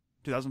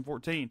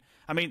 2014.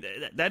 I mean,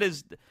 that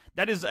is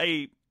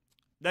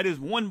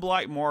one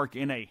black mark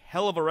in a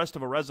hell of a rest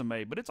of a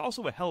resume, but it's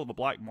also a hell of a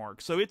black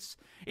mark. So it's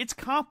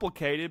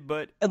complicated,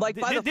 but and like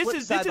this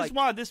is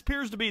why this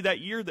appears to be that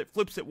year that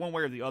flips it one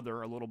way or the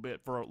other a little bit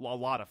for a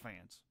lot of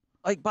fans.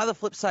 Like, by the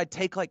flip side,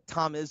 take like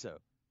Tom Izzo.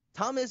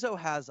 Tom Izzo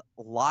has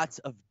lots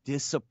of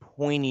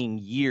disappointing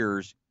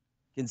years,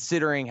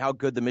 considering how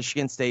good the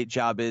Michigan State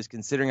job is,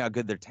 considering how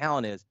good their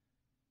talent is,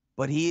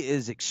 but he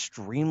is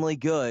extremely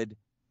good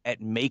at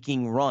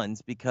making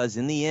runs, because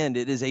in the end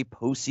it is a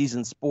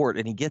postseason sport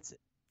and he gets it.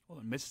 Well,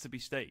 in Mississippi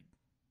State.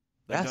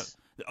 Yes.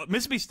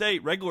 Mississippi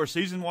State, regular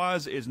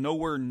season-wise, is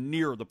nowhere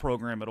near the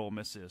program at Ole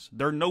Miss is.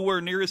 They're nowhere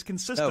near as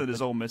consistent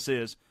as Ole Miss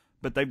is,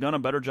 but they've done a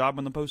better job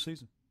in the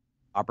postseason.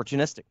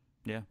 Opportunistic.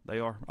 Yeah, they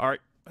are. All right.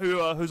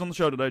 Who's on the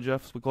show today,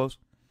 Jeff, as we close?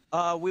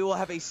 We will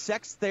have a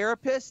sex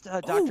therapist.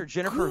 Dr.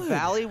 Jennifer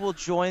Valley will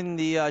join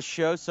the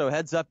show, so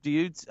heads up,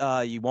 dudes.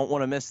 You won't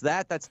want to miss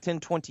that. That's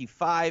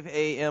 10:25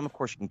 a.m. Of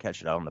course, you can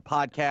catch it out on the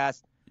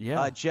podcast.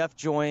 Yeah. Jeff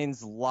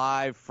joins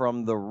live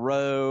from the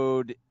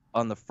road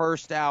on the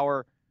first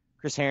hour.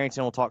 Chris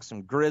Harrington will talk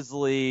some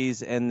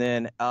Grizzlies. And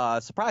then,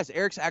 surprise,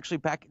 Eric's actually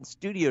back in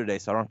studio today,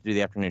 so I don't have to do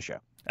the afternoon show.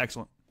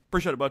 Excellent.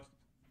 Appreciate it, bud.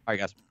 All right,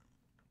 guys.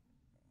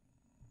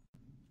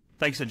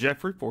 Thanks to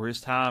Jeffrey for his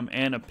time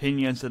and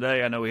opinions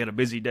today. I know he had a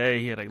busy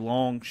day. He had a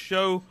long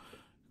show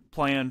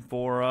planned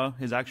for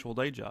his actual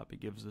day job. He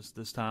gives us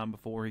this time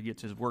before he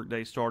gets his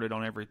workday started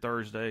on every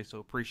Thursday, so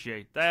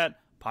appreciate that.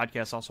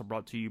 Podcast also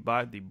brought to you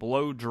by the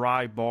Blow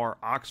Dry Bar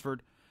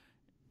Oxford.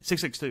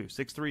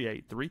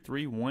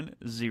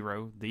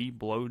 662-638-3310, the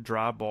Blow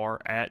Dry Bar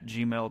at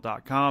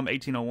gmail.com,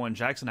 1801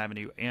 Jackson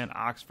Avenue in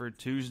Oxford,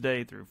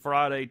 Tuesday through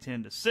Friday,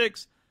 10 to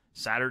 6.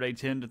 Saturday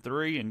 10 to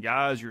 3, and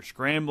guys, you're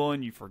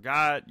scrambling, you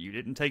forgot, you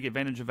didn't take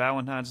advantage of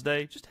Valentine's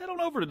Day, just head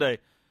on over today.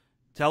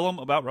 Tell them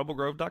about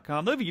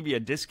rebelgrove.com. They'll give you a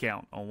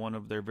discount on one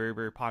of their very,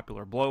 very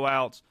popular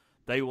blowouts.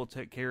 They will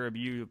take care of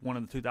you, one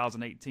of the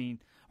 2018,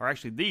 or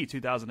actually the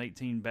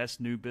 2018 best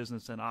new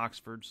business in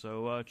Oxford.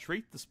 So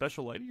treat the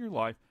special lady of your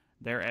life.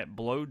 They're at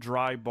Blow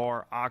Dry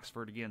Bar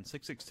Oxford. Again,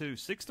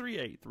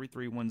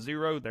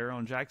 662-638-3310. They're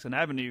on Jackson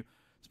Avenue,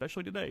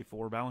 especially today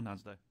for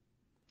Valentine's Day.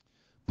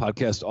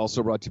 Podcast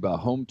also brought to you by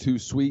Home 2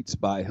 Suites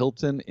by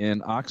Hilton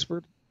in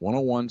Oxford,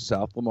 101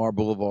 South Lamar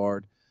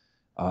Boulevard.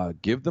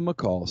 Give them a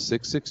call,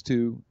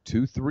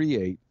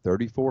 662-238-3400,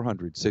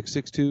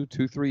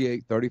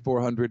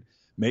 662-238-3400.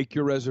 Make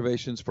your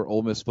reservations for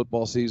Ole Miss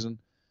football season.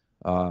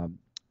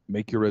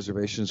 Make your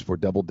reservations for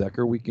Double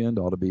Decker weekend.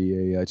 Ought to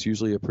be it's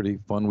usually a pretty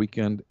fun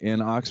weekend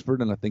in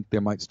Oxford, and I think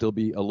there might still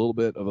be a little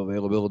bit of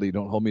availability.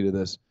 Don't hold me to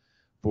this.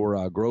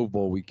 For Grove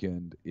Bowl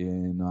weekend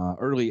in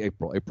early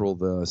April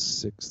the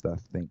 6th, I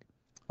think.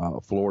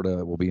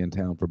 Florida will be in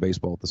town for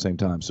baseball at the same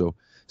time. So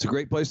it's a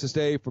great place to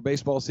stay for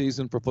baseball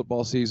season, for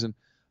football season.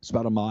 It's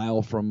about a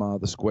mile from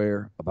the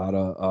square, about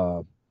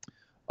a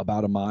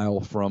mile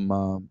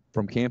from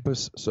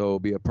campus. So it'll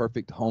be a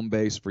perfect home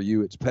base for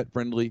you. It's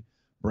pet-friendly,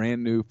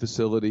 brand-new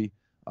facility,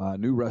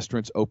 new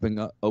restaurants opening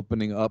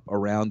up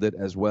around it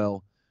as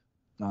well.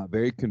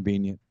 Very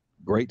convenient.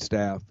 Great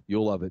staff.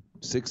 You'll love it.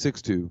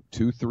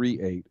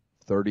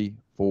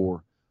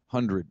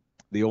 662-238-3400.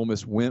 The Ole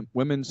Miss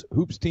women's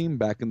hoops team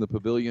back in the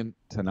pavilion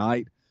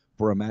tonight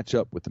for a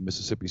matchup with the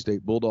Mississippi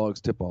State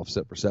Bulldogs. Tip-off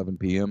set for 7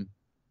 p.m.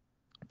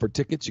 For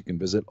tickets, you can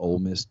visit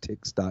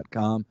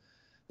OleMissTix.com.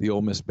 The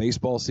Ole Miss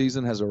baseball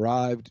season has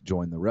arrived.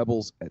 Join the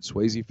Rebels at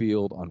Swayze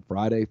Field on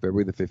Friday,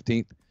 February the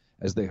 15th,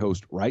 as they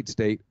host Wright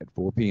State at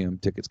 4 p.m.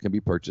 Tickets can be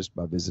purchased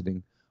by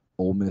visiting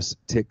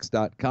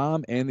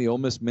OleMissTix.com. And the Ole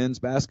Miss men's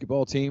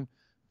basketball team,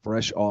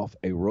 fresh off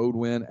a road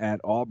win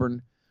at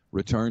Auburn,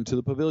 return to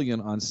the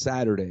pavilion on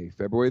Saturday,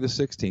 February the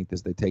 16th,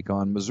 as they take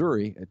on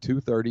Missouri at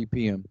 2:30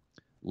 p.m.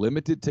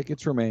 Limited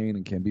tickets remain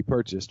and can be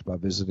purchased by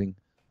visiting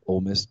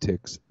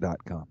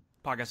OleMissTix.com.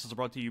 Podcast is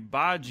brought to you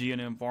by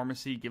G&M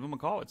Pharmacy. Give them a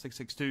call at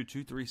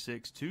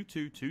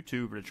 662-236-2222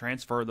 to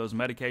transfer those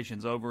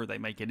medications over. They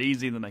make it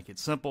easy. They make it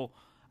simple.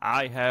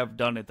 I have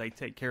done it. They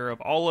take care of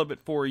all of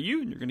it for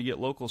you, and you're going to get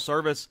local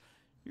service.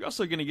 You're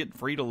also going to get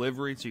free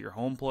delivery to your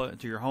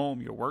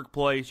home, your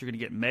workplace. You're going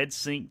to get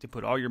MedSync to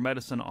put all your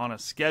medicine on a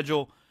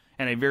schedule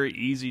and a very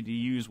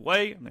easy-to-use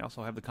way. And they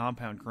also have the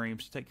compound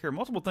creams to take care of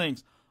multiple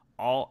things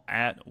all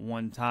at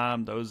one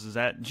time. Those is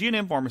at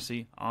G&M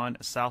Pharmacy on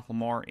South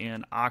Lamar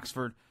in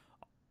Oxford.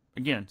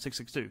 Again,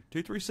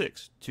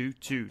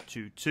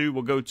 662-236-2222.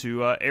 We'll go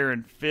to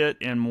Aaron Fitt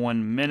in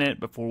 1 minute.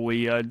 Before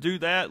we do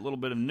that, a little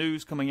bit of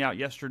news coming out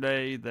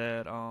yesterday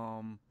that,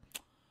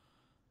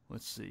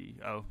 let's see.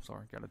 Oh,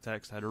 sorry, got a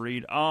text I had to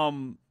read.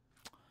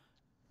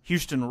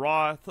 Houston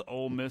Roth,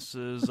 Ole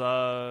Miss's,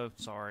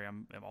 sorry,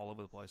 I'm all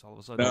over the place all of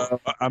a sudden. No,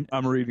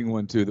 I'm reading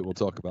one, too, that we'll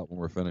talk about when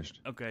we're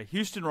finished. Okay,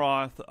 Houston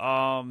Roth,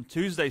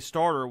 Tuesday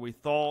starter, we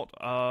thought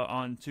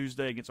on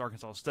Tuesday against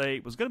Arkansas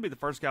State, was going to be the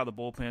first guy out of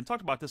the bullpen.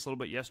 Talked about this a little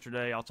bit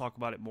yesterday. I'll talk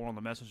about it more on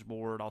the message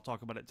board. I'll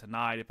talk about it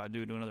tonight if I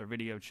do another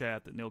video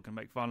chat that Neil can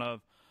make fun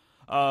of.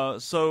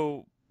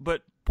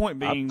 But point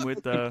being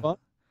with the...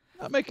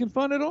 Not making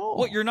fun at all.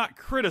 Well, you're not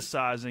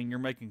criticizing, you're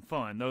making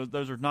fun.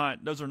 Those are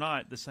not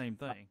the same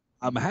thing.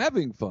 I'm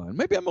having fun.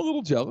 Maybe I'm a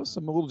little jealous.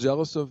 I'm a little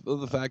jealous of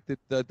the fact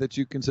that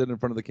you can sit in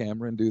front of the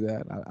camera and do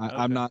that.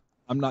 I'm not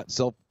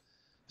self.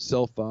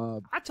 I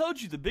told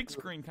you the big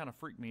screen kind of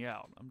freaked me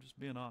out. I'm just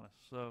being honest.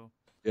 So.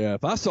 Yeah,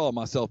 if I saw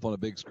myself on a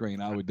big screen,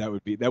 that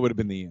would have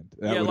been the end.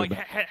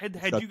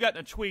 Had you gotten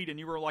a tweet and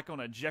you were like on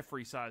a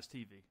Jeffrey-sized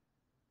TV.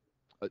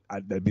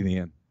 That'd be the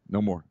end.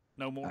 No more.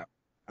 No more.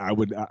 I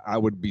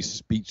would be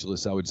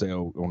speechless. I would say,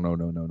 oh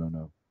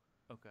no.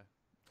 Okay.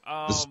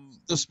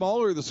 The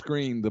smaller the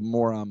screen, the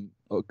more I'm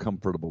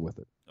comfortable with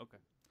it. Okay.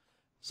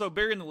 So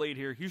burying the lead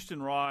here, Houston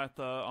Roth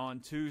on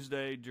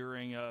Tuesday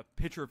during a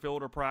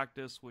pitcher-fielder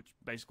practice, which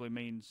basically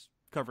means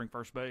covering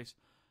first base,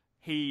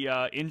 he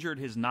injured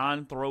his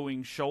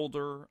non-throwing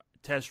shoulder.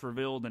 Test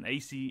revealed an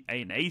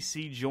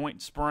AC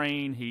joint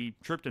sprain. He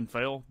tripped and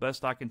fell,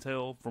 best I can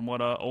tell from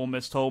what Ole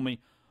Miss told me.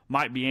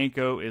 Mike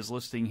Bianco is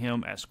listing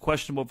him as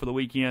questionable for the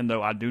weekend,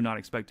 though I do not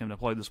expect him to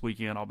play this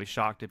weekend. I'll be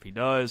shocked if he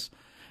does.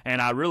 And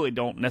I really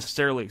don't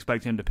necessarily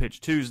expect him to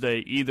pitch Tuesday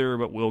either,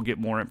 but we'll get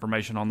more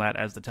information on that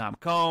as the time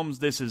comes.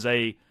 This is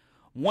a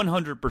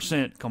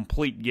 100%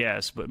 complete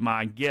guess, but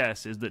my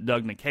guess is that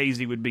Doug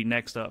Nikhazy would be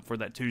next up for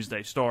that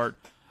Tuesday start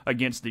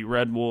against the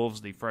Red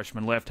Wolves, the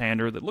freshman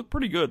left-hander that looked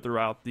pretty good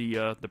throughout the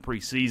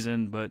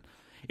preseason. But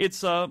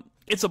it's a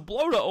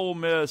blow to Ole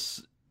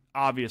Miss,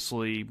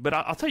 obviously. But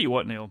I'll tell you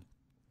what, Neil.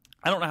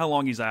 I don't know how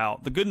long he's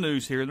out. The good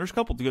news here, and there's a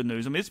couple of good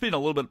news. I mean, it's been a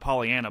little bit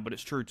Pollyanna, but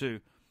it's true too,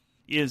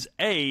 is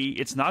A,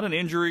 it's not an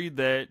injury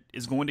that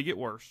is going to get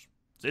worse.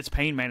 It's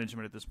pain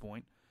management at this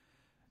point.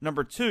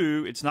 Number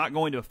two, it's not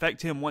going to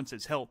affect him once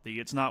it's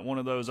healthy. It's not one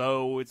of those,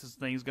 this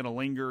thing's going to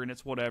linger and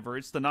it's whatever.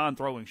 It's the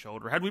non-throwing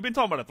shoulder. Had we been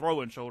talking about a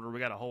throwing shoulder, we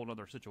got a whole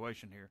other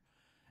situation here.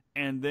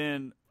 And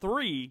then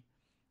three,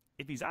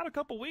 if he's out a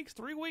couple weeks,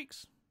 3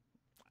 weeks,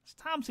 it's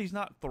times he's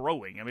not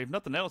throwing. I mean, if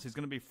nothing else, he's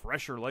going to be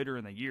fresher later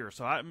in the year.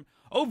 So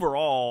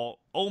overall,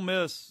 Ole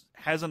Miss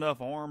has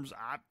enough arms.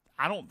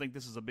 I don't think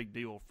this is a big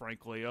deal,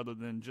 frankly, other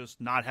than just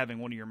not having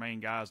one of your main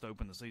guys to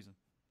open the season.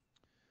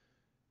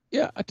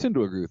 Yeah, I tend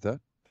to agree with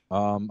that.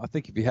 I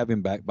think if you have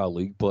him back by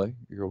league play,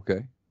 you're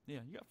okay.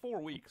 Yeah, you got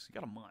 4 weeks. You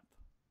got a month.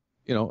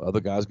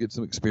 Other guys get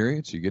some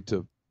experience. You get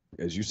to,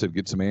 as you said,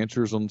 get some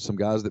answers on some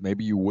guys that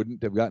maybe you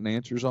wouldn't have gotten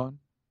answers on.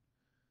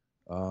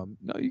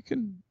 No, you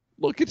can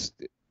look.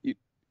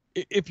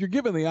 If you're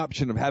given the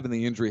option of having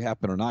the injury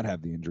happen or not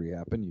have the injury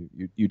happen,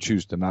 you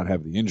choose to not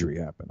have the injury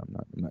happen.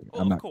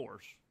 Of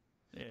course.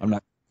 Yeah. I'm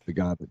not the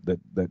guy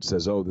that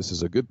says, this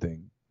is a good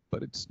thing,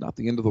 but it's not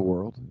the end of the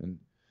world. And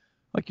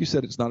like you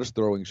said, it's not his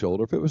throwing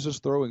shoulder. If it was his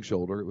throwing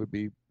shoulder, it would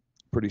be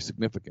pretty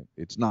significant.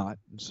 It's not.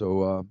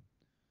 So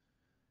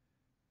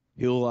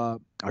I'll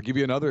give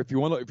you another. If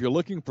you're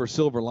looking for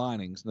silver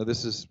linings, now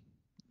this is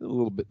a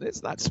little bit.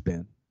 It's not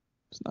spin.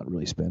 It's not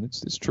really spin.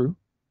 It's true.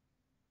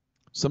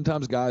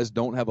 Sometimes guys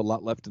don't have a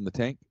lot left in the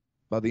tank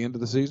by the end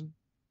of the season.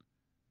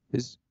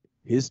 His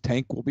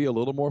tank will be a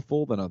little more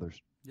full than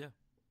others. Yeah.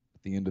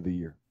 At the end of the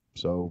year.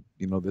 So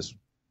this,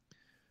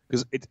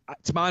 because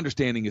it's my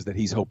understanding is that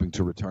he's hoping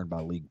to return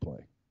by league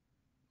play.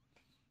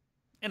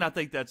 And I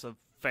think that's a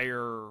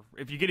fair.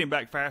 If you get him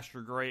back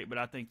faster, great. But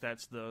I think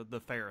that's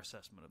the fair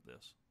assessment of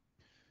this.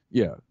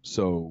 Yeah.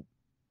 So,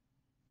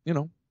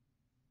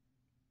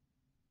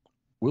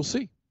 we'll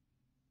see.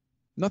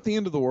 Not the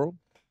end of the world.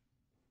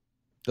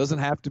 Doesn't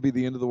have to be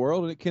the end of the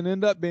world, and it can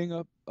end up being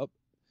a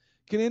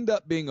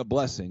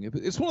blessing.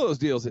 It's one of those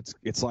deals.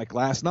 It's like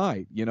last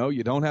night. You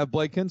don't have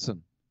Blake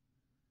Hinson.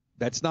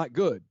 That's not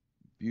good.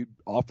 You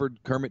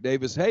offered Kermit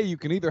Davis, hey, you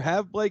can either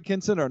have Blake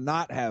Hinson or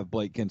not have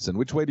Blake Hinson.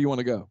 Which way do you want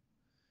to go?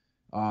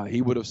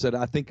 He would have said,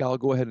 I think I'll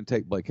go ahead and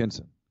take Blake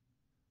Hinson.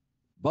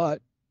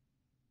 But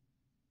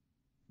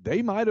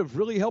they might have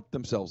really helped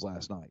themselves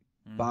last night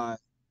by,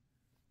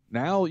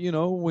 Now,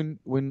 when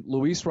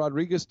Luis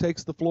Rodriguez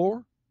takes the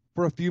floor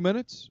for a few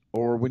minutes,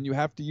 or when you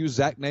have to use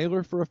Zach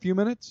Naylor for a few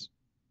minutes,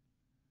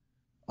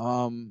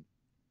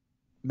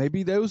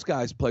 maybe those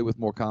guys play with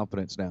more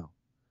confidence now.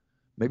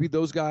 Maybe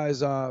those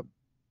guys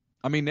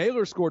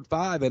Naylor scored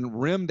 5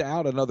 and rimmed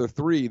out another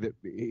 3 that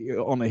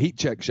on a heat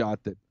check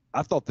shot that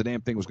I thought the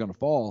damn thing was going to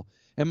fall.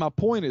 And my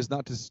point is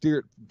not to steer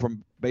it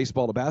from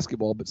baseball to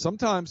basketball, but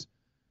sometimes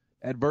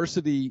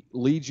adversity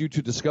leads you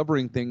to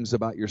discovering things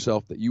about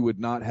yourself that you would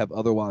not have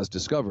otherwise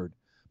discovered.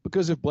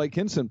 Because if Blake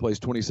Hinson plays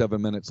 27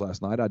 minutes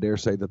last night, I dare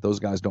say that those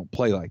guys don't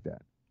play like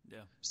that. Yeah.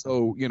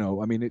 So,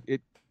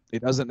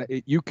 it doesn't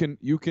 – you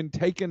can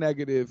take a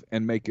negative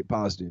and make it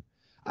positive.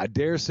 I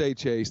dare say,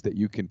 Chase, that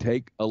you can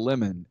take a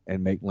lemon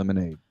and make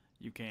lemonade.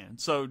 You can.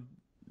 So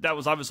that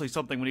was obviously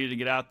something we needed to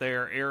get out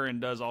there. Aaron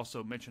does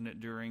also mention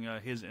it during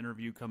his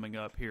interview coming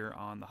up here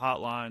on the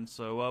hotline.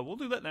 So we'll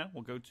do that now.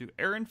 We'll go to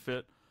Aaron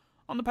Fitt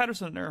on the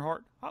Patterson and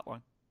Earhart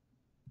hotline.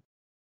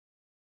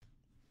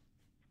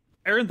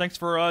 Aaron, thanks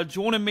for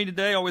joining me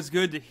today. Always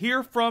good to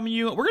hear from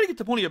you. We're going to get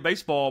to plenty of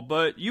baseball,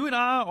 but you and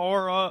I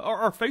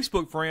are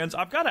Facebook friends.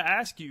 I've got to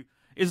ask you,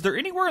 is there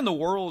anywhere in the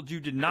world you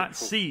did not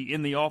see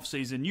in the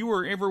offseason? You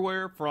were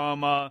everywhere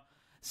from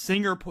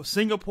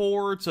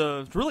Singapore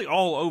to really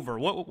all over.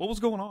 What was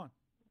going on?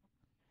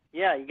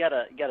 Yeah, you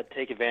gotta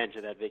take advantage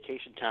of that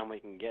vacation time when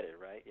you can get it,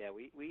 right? Yeah,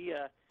 we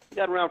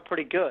got around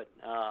pretty good.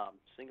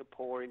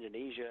 Singapore,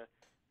 Indonesia,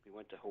 we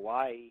went to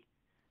Hawaii.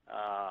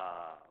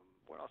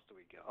 Where else did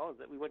we go? Oh,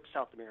 we went to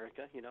South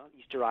America,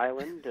 Easter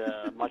Island,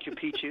 Machu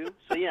Picchu.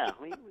 So, yeah,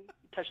 we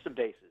touched the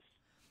bases.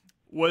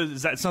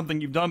 Is that something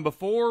you've done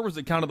before? Was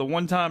it kind of the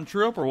one-time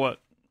trip or what?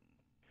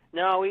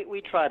 No,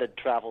 we try to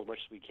travel as much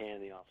as we can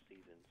in the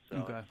off-season. So,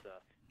 okay. It's,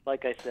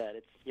 like I said,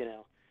 it's,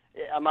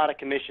 I'm out of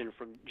commission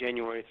from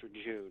January through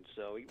June,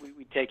 so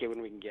we take it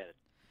when we can get it.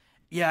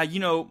 Yeah,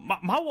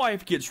 my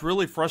wife gets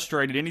really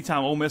frustrated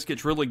anytime Ole Miss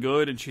gets really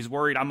good, and she's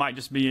worried I might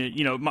just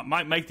be,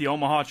 might make the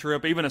Omaha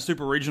trip, even a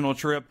super regional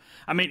trip.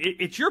 I mean,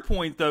 it's your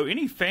point, though.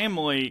 Any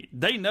family,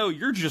 they know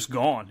you're just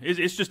gone.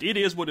 It's just, it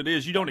is what it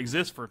is. You don't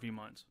exist for a few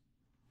months.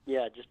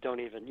 Yeah, just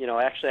don't even.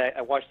 Actually,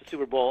 I watched the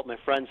Super Bowl at my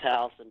friend's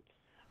house, and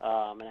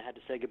I had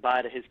to say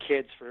goodbye to his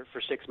kids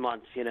for 6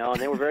 months,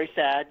 and they were very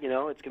sad. It's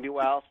going to be a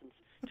while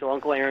until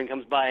Uncle Aaron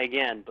comes by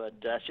again, but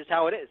it's just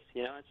how it is.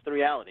 It's the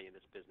reality of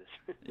this business.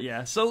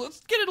 Yeah, so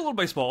let's get into a little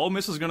baseball. Ole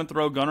Miss is going to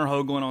throw Gunnar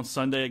Hoagland on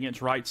Sunday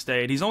against Wright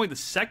State. He's only the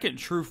second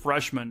true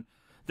freshman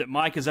that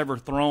Mike has ever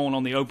thrown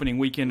on the opening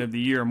weekend of the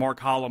year, Mark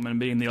Holloman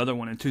being the other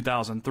one in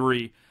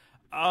 2003.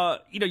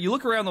 You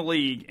look around the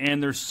league,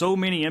 and there's so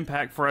many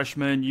impact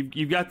freshmen.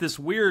 You've got this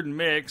weird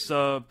mix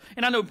of,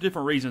 and I know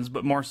different reasons,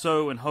 but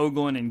Marceau and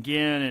Hoagland and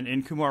Ginn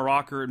and Kumar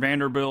Rocker at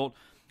Vanderbilt.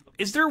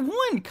 Is there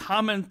one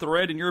common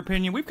thread, in your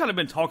opinion? We've kind of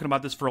been talking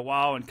about this for a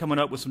while and coming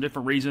up with some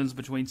different reasons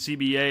between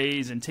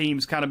CBAs and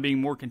teams kind of being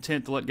more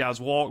content to let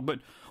guys walk. But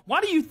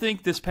why do you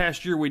think this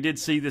past year we did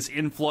see this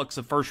influx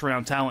of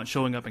first-round talent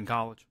showing up in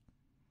college?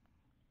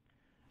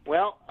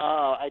 Well,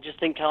 I just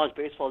think college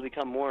baseball has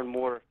become more and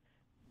more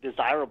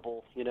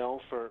desirable,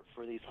 for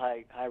these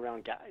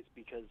high-round guys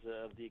because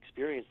of the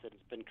experience that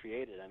has been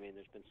created. I mean,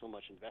 there's been so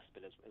much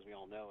investment, as we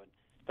all know, and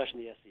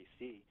especially the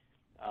SEC,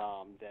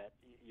 that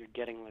you're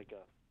getting like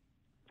a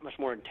much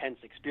more intense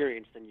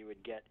experience than you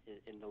would get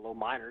in the low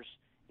minors.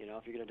 If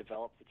you're going to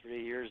develop for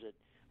 3 years at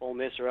Ole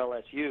Miss or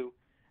LSU,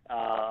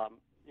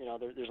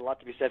 there's a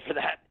lot to be said for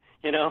that.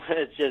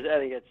 It's just, I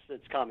think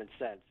it's common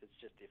sense. It's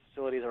just the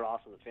facilities are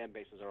awesome, the fan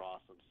bases are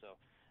awesome. So,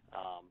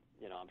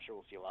 I'm sure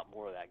we'll see a lot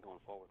more of that going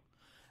forward.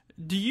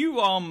 Do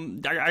you,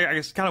 I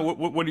guess, kind of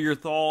what are your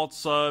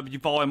thoughts? You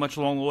follow him much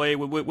along the way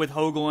with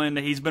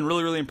Hoagland. He's been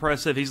really, really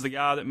impressive. He's the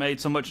guy that made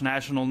so much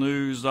national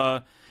news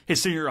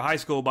his senior year of high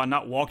school by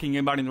not walking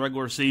anybody in the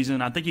regular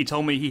season. I think he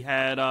told me he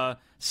had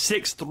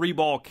 6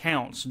 3-ball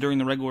counts during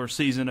the regular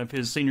season of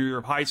his senior year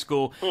of high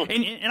school.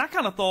 And I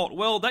kind of thought,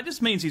 well, that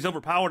just means he's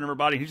overpowering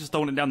everybody. He's just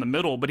throwing it down the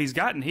middle. But he's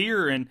gotten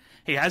here, and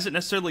he hasn't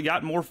necessarily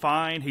gotten more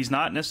fine. He's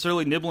not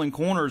necessarily nibbling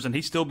corners, and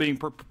he's still being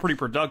pretty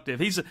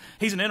productive. He's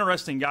an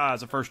interesting guy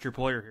as a first-year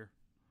player here.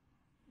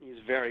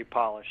 He's very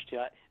polished.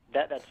 Yeah,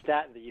 that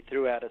stat that you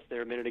threw at us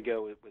there a minute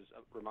ago was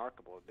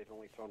remarkable. They've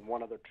only thrown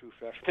one other true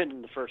freshman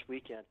in the first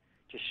weekend.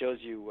 Just shows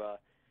you,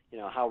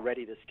 how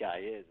ready this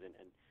guy is, and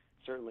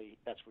certainly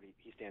that's what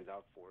he stands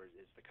out for is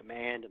the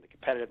command and the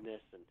competitiveness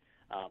and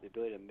the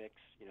ability to mix,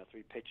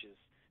 3 pitches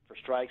for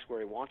strikes where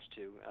he wants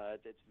to.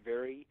 It's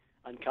very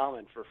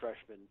uncommon for a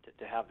freshman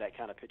to have that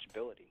kind of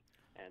pitchability,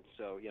 and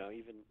so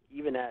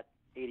even at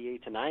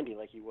 88 to 90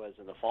 like he was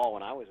in the fall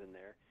when I was in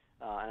there,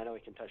 and I know he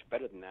can touch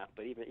better than that,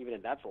 but even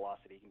at that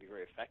velocity he can be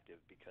very effective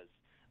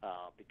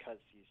because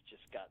he's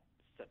just got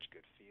such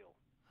good feel.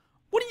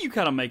 What do you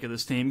kind of make of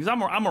this team? Because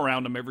I'm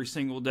around them every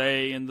single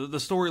day, and the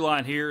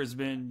storyline here has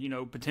been,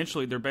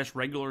 potentially their best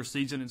regular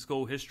season in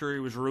school history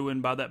was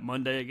ruined by that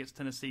Monday against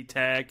Tennessee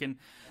Tech, and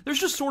there's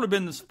just sort of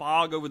been this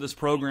fog over this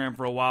program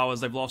for a while as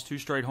they've lost 2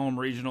 straight home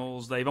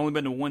regionals. They've only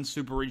been to 1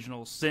 super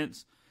regional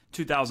since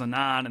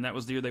 2009, and that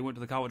was the year they went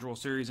to the College World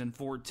Series in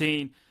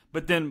 2014.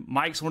 But then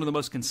Mike's one of the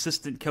most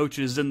consistent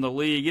coaches in the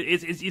league.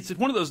 It's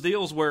one of those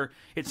deals where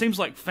it seems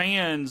like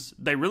fans,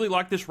 they really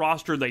like this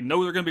roster. They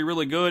know they're going to be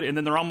really good, and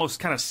then they're almost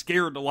kind of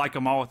scared to like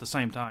them all at the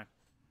same time.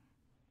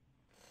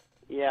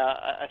 Yeah,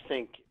 I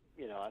think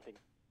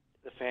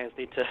the fans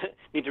need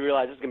to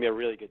realize this is going to be a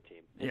really good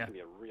team. It's going to be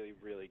a really,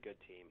 really good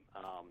team.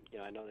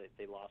 I know that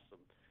they lost some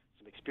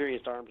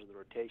experienced arms in the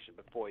rotation,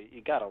 but boy,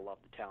 you got to love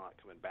the talent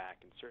coming back,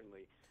 and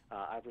certainly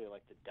I really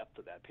like the depth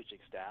of that pitching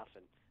staff,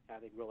 and I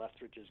think Will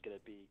Etheridge is going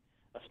to be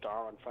a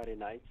star on Friday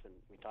nights, and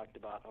we talked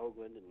about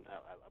Hoagland, and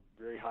I'm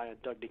very high on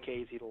Doug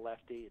DeCasey, the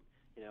lefty,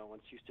 and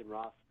once Houston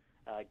Roth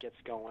gets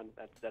going,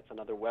 that's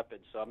another weapon.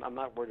 So I'm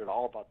not worried at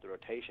all about the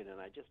rotation, and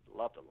I just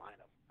love the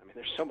lineup. I mean,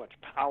 there's so much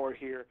power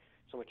here,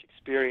 so much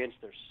experience.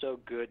 They're so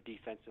good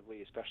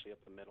defensively, especially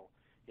up the middle,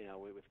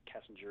 with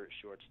Kessinger at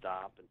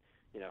shortstop, and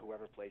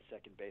whoever plays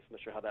second base. I'm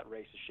not sure how that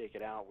race is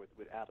shaken out with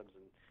Adams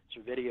and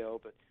Servideo,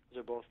 but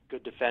those are both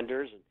good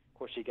defenders. And of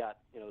course, you got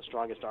the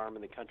strongest arm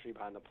in the country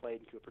behind the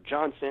plate, Cooper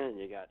Johnson, and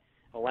you got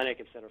Olenek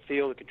in center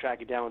field who can track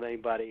you down with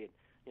anybody.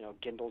 And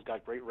Gindel's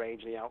got great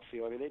range in the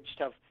outfield. I mean, they just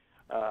have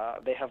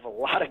a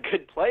lot of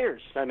good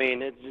players. I mean,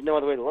 there's no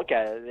other way to look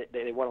at it.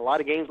 They won a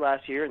lot of games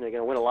last year, and they're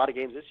going to win a lot of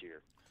games this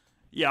year.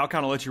 Yeah, I'll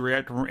kind of let you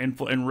react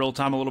in real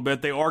time a little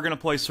bit. They are going to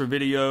play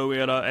Servideo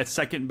at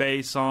second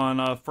base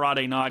on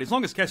Friday night, as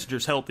long as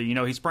Kessinger's healthy.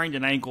 He sprained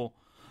an ankle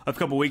a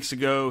couple weeks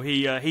ago.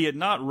 He had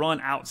not run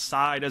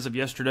outside as of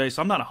yesterday,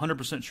 so I'm not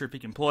 100% sure if he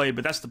can play.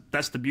 But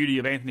that's the beauty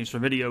of Anthony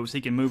Servideo, is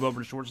he can move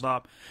over to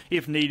shortstop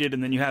if needed,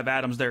 and then you have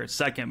Adams there at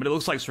second. But it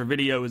looks like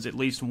Servideo has at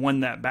least won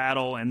that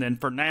battle, and then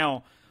for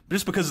now,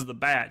 just because of the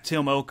bat,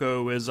 Tim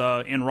Elko is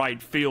in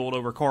right field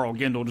over Carl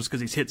Gendel, just because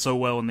he's hit so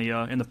well in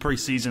the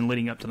preseason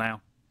leading up to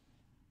now.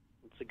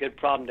 It's a good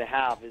problem to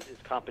have is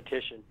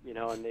competition,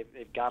 and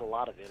they've got a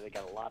lot of it. They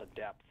got a lot of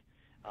depth,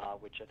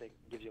 which I think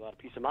gives you a lot of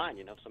peace of mind.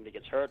 If somebody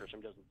gets hurt or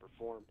somebody doesn't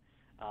perform,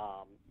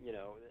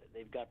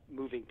 they've got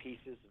moving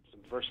pieces,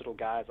 some versatile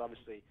guys.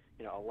 Obviously,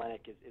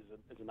 Olenek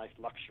is a nice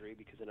luxury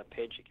because in a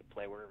pinch he can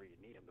play wherever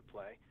you need him to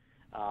play.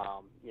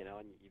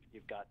 And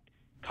you've got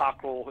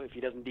Cockrell. If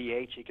he doesn't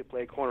DH, he could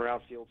play a corner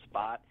outfield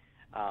spot.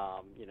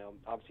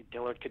 Obviously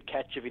Dillard could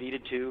catch if he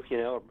needed to,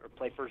 or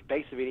play first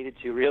base if he needed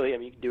to. Really, I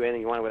mean, you can do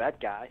anything you want with that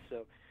guy.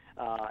 So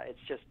it's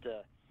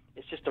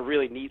just a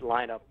really neat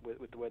lineup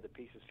with the way the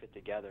pieces fit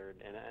together,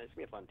 and it's gonna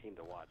be a fun team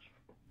to watch.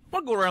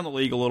 I'll go around the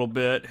league a little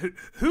bit.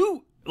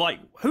 Who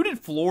did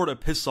Florida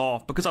piss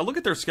off? Because I look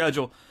at their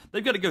schedule,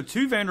 they've got to go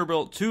to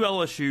Vanderbilt, to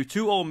LSU,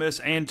 to Ole Miss,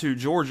 and to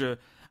Georgia.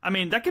 I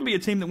mean, that could be a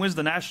team that wins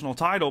the national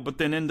title, but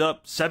then end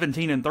up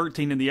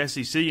 17-13 in the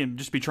SEC and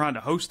just be trying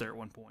to host there at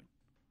one point.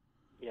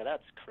 Yeah,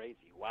 that's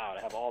crazy. Wow,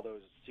 to have all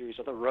those series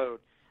on the road.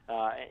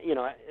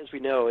 As we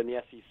know in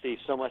the SEC,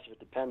 so much of it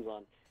depends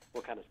on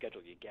what kind of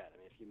schedule you get. I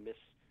mean, if you miss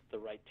the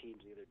right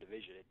teams in either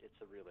division,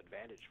 it's a real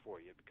advantage for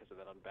you because of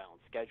that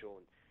unbalanced schedule.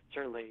 And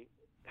certainly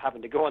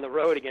having to go on the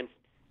road against,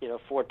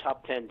 4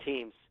 top 10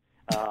 teams,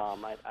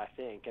 I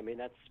think. I mean,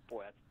 that's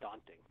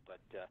daunting. But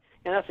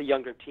and that's a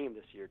younger team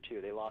this year,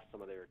 too. They lost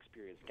some of their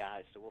experienced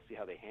guys, so we'll see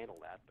how they handle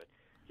that. But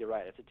you're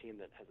right, it's a team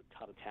that has a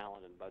ton of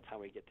talent, and by the time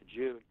we get to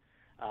June,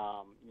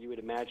 you would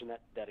imagine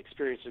that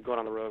experience of going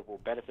on the road will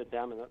benefit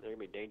them, and they're going to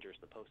be dangerous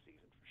in the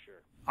postseason for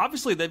sure.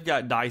 Obviously, they've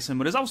got Dyson,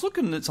 but as I was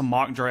looking at some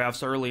mock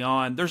drafts early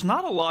on, there's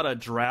not a lot of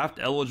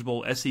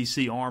draft-eligible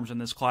SEC arms in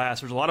this class.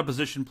 There's a lot of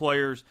position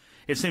players.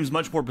 It seems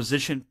much more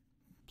position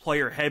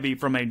player-heavy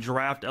from a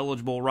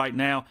draft-eligible right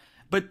now.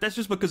 But that's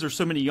just because there's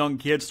so many young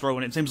kids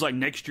throwing it. It seems like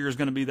next year is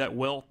going to be that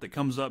wealth that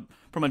comes up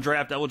from a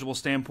draft-eligible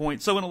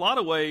standpoint. So in a lot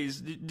of ways,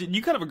 did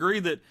you kind of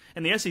agree that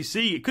in the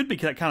SEC, it could be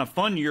that kind of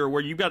fun year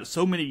where you've got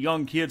so many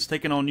young kids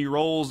taking on new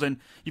roles, and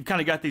you've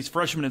kind of got these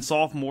freshmen and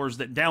sophomores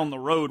that down the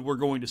road we're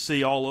going to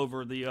see all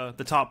over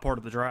the top part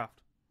of the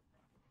draft?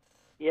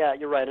 Yeah,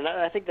 you're right. And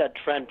I think that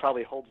trend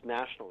probably holds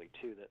nationally,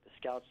 too, that the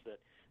scouts that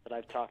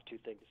I've talked to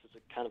think this is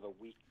a kind of a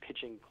weak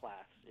pitching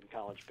class in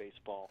college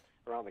baseball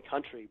around the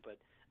country, but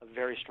a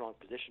very strong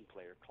position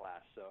player class.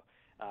 So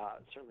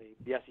certainly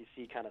the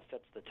SEC kind of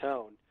sets the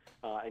tone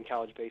in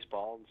college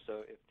baseball. And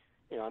so,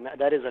 and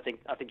that is, I think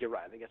you're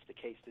right. I think that's the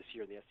case this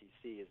year in the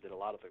SEC, is that a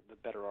lot of the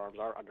better arms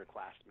are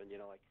underclassmen,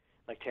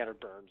 like Tanner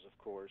Burns, of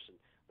course, and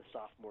the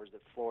sophomores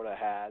that Florida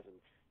has,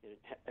 and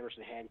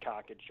Emerson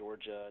Hancock at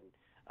Georgia. And,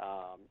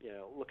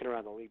 looking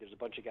around the league, there's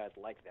a bunch of guys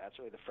like that.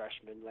 Certainly the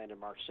freshmen, Landon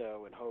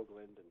Marceau and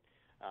Hoagland, and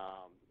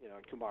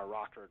and Kumar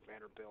Rocker at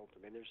Vanderbilt.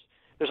 I mean,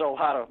 there's a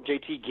lot of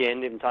JT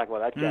Ginn, even talking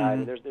about that guy.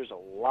 Mm-hmm. There's a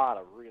lot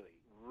of really,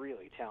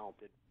 really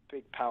talented,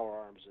 big power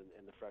arms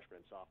in the freshman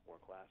and sophomore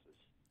classes.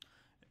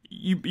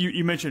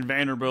 You mentioned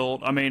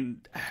Vanderbilt. I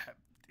mean,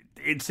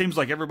 it seems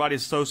like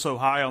everybody's so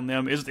high on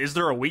them. Is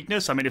there a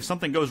weakness? I mean, if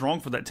something goes wrong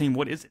for that team,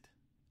 what is it?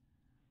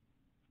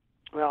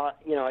 Well,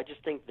 I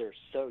just think they're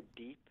so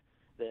deep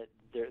that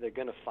they're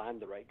going to find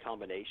the right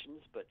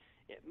combinations, but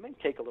it may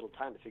take a little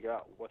time to figure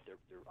out what their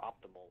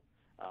optimal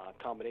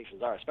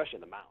combinations are, especially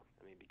in the mound.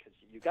 I mean, because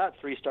you got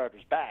 3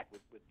 starters back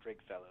with Drake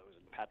Fellows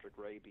and Patrick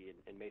Raby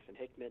and Mason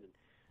Hickman, and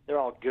they're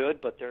all good,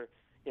 but they're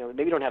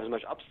maybe don't have as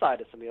much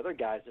upside as some of the other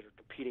guys that are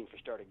competing for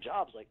starting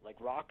jobs, like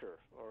Rocker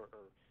or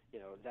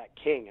Zach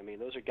King. I mean,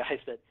 those are guys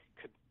that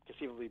could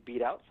conceivably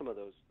beat out some of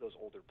those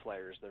older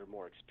players that are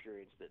more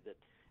experienced that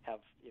have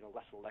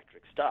less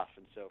electric stuff.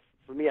 And so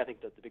for me, I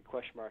think that the big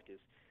question mark is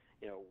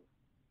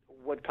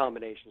what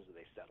combinations do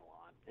they settle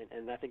on,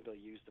 and I think they'll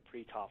use the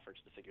pre-conference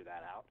to figure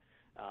that out.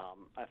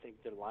 I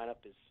think their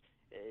lineup is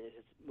a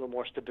little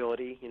more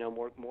stability,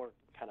 more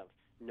kind of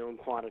known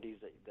quantities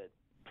that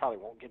probably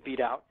won't get beat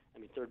out. I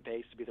mean, third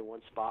base would be the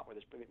one spot where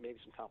there's maybe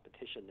some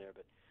competition there,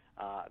 but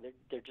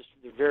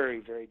they're very,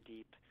 very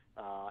deep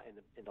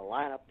in the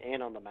lineup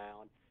and on the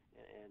mound,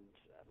 and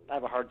I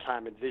have a hard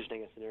time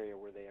envisioning a scenario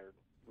where they are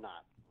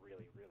not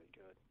really, really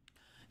good.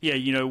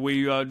 Yeah,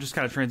 we just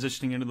kind of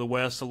transitioning into the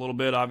West a little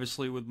bit,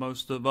 obviously, with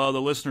most of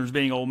the listeners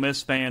being Ole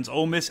Miss fans.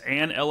 Ole Miss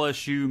and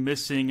LSU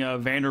missing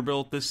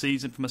Vanderbilt this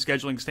season from a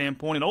scheduling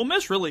standpoint. And Ole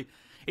Miss really,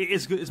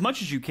 as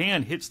much as you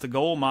can, hits the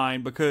goal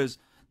mine because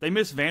they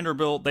miss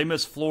Vanderbilt, they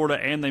miss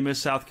Florida, and they miss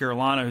South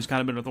Carolina, who's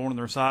kind of been a thorn in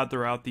their side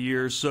throughout the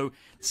years. So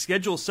the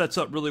schedule sets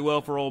up really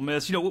well for Ole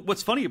Miss.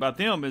 What's funny about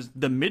them is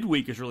the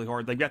midweek is really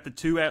hard. They've got the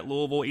 2 at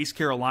Louisville. East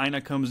Carolina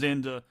comes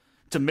into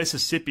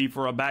Mississippi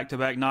for a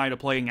back-to-back night of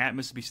playing at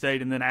Mississippi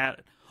State and then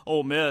at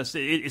Ole Miss.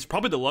 It's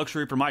probably the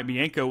luxury for Mike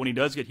Bianco when he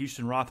does get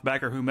Houston Roth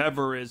back or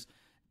whomever is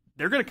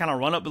they're going to kind of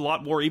run up a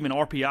lot more even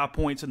RPI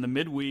points in the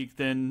midweek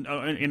than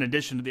in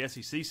addition to the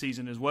SEC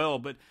season as well.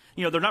 But,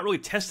 they're not really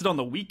tested on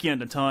the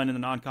weekend a ton in the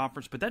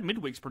non-conference, but that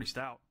midweek's pretty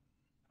stout.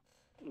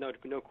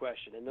 No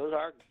question. And those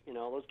are,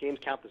 those games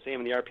count the same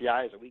in the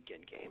RPI as a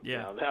weekend game.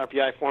 Yeah. The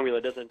RPI formula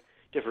doesn't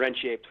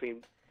differentiate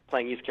between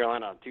playing East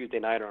Carolina on Tuesday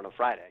night or on a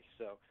Friday.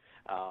 So,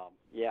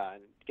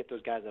 and get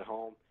those guys at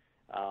home,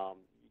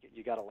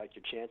 you got to like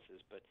your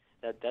chances. But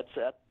that's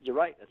you're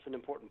right. That's an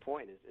important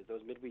point. Is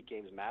those midweek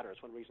games matter?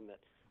 It's one reason that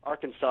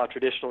Arkansas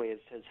traditionally has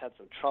had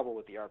some trouble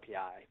with the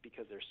RPI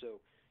because they're so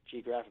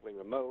geographically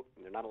remote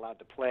and they're not allowed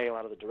to play a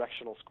lot of the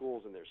directional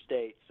schools in their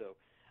state. So,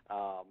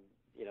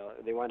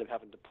 they wind up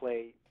having to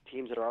play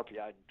teams that are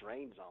RPI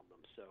drains on them.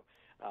 So,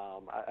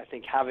 I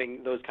think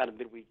having those kind of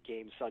midweek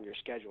games on your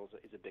schedule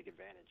is a big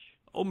advantage.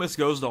 Ole Miss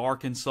goes to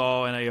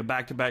Arkansas in a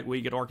back-to-back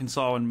week at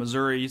Arkansas and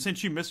Missouri.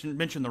 Since you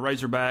mentioned the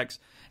Razorbacks,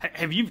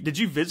 did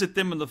you visit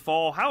them in the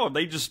fall? How are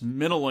they just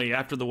mentally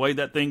after the way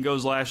that thing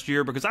goes last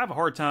year? Because I have a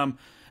hard time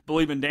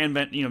believing Dave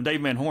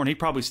Van Horn. He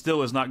probably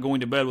still is not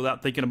going to bed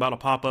without thinking about a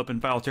pop-up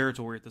in foul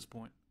territory at this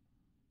point.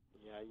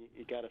 Yeah,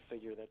 you got to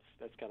figure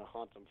that's going to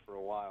haunt them for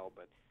a while.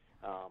 But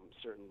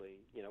certainly,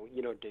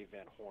 Dave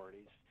Van Horn.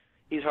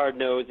 He's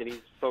hard-nosed and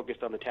he's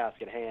focused on the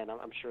task at hand.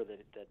 I'm sure that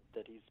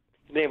he's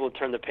been able to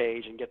turn the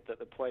page and get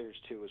the players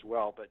too as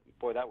well. But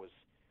boy, that was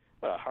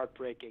what a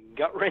heartbreaking,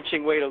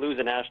 gut-wrenching way to lose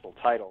a national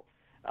title.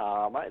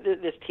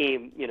 This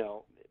team,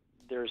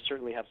 there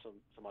certainly have some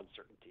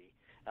uncertainty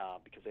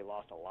because they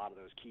lost a lot of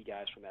those key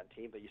guys from that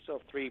team. But you still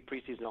have 3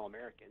 preseason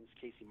All-Americans,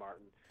 Casey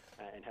Martin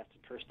and Heston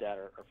Kjerstad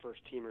are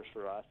first-teamers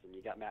for us. And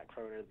you got Matt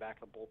Cronin in the back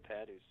of the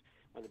bullpen, who's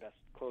one of the best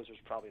closers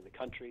probably in the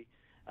country.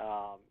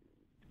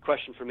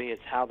 Question for me is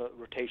how the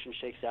rotation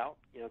shakes out.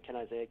 Can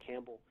Isaiah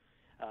Campbell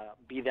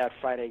be that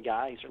Friday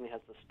guy? He certainly has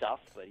the stuff,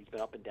 but he's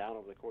been up and down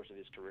over the course of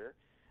his career.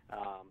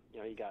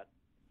 You got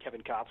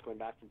Kevin Kopps going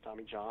back from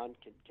Tommy John.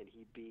 Can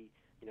he be,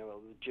 a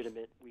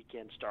legitimate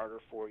weekend starter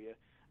for you?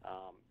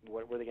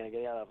 What are they going to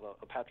get out of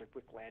a Patrick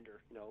Wicklander,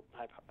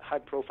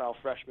 high-profile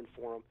freshman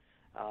for him?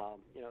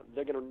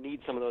 They're going to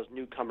need some of those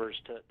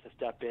newcomers to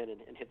step in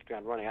and hit the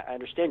ground running. I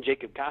understand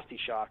Jacob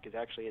Kostychak is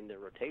actually in their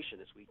rotation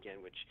this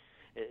weekend, which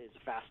is a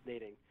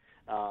fascinating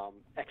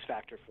X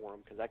factor for him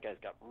because that guy's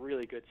got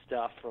really good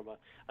stuff from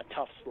a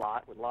tough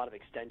slot with a lot of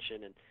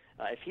extension, and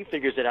if he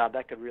figures it out,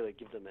 that could really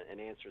give them an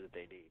answer that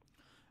they need.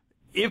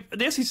 If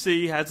the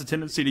SEC has a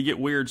tendency to get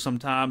weird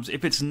sometimes,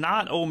 if it's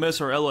not Ole Miss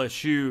or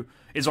LSU,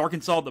 is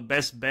Arkansas the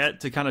best bet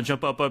to kind of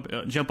jump up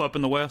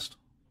in the West?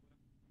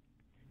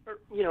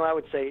 I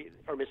would say,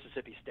 or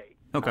Mississippi State.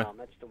 Okay.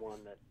 That's the one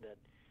that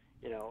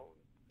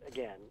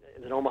again,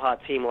 is an Omaha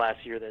team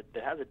last year that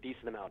has a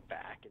decent amount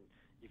back, and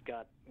you've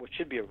got what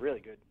should be a really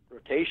good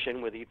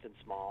rotation with Ethan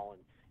Small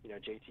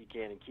and JT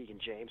Gann and Keegan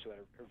James, who had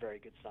a very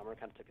good summer,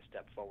 kind of took a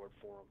step forward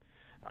for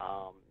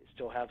them. You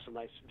still have some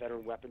nice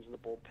veteran weapons in the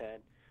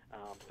bullpen.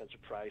 Spencer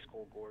Price,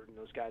 Cole Gordon,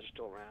 those guys are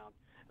still around.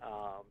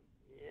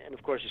 And,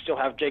 of course, you still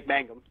have Jake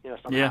Mangum.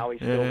 Somehow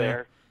he's still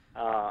there.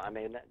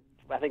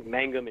 I think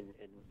Mangum and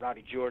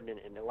Rowdy Jordan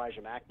and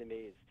Elijah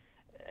McNamee is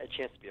a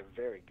chance to be a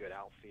very good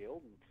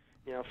outfield.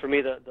 And, for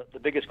me, the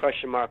biggest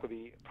question mark would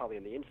be probably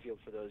in the infield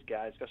for those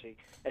guys, especially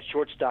at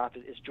shortstop.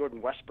 Is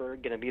Jordan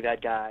Westberg going to be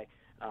that guy?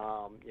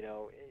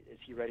 Is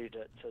he ready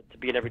to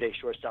be an everyday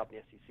shortstop in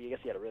the SEC? I guess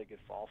he had a really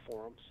good fall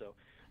for him, so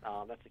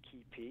that's a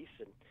key piece.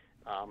 And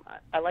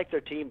I like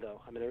their team,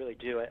 though. I really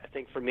do. I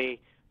think for me,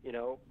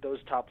 those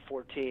top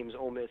 4 teams,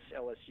 Ole Miss,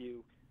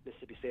 LSU,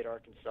 Mississippi State,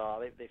 Arkansas,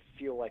 they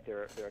feel like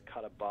they're a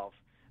cut above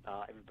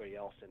everybody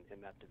else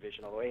in that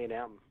division. Although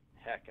A&M,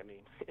 heck,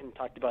 we hadn't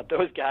talked about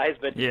those guys,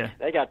 but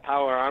they got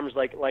power arms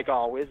like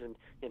always, and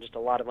just a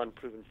lot of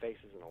unproven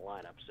faces in the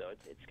lineup. So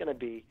it's going to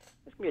be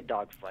a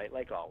dogfight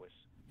like always.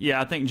 Yeah,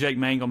 I think Jake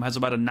Mangum has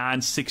about a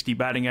 960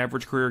 batting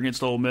average career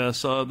against Ole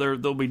Miss.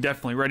 They'll be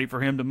definitely ready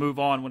for him to move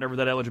on whenever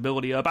that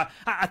eligibility up.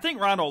 I think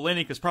Ryan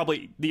Olenek is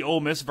probably the Ole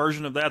Miss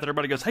version of that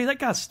everybody goes, hey, that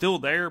guy's still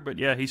there, but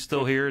yeah, he's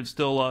still here and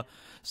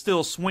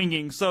still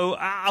swinging. So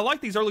I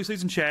like these early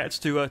season chats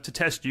to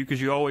test you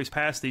because you always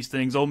pass these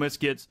things. Ole Miss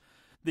gets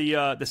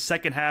the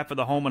second half of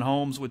the home and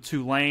homes with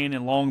Tulane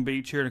and Long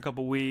Beach here in a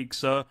couple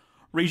weeks.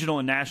 Regional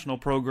and national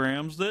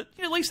programs that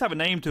at least have a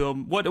name to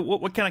them. What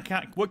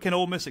can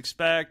Ole Miss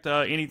expect?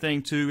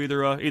 Anything to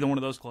either one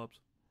of those clubs?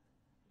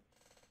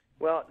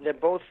 Well, they're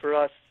both for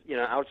us,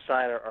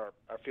 outside our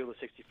field of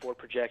 64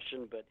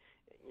 projection, but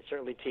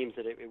certainly teams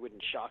that it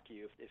wouldn't shock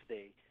you if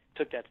they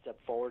took that step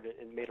forward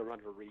and made a run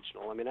to a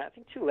regional. I mean, I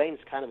think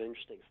Tulane's kind of an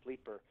interesting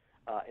sleeper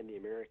in the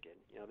American.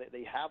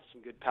 They have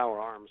some good power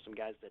arms, some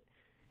guys that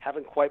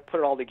haven't quite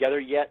put it all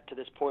together yet to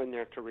this point in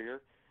their career,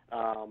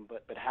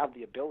 but have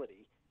the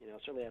ability.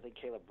 Certainly I think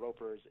Caleb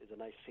Roper is a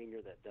nice senior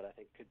that I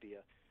think could be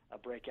a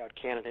breakout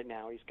candidate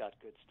now. He's got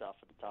good stuff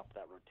at the top of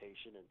that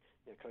rotation.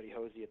 And Cody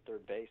Hosey at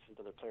third base is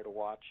another player to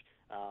watch.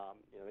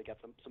 They got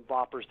some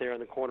boppers there in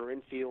the corner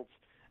infields.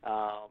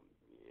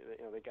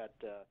 They got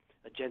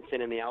a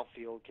Jensen in the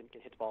outfield, can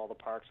hit the ball in the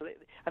park. So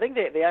I think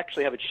they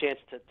actually have a chance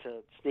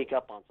to sneak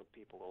up on some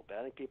people a little bit.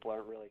 I think people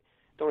don't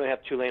really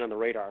have Tulane on the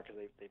radar because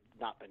they've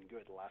not been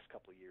good the last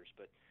couple of years.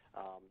 But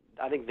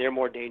I think they're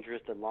more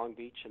dangerous than Long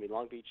Beach. I mean,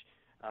 Long Beach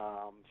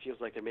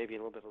feels like they're maybe in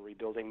a little bit of a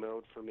rebuilding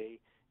mode for me.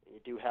 And you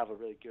do have a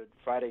really good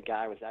Friday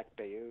guy with Zach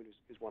Bayoun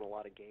who's won a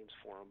lot of games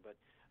for him. But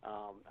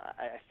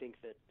I think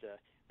that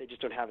they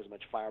just don't have as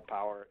much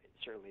firepower,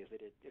 certainly, as they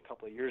did a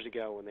couple of years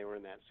ago when they were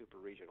in that super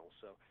regional.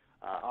 So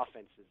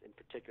offense in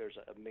particular is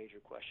a major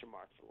question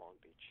mark for Long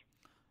Beach.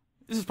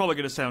 This is probably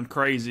going to sound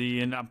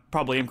crazy, and I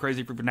probably am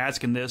crazy for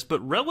asking this,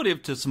 but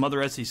relative to some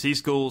other SEC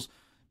schools,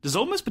 does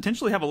Ole Miss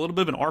potentially have a little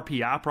bit of an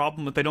RPI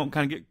problem if they don't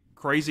kind of get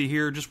crazy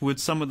here just with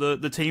some of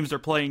the teams they're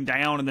playing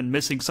down and then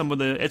missing some of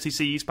the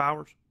SEC East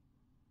powers?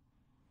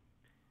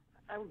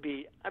 I'd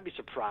be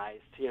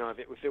surprised,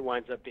 if it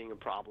winds up being a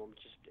problem.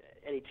 Just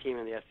any team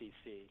in the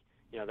SEC,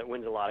 that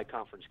wins a lot of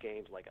conference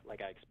games like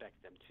I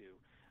expect them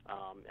to.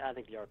 I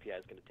think the RPI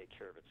is going to take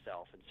care of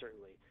itself, and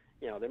certainly,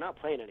 they're not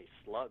playing any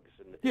slugs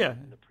in the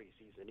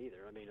preseason either.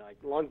 I mean, like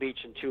Long Beach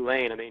and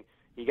Tulane. I mean,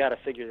 you got to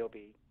figure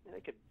they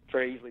could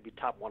very easily be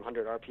top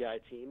 100 RPI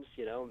teams.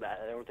 I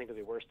don't think they'll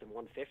be worse than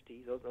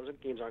 150. Those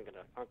games aren't going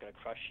to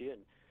crush you.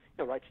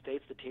 And Wright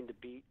State's the team to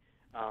beat.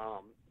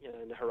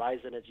 In the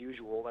Horizon, as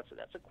usual,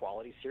 that's a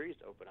quality series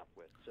to open up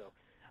with. So,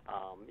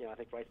 I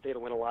think Wright State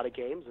will win a lot of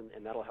games,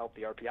 and that'll help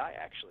the RPI.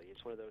 Actually,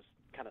 it's one of those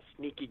kind of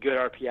sneaky good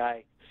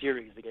RPI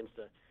series against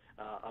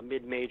a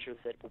mid-major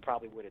that will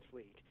probably win its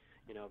league.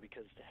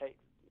 Because hey,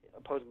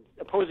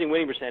 opposing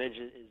winning percentage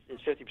is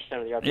 50%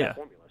 of the RPI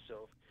formula.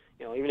 So,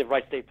 even if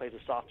Wright State plays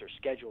a softer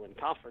schedule in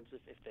conference,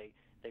 if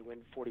they win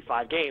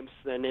 45 games,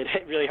 then it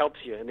really helps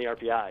you in the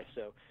RPI.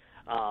 So,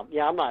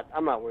 I'm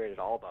not worried at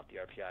all about the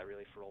RPI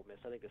really for Ole Miss.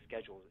 I think the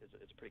schedule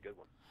is a pretty good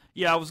one.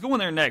 Yeah, I was going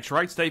there next.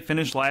 Wright State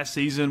finished last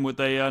season with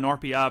an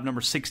RPI of number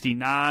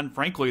 69.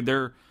 Frankly,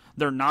 their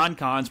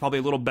non-con's probably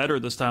a little better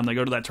this time. They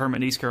go to that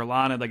tournament in East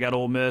Carolina. They got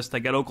Ole Miss. They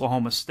got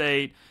Oklahoma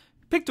State.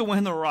 Picked to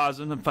win the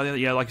Horizon.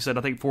 Yeah, like I said,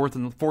 I think fourth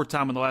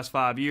time in the last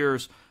 5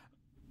 years.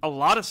 A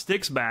lot of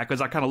sticks back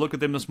as I kind of looked at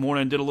them this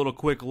morning and did a little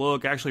quick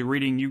look, actually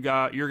reading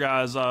your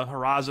guys'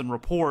 Horizon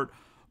report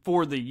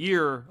for the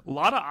year. A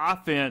lot of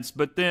offense,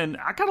 but then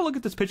I kind of look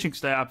at this pitching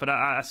staff and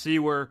I see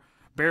where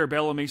Bear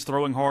Bellamy's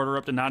throwing harder,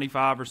 up to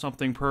 95 or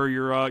something per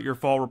your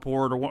fall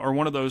report or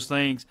one of those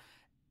things.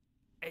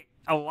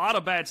 A lot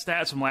of bad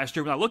stats from last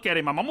year. When I look at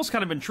him, I'm almost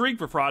kind of intrigued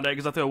for Friday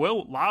because I thought,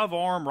 well, live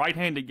arm,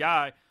 right-handed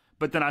guy.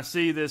 But then I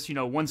see this,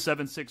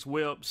 1.76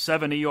 WHIP,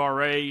 7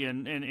 ERA,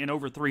 and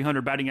over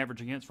 300 batting average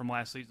against from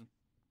last season.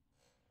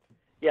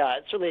 Yeah,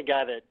 it's certainly a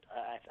guy that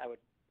I would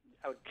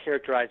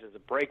characterize as a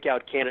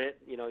breakout candidate.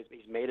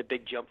 He's made a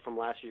big jump from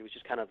last year. He was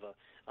just kind of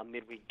a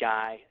midweek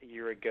guy a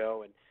year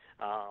ago, and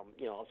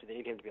obviously they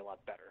need him to be a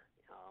lot better,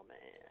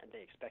 and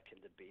they expect him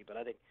to be. But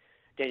I think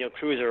Daniel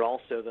Cruiser,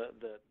 also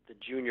the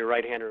junior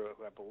right-hander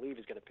who I believe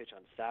is going to pitch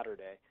on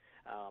Saturday.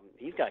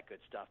 He's got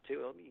good stuff too.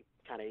 He'll be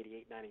kind of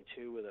 88,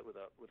 92 with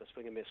a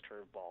swing and miss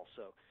curveball.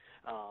 So,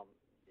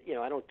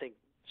 I don't think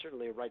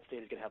certainly Wright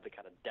State is going to have the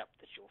kind of depth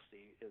that you'll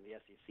see in the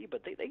SEC.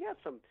 But they got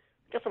some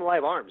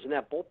live arms in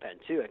that bullpen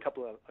too. A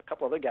couple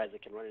other guys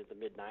that can run into the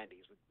mid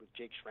 90s with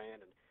Jake Schramm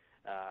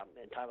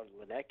and Tyler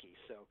Linnecki.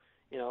 So,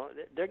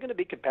 they're going to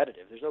be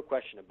competitive. There's no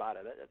question about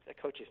it.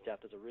 That coaching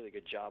staff does a really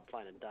good job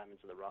finding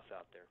diamonds in the rough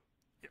out there.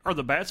 Are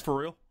the bats for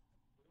real?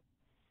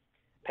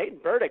 Peyton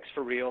Burdick's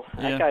for real.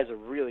 Yeah. That guy's a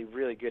really,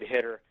 really good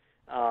hitter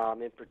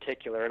in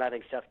particular. And I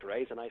think Seth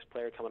Gray's a nice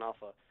player coming off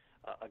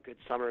a good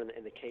summer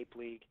in the Cape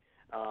League.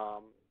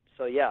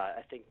 So, yeah,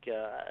 I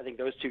think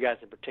those two guys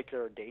in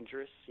particular are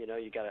dangerous.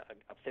 You got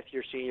a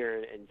fifth-year senior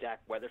in Zach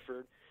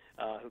Weatherford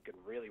who can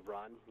really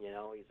run.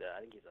 I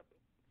think he's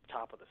a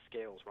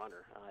top-of-the-scales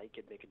runner. He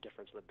could make a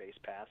difference in the base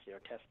pass,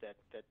 test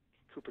that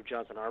Cooper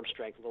Johnson arm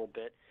strength a little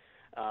bit.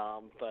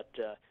 But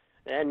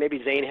And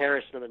maybe Zane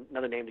Harris,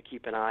 another name to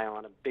keep an eye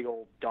on, a big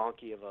old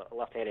donkey of a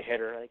left-handed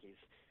hitter. I think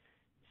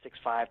he's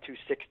 6'5",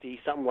 260,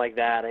 something like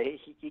that.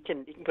 He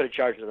can put a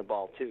charge in the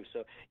ball too.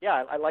 So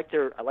yeah, I like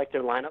their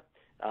lineup.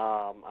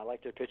 I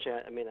like their pitching.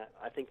 I mean,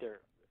 I think they're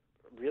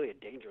really a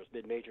dangerous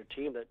mid-major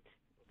team that,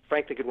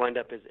 frankly, could wind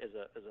up as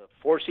a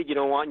 4 seed you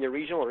don't want in your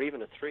regional, or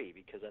even a 3,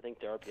 because I think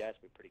their RPIs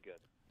will be pretty good.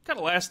 Kind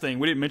of last thing,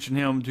 we didn't mention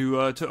him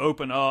to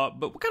open up,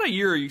 but what kind of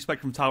year are you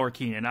expecting from Tyler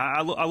Keenan?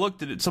 I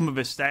looked at some of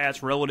his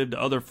stats relative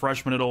to other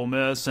freshmen at Ole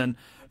Miss, and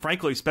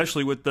frankly,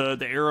 especially with the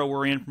era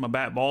we're in from a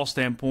bat-ball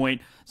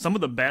standpoint, some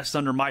of the best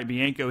under Mike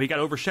Bianco. He got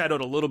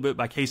overshadowed a little bit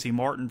by Casey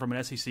Martin from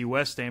an SEC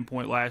West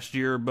standpoint last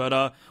year,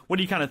 but what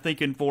are you kind of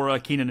thinking for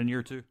Keenan in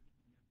year 2?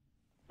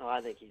 Oh,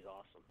 I think he's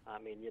awesome. I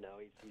mean,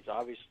 he's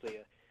obviously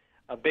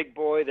a big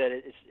boy that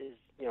is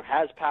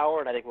has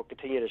power, and I think will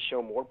continue to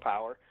show more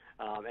power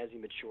as he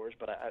matures.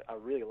 But I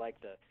really like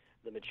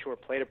the mature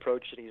plate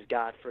approach that he's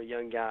got for a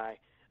young guy,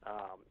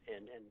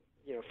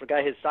 and for a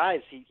guy his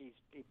size, he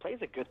plays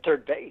a good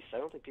third base. I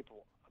don't think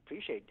people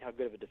appreciate how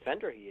good of a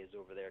defender he is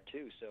over there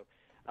too. So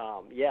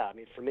yeah, I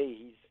mean, for me,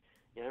 he's.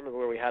 I remember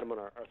where we had him on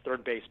our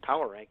third base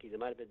power rankings. It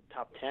might have been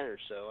top 10 or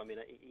so. I mean,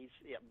 he's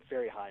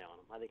very high on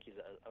him. I think he's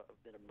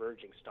an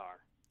emerging star.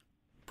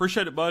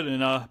 Appreciate it, bud,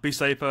 and be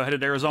safe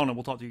headed to Arizona.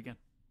 We'll talk to you again.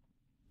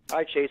 All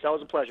right, Chase.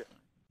 Always a pleasure.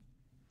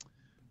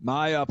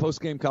 My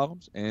post-game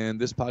columns and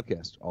this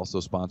podcast also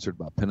sponsored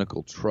by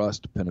Pinnacle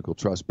Trust. Pinnacle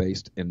Trust,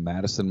 based in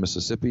Madison,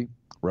 Mississippi,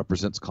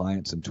 represents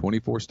clients in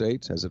 24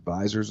 states, has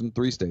advisors in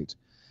 3 states.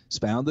 It's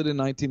founded in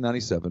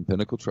 1997.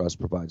 Pinnacle Trust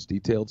provides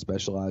detailed,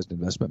 specialized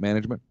investment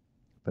management,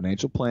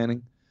 financial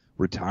planning,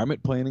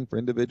 retirement planning for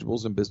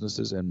individuals and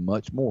businesses, and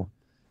much more.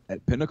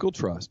 At Pinnacle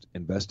Trust,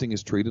 investing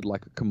is treated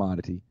like a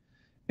commodity,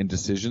 and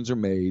decisions are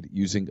made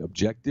using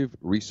objective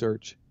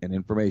research and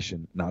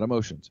information, not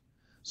emotions.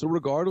 So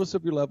regardless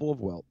of your level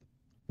of wealth,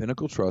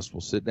 Pinnacle Trust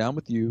will sit down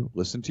with you,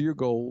 listen to your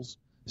goals,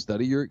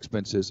 study your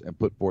expenses, and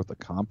put forth a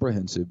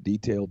comprehensive,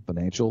 detailed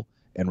financial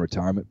and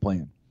retirement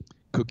plan.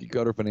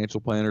 Cookie-cutter financial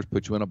planners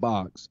put you in a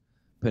box.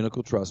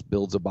 Pinnacle Trust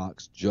builds a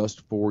box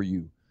just for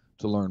you.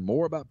 To learn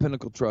more about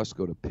Pinnacle Trust,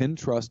 go to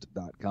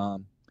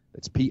pintrust.com.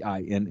 That's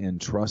PINN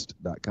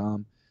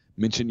trust.com.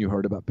 Mention you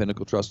heard about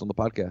Pinnacle Trust on the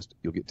podcast.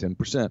 You'll get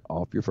 10%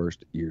 off your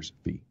first year's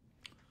fee.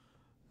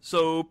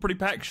 So, pretty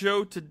packed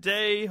show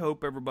today.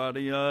 Hope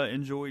everybody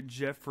enjoyed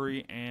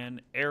Jeffrey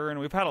and Aaron.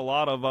 We've had a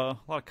lot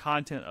of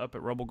content up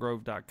at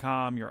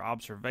rebelgrove.com. Your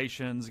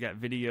observations, got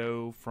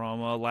video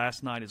from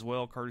last night as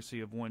well,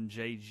 courtesy of one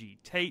J.G.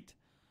 Tate,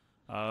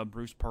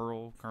 Bruce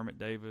Pearl, Kermit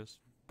Davis,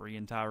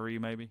 Brian Tyree,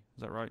 maybe.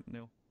 Is that right,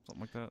 Neil?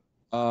 Something like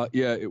that.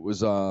 Yeah, it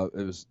was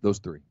those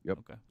 3. Yep.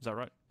 Okay, is that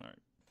right? All right.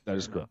 That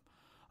is correct.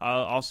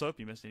 Also, if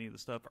you missed any of the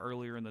stuff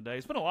earlier in the day,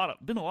 it's been a lot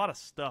of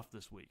stuff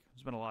this week.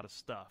 There's been a lot of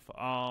stuff.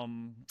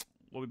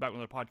 We'll be back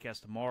with another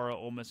podcast tomorrow.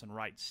 Ole Miss and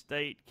Wright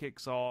State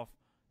kicks off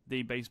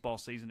the baseball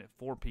season at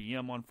 4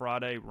 p.m. on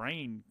Friday.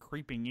 Rain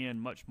creeping in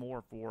much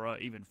more for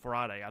even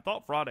Friday. I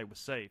thought Friday was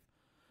safe,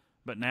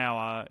 but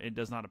now it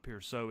does not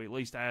appear so. At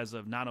least as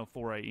of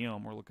 9:04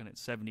 a.m., we're looking at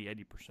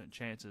 70-80%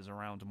 chances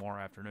around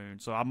tomorrow afternoon.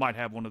 So I might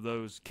have one of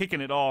those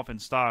kicking it off in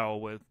style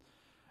with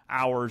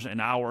hours and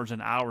hours and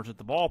hours at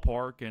the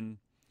ballpark, and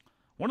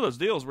one of those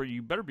deals where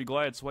you better be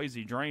glad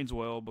Swayze drains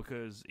well,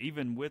 because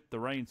even with the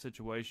rain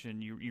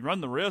situation, you run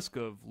the risk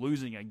of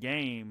losing a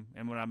game.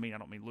 And when I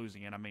don't mean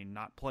losing it, I mean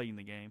not playing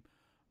the game,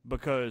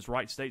 because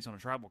Wright State's on a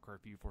travel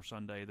curfew for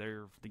Sunday.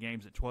 The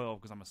game's at 12,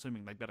 because I'm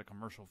assuming they've got a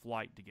commercial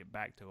flight to get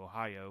back to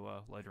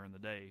Ohio later in the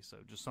day. So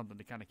just something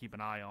to kind of keep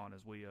an eye on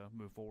as we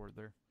move forward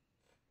there.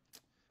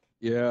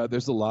 Yeah,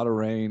 there's a lot of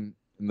rain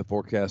in the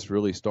forecast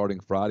really starting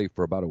Friday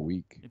for about a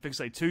week. If you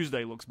say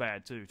Tuesday looks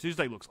bad too.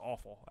 Tuesday looks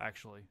awful,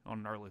 actually, on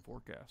an early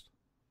forecast.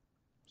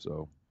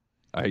 So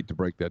I hate to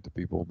break that to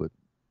people, but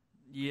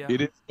yeah,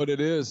 it is what it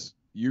is.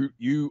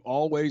 You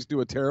always do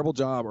a terrible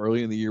job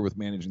early in the year with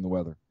managing the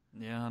weather.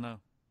 Yeah, I know.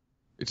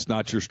 It's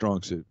not your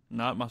strong suit.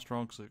 Not my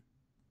strong suit.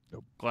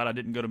 Nope. Glad I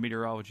didn't go to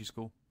meteorology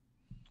school.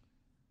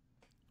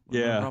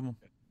 Yeah,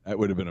 that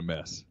would have been a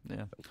mess.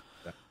 Yeah.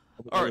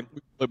 All right. We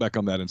can play back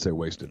on that and say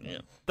wasted. Yeah.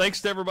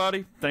 Thanks to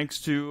everybody.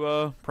 Thanks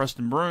to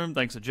Preston Broom.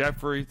 Thanks to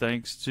Jeffrey.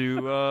 Thanks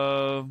to,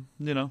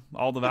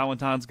 all the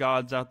Valentine's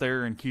gods out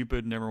there and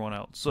Cupid and everyone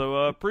else.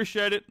 So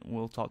appreciate it.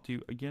 We'll talk to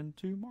you again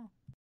tomorrow.